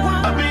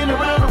 I've been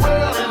around the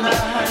world and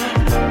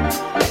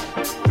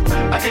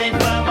I can't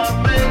find my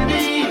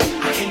baby.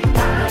 I can't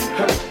find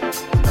her.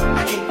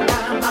 I can't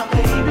find my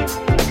baby.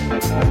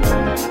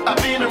 I've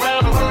been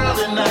around the world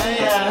and I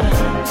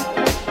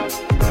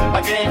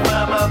can't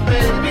find my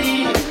baby.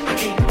 I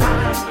can't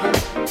find her.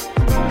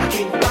 I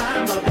can't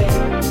find my baby.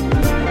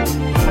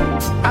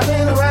 I've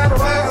been around the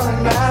world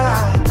and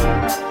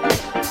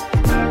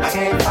I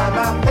can't find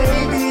my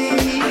baby.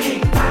 I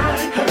can't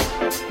find her.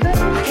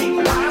 I can't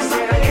find my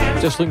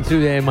baby. Just looking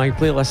through my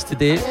playlist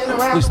today.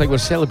 Looks like we're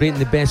celebrating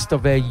the best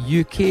of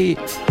UK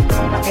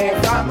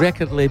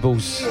record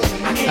labels.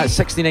 That's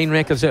 69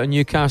 Records out of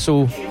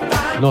Newcastle,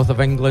 north of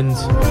England.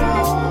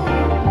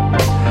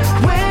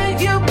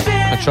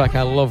 A track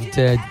I loved,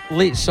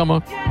 Late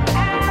Summer,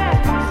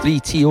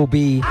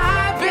 3TOB.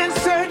 I've been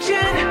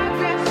searching.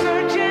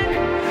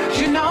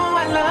 You know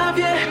I love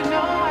you.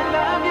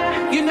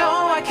 You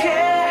know I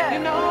care.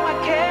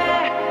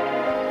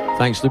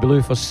 Thanks,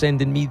 Lubaloo, for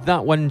sending me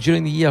that one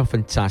during the year.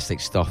 Fantastic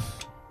stuff.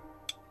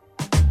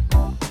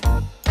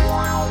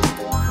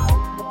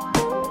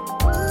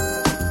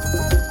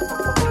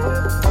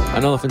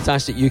 Another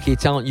fantastic UK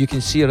talent. You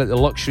can see her at the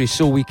Luxury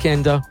Soul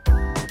Weekender.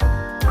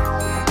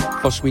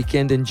 First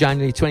weekend in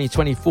January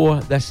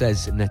 2024. This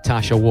is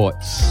Natasha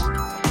Watts.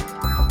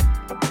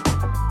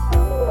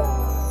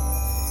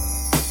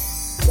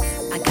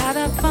 I got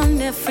a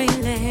funny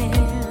feeling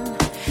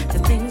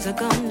that things are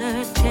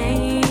gonna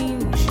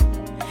change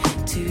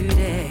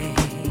today.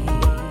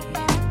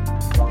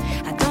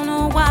 I don't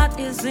know what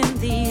is in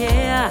the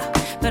air,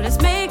 but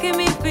it's making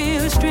me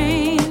feel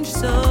strange,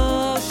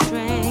 so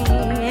strange.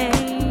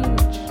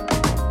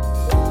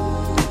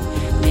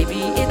 Maybe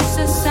it's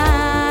a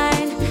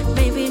sign,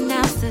 maybe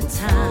now's the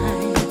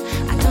time.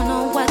 I don't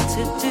know what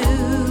to do.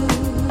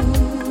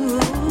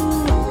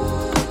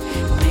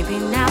 Maybe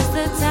now's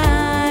the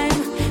time,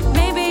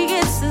 maybe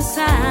it's a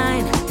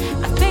sign.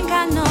 I think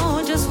I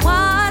know just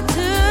what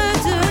to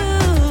do.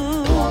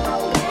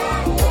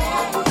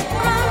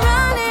 I'm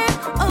running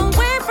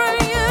away from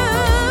you.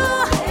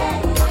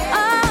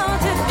 Oh,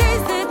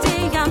 today's the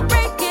day I'm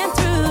breaking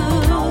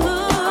through.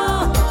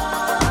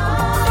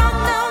 From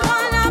the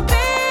one I've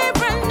been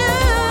brand new.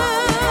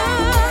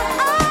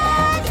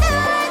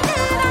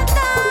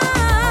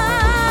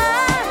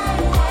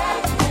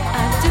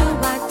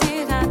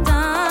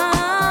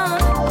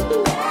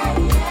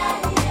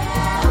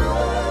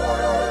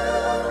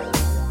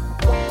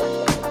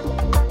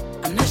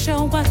 I'm not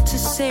sure what to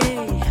say.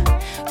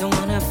 Don't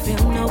wanna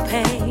feel no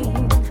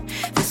pain.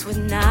 This was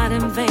not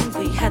in vain.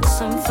 We had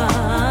some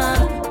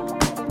fun.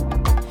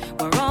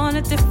 We're on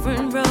a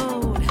different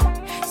road,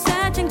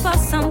 searching for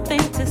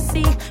something to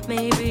see.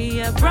 Maybe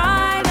a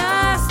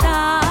brighter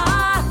star.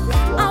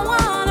 I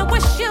wanna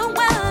wish you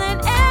well in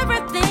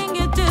everything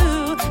you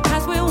do,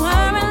 'cause we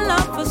were in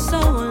love for so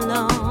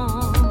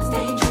long.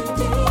 Stay true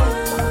to you.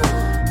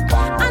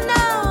 I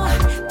know,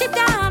 deep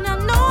down, I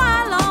know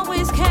I'll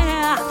always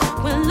care.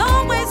 We'll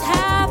always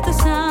have the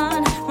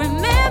sun.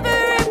 Remember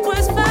it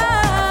was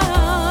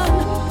fun.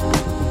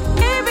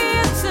 Maybe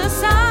it's a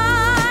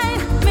sign.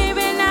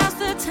 Maybe now's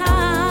the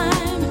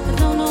time. I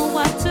don't know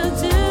what to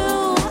do.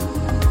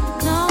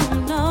 No,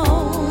 no.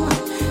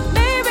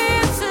 Maybe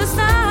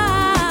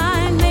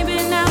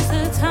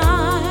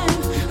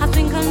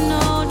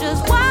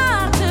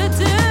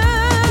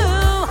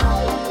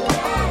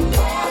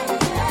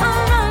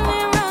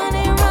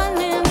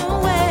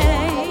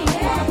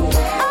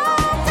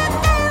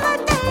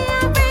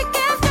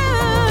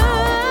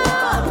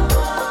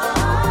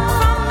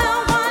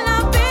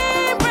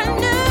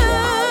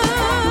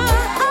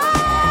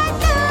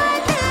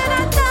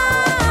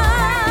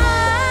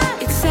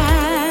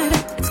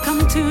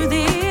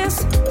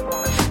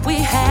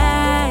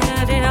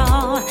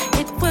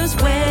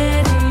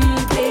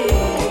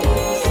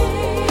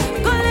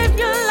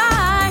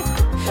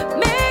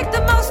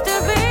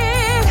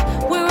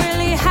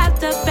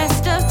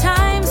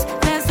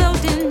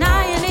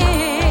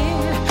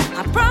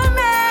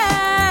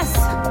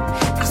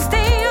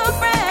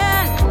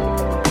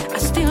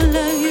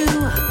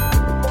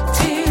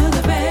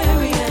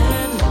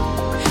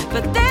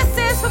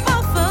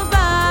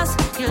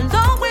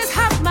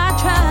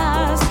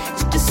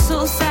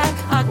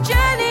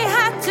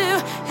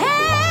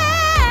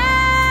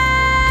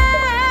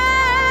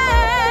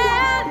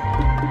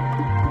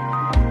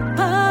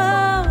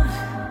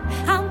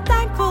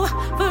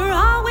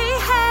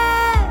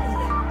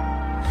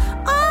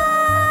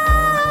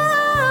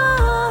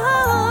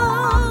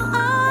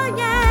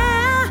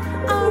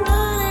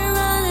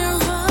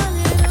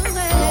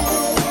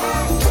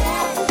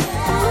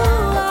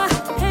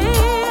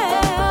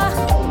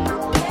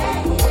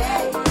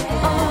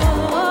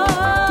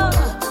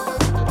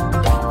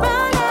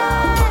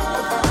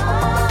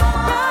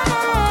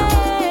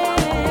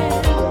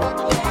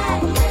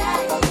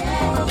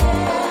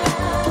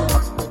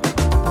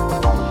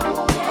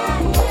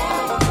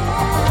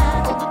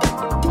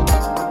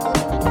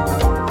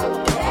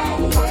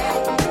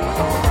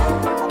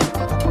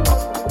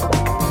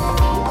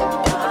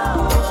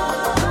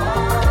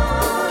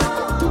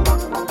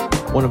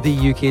one of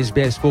the UK's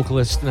best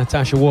vocalists,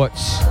 Natasha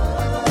Watts,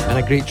 and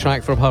a great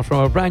track from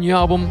her brand new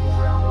album,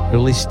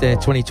 released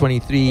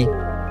 2023,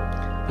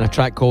 and a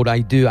track called I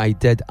Do, I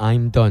Did,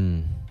 I'm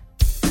Done.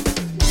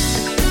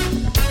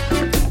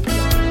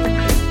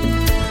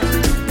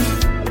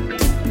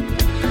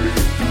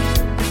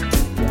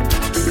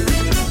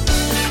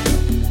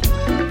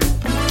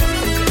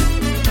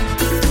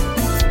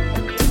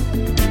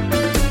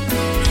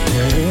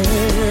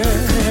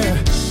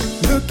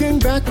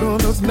 Back on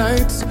those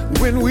nights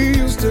when we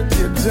used to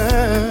get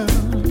down.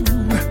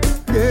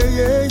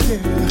 Yeah.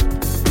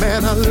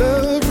 Man, I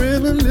love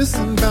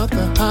reminiscing about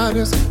the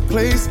hottest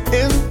place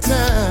in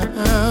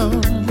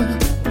town.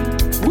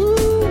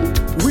 Woo!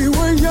 We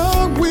were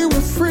young, we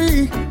were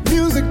free.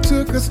 Music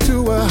took us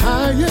to a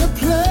higher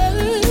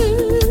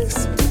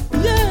place.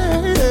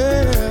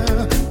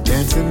 Yeah.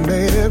 Dancing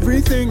made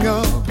everything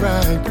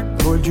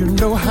alright. Lord, you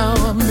know how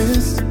I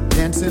miss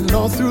dancing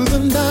all through the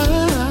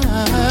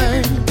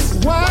night.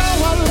 Wow,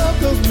 I love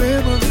those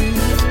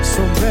memories.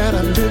 So glad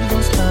I lived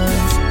those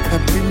times.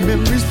 Happy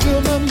memories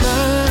fill my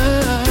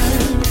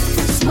mind.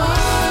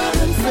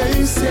 Smiling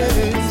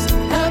faces,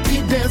 happy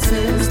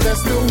dances.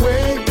 That's the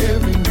way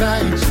every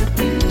night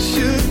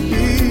should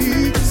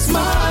be.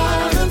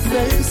 Smiling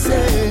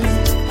faces,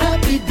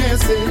 happy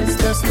dances.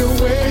 That's the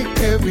way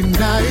every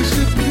night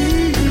should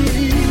be.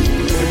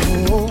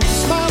 Oh,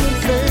 smiling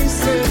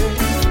faces,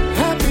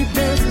 happy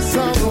dances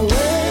all the way.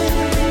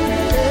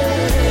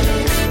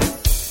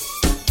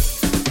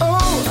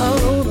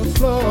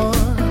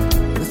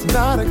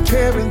 Not a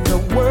care in the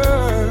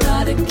world.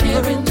 Not a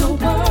care in the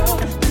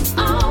world.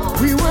 Oh.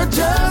 We were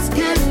just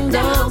getting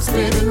down,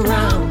 spinning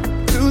round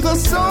to the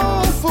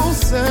soulful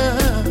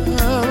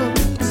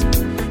sounds.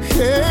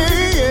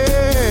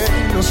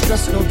 Yeah. No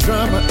stress, no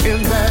drama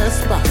in that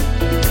spot.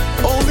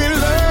 Only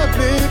love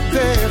is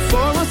there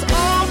for us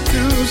all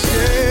to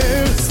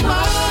share.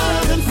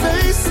 Smiling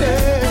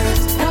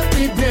faces,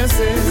 happy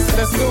dances.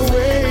 That's the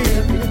way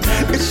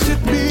it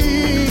should be.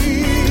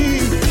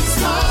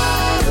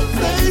 Smiling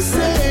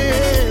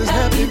faces,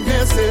 happy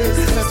dances.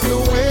 That's the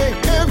way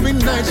every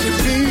night should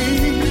be.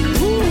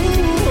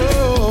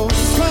 Ooh,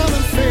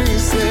 smiling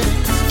faces,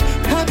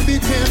 happy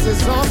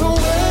dances all the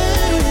way.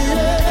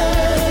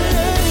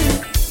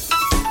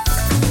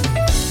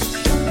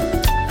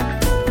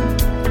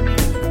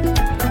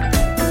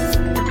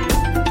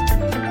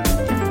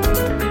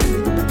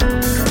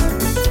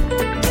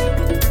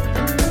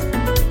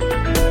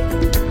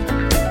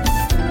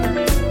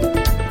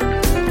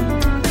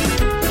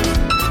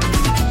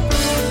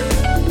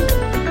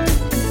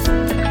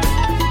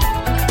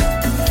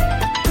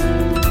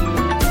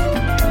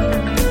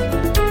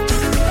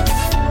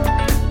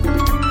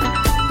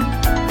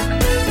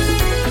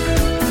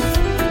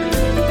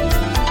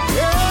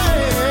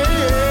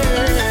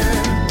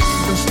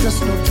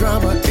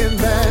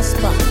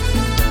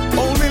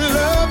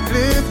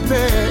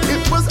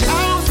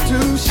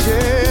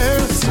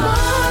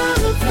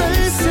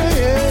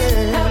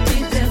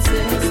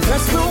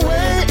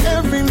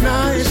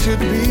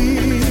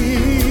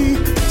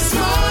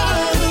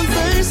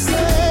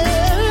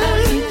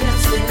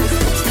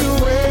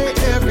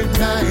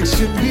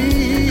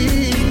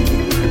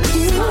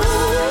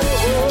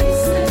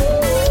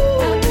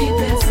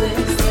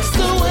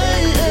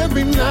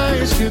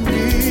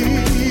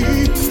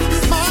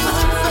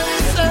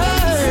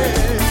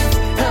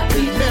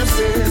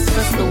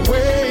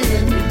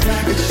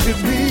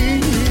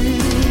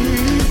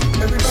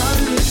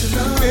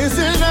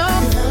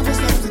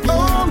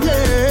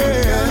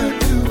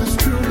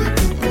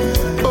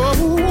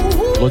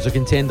 Loads of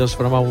contenders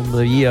for an album of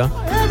the year.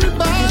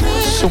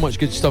 So much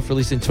good stuff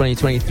released in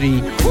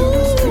 2023.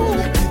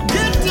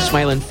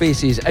 Smiling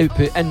Faces,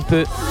 Output,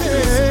 Input.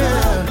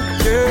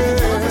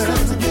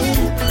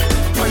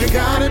 All you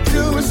gotta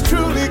do is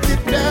truly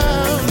get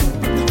down.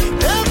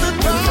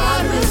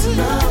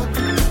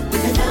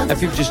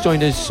 If you've just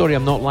joined us, sorry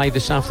I'm not live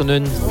this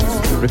afternoon,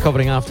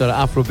 recovering after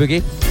Afro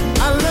Boogie.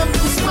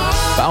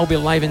 But I'll be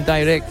live and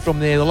direct from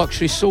the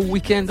Luxury Soul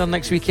Weekend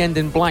next weekend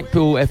in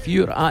Blackpool. If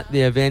you're at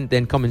the event,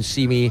 then come and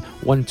see me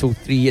 1 till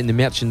 3 in the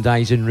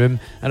merchandising room.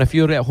 And if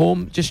you're at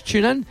home, just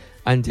tune in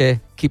and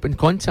keep in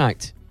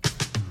contact.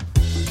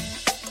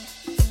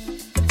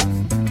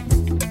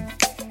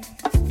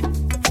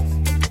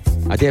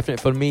 A definite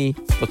for me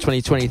for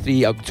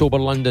 2023, October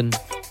London.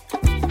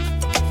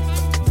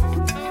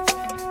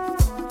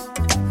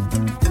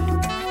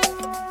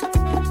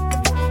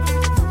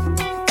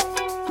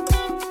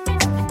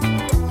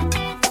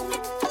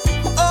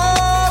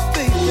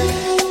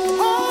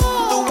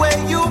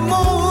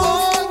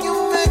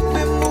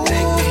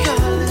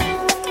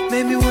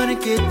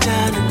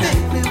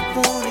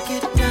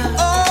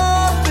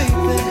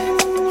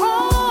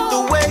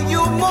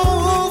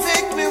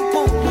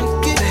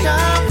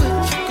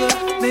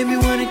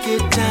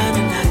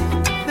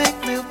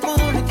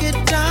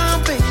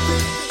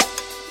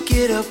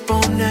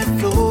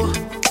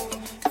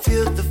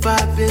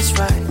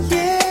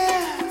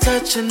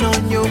 Touching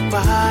on your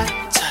body,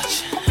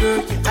 touching,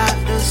 girl, you're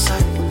out of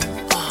sight.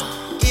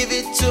 Give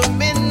it to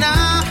me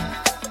now.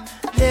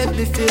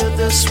 Baby, feel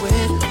the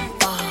sweat.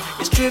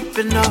 It's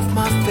dripping off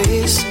my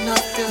face.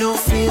 No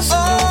fears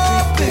and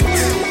no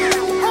regrets.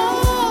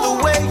 The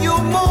way you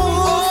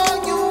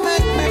move, you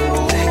make me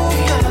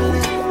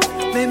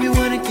move. Make me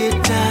wanna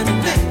get down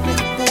and make me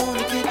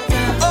wanna get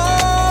down.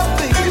 Oh,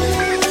 baby,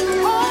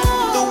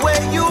 the way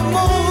you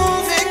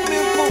move, make me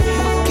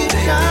wanna get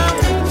down.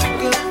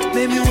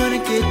 Make me wanna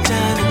get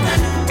down and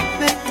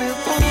make me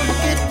wanna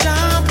get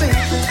down,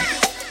 baby.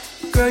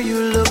 Girl, you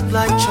look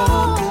like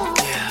chocolate.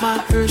 My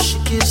Hershey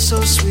kiss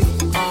so sweet.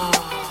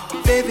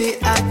 Baby,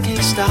 I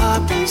can't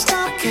stop it.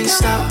 I can't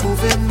stop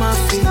moving my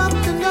feet.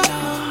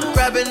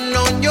 Grabbing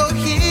on your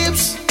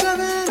hips,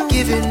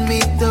 giving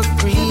me the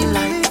green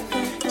light.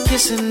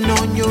 Kissing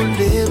on your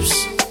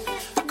lips,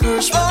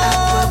 curse for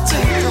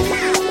appetite.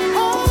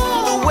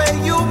 The way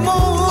you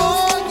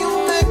move, you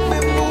make me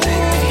move.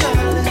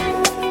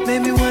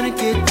 Make me wanna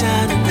get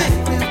down and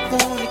make me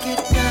wanna get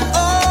down.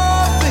 Oh,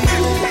 baby,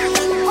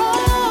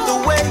 the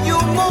way you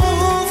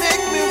move,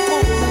 make me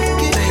wanna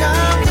get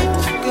down.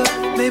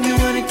 Make me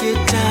wanna get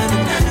down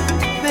and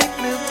make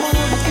me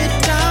wanna get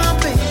down,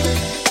 baby.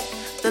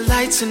 The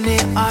lights in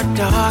there are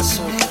dark,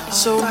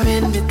 so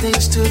many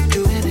things to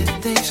do.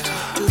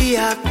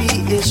 VIP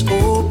is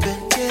open,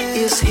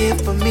 it's here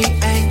for me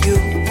and you.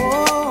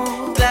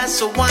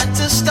 Glass of wine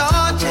to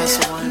start,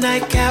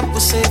 nightcap will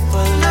save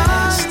for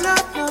last.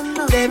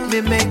 Let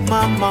me make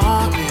my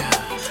mark.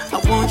 I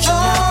want you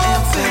now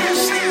and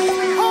fast.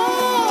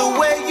 The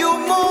way you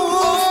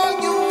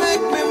move, you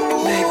make me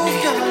move.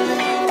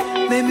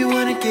 Make me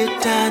wanna get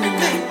down and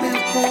make me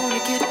wanna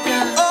get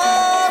down. Oh,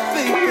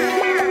 baby,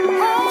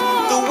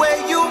 the way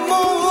you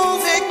move,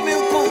 make me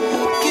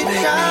wanna get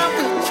down.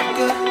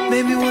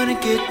 Make me wanna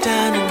get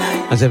down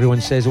tonight. As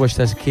everyone says, I wish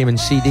this came in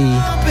CD.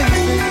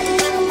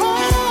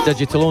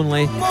 Digital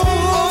only.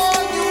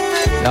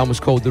 The album was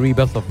called The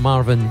Rebirth of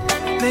Marvin.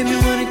 Make me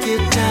wanna get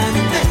down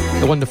tonight.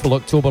 The wonderful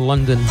October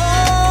London.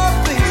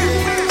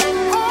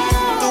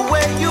 The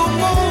way you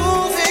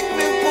move, make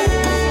me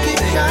wanna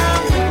get down.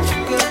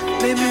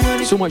 Make me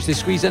wanna. So much to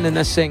squeeze in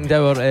this second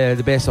hour,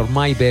 the best or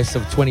my best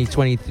of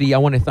 2023. I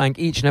want to thank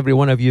each and every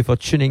one of you for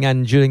tuning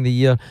in during the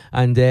year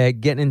and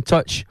getting in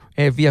touch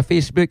via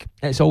Facebook.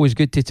 It's always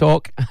good to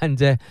talk,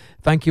 and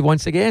thank you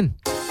once again.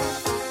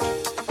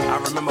 I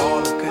remember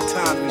all the good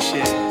times we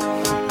shared.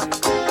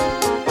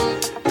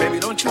 Baby,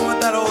 don't you want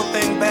that old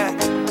thing back?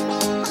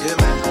 Yeah,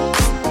 man.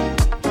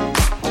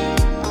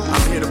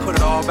 I'm here to put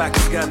it all back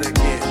together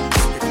again,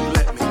 if you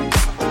let me.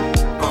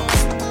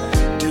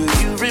 Do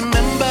you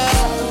remember?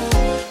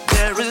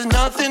 There is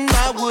nothing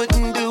I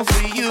wouldn't do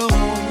for you.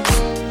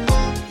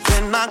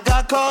 Then I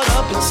got caught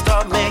up and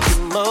started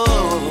making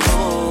moves.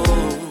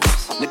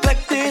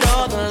 Neglected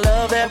all the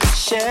love that we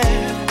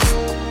shared.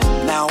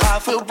 Now I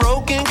feel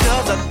broken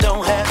cause I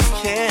don't have to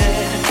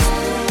care.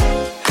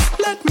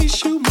 Let me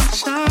shoot my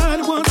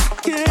shot once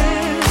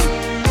again.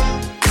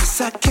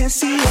 Cause I can't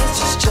see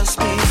us just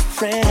being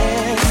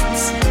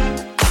friends.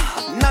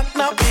 Knock,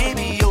 knock,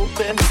 baby,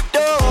 open the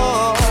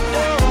door.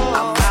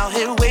 I'm out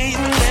here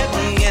waiting, let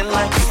me in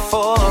like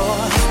before.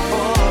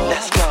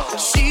 Let's go.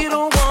 She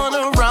don't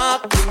wanna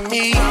rock with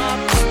me.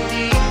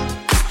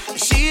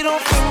 She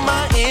don't feel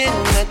my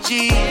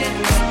energy.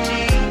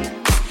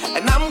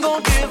 And I'm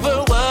gonna give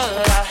her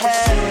what I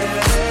have.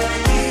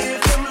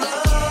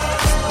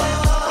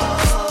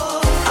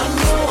 I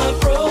know I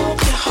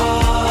broke your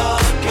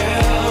heart,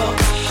 girl.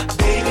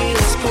 Baby,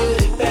 let's put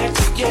it back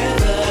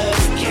together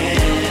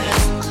again.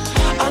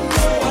 I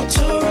know I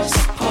tore us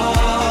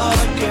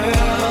apart,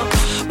 girl.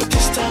 But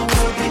this time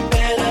will be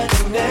better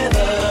than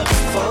ever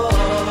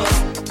before.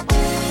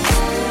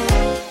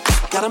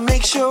 Gotta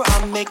make sure I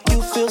make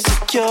you feel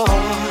secure.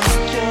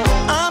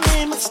 I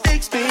made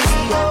mistakes, baby, I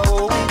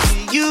owe it to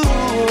you.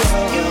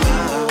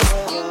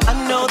 I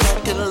know that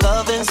good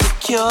love is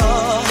secure.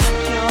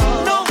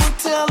 No one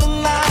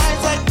telling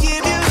lies, I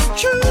give you the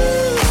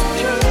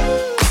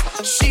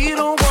truth. She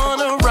don't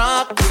wanna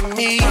rock with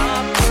me.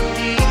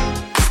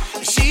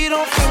 She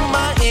don't feel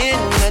my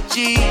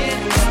energy.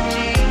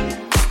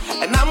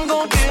 And I'm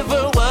gonna give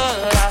her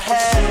what I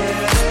have.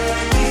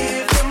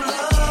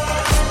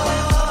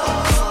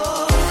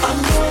 I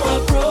know I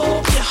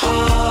broke your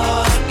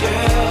heart,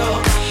 girl.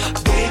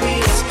 Baby,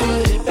 let's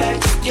put it back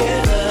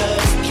together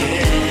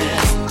again.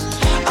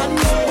 I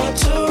know I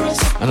tore us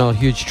apart. Another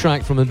huge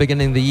track from the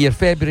beginning of the year,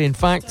 February in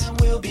fact.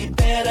 Will be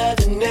better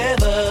than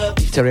ever.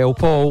 Terrell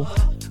Paul.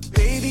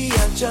 Baby,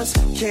 I just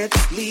can't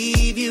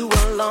leave you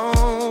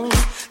alone.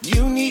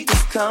 You need to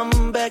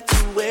come back to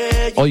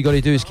where you. All you got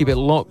to do is keep it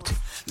locked.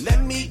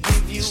 Let me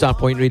give you.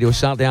 Starpoint Radio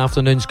Saturday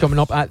afternoons coming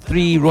up at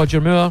 3. Roger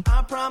Moore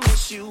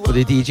for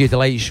the DJ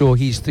Delight Show.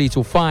 He's 3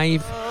 till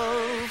 5.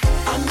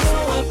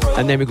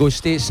 And then we go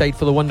stateside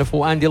for the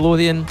wonderful Andy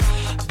Lothian.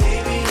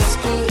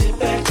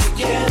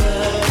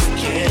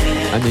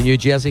 And the New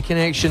Jersey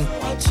Connection.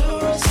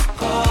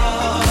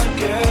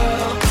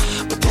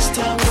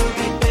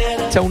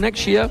 Till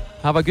next year,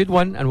 have a good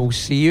one, and we'll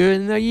see you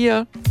in the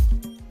year.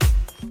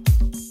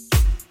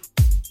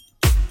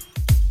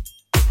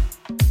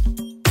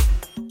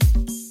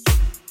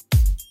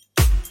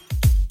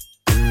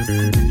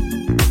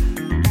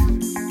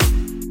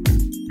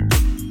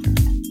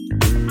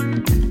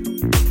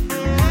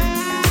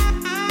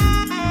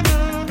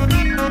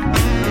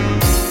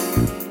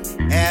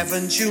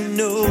 Haven't you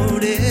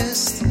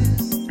noticed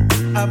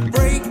a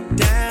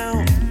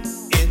breakdown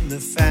in the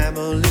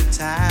family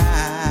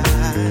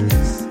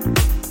ties?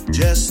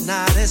 Just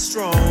not as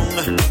strong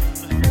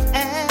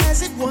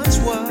as it once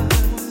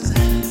was.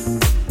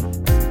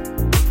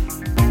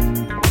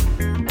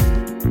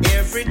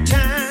 Every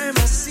time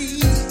I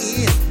see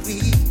it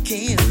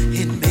weekend,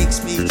 it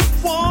makes me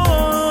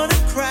wanna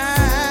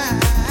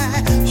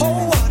cry.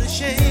 Oh, what a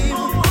shame.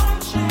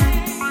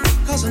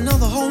 'Cause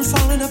another home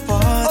falling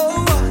apart.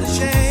 Oh, what a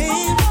shame.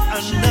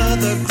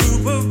 Another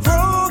group of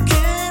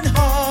broken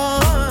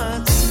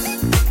hearts.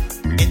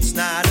 It's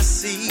not a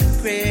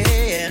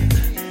secret.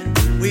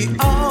 We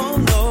all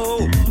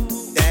know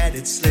that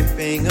it's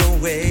slipping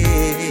away.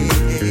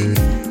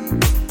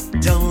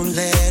 Don't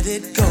let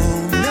it go.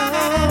 No,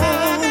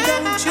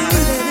 don't you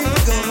let it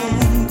go.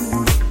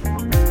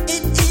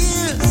 It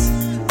is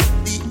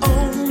the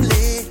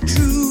only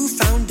true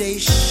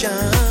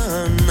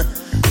foundation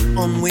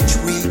on which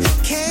we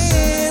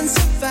can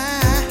survive.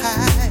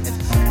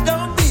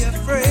 Don't be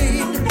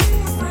afraid,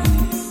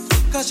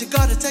 'cause you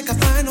gotta take a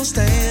final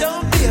stand.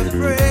 Don't be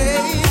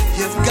afraid,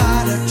 you've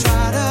gotta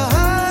try to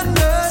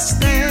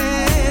understand.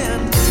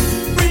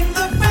 Bring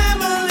the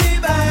family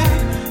back,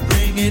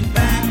 bring it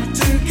back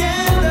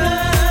together.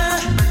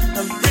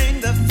 Bring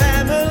the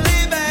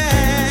family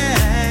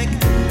back,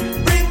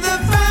 bring the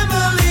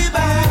family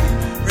back,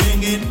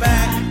 bring it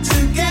back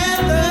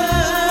together.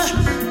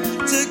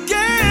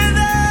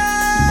 Together,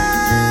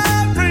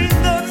 bring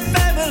the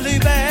family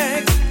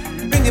back,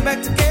 bring it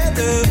back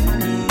together.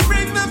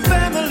 Bring the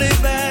family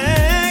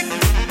back.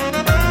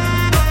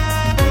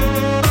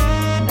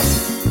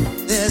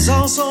 There's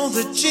also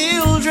the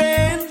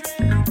children.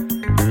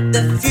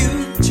 The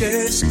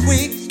future's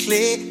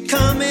quickly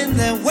coming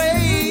their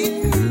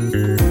way.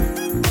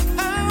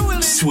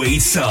 Sweet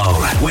Soul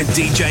with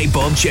DJ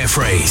Bob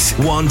Jeffries.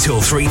 1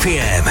 till 3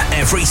 p.m.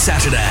 every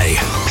Saturday.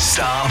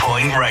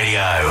 Starpoint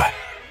Radio.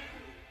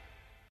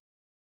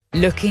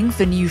 Looking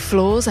for new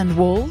floors and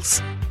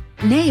walls?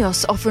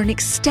 Naos offer an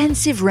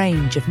extensive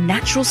range of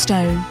natural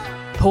stone,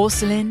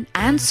 porcelain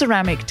and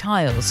ceramic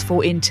tiles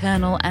for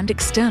internal and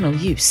external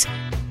use,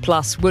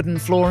 plus wooden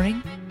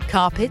flooring,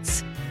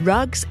 carpets,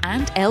 rugs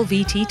and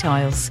LVT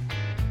tiles.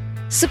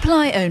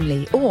 Supply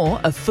only or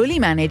a fully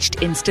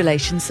managed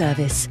installation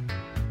service.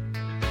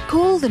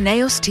 Call the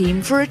Naos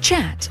team for a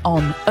chat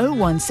on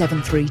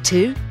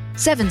 01732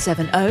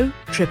 770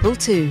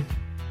 222.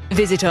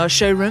 Visit our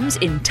showrooms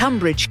in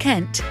Tunbridge,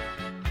 Kent,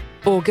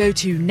 or go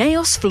to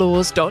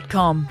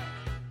naosfloors.com.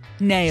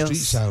 Naos. Street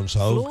Sound's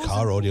home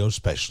car audio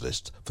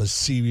specialist for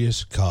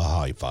serious car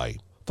hi-fi.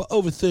 For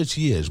over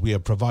 30 years, we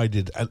have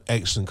provided an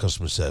excellent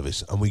customer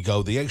service, and we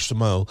go the extra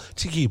mile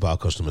to keep our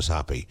customers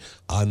happy.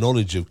 Our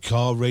knowledge of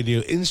car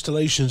radio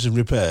installations and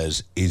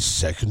repairs is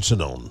second to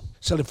none.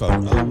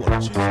 Telephone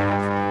 012.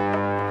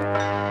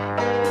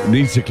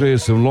 Need to clear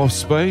some loft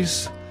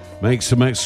space? Make some extra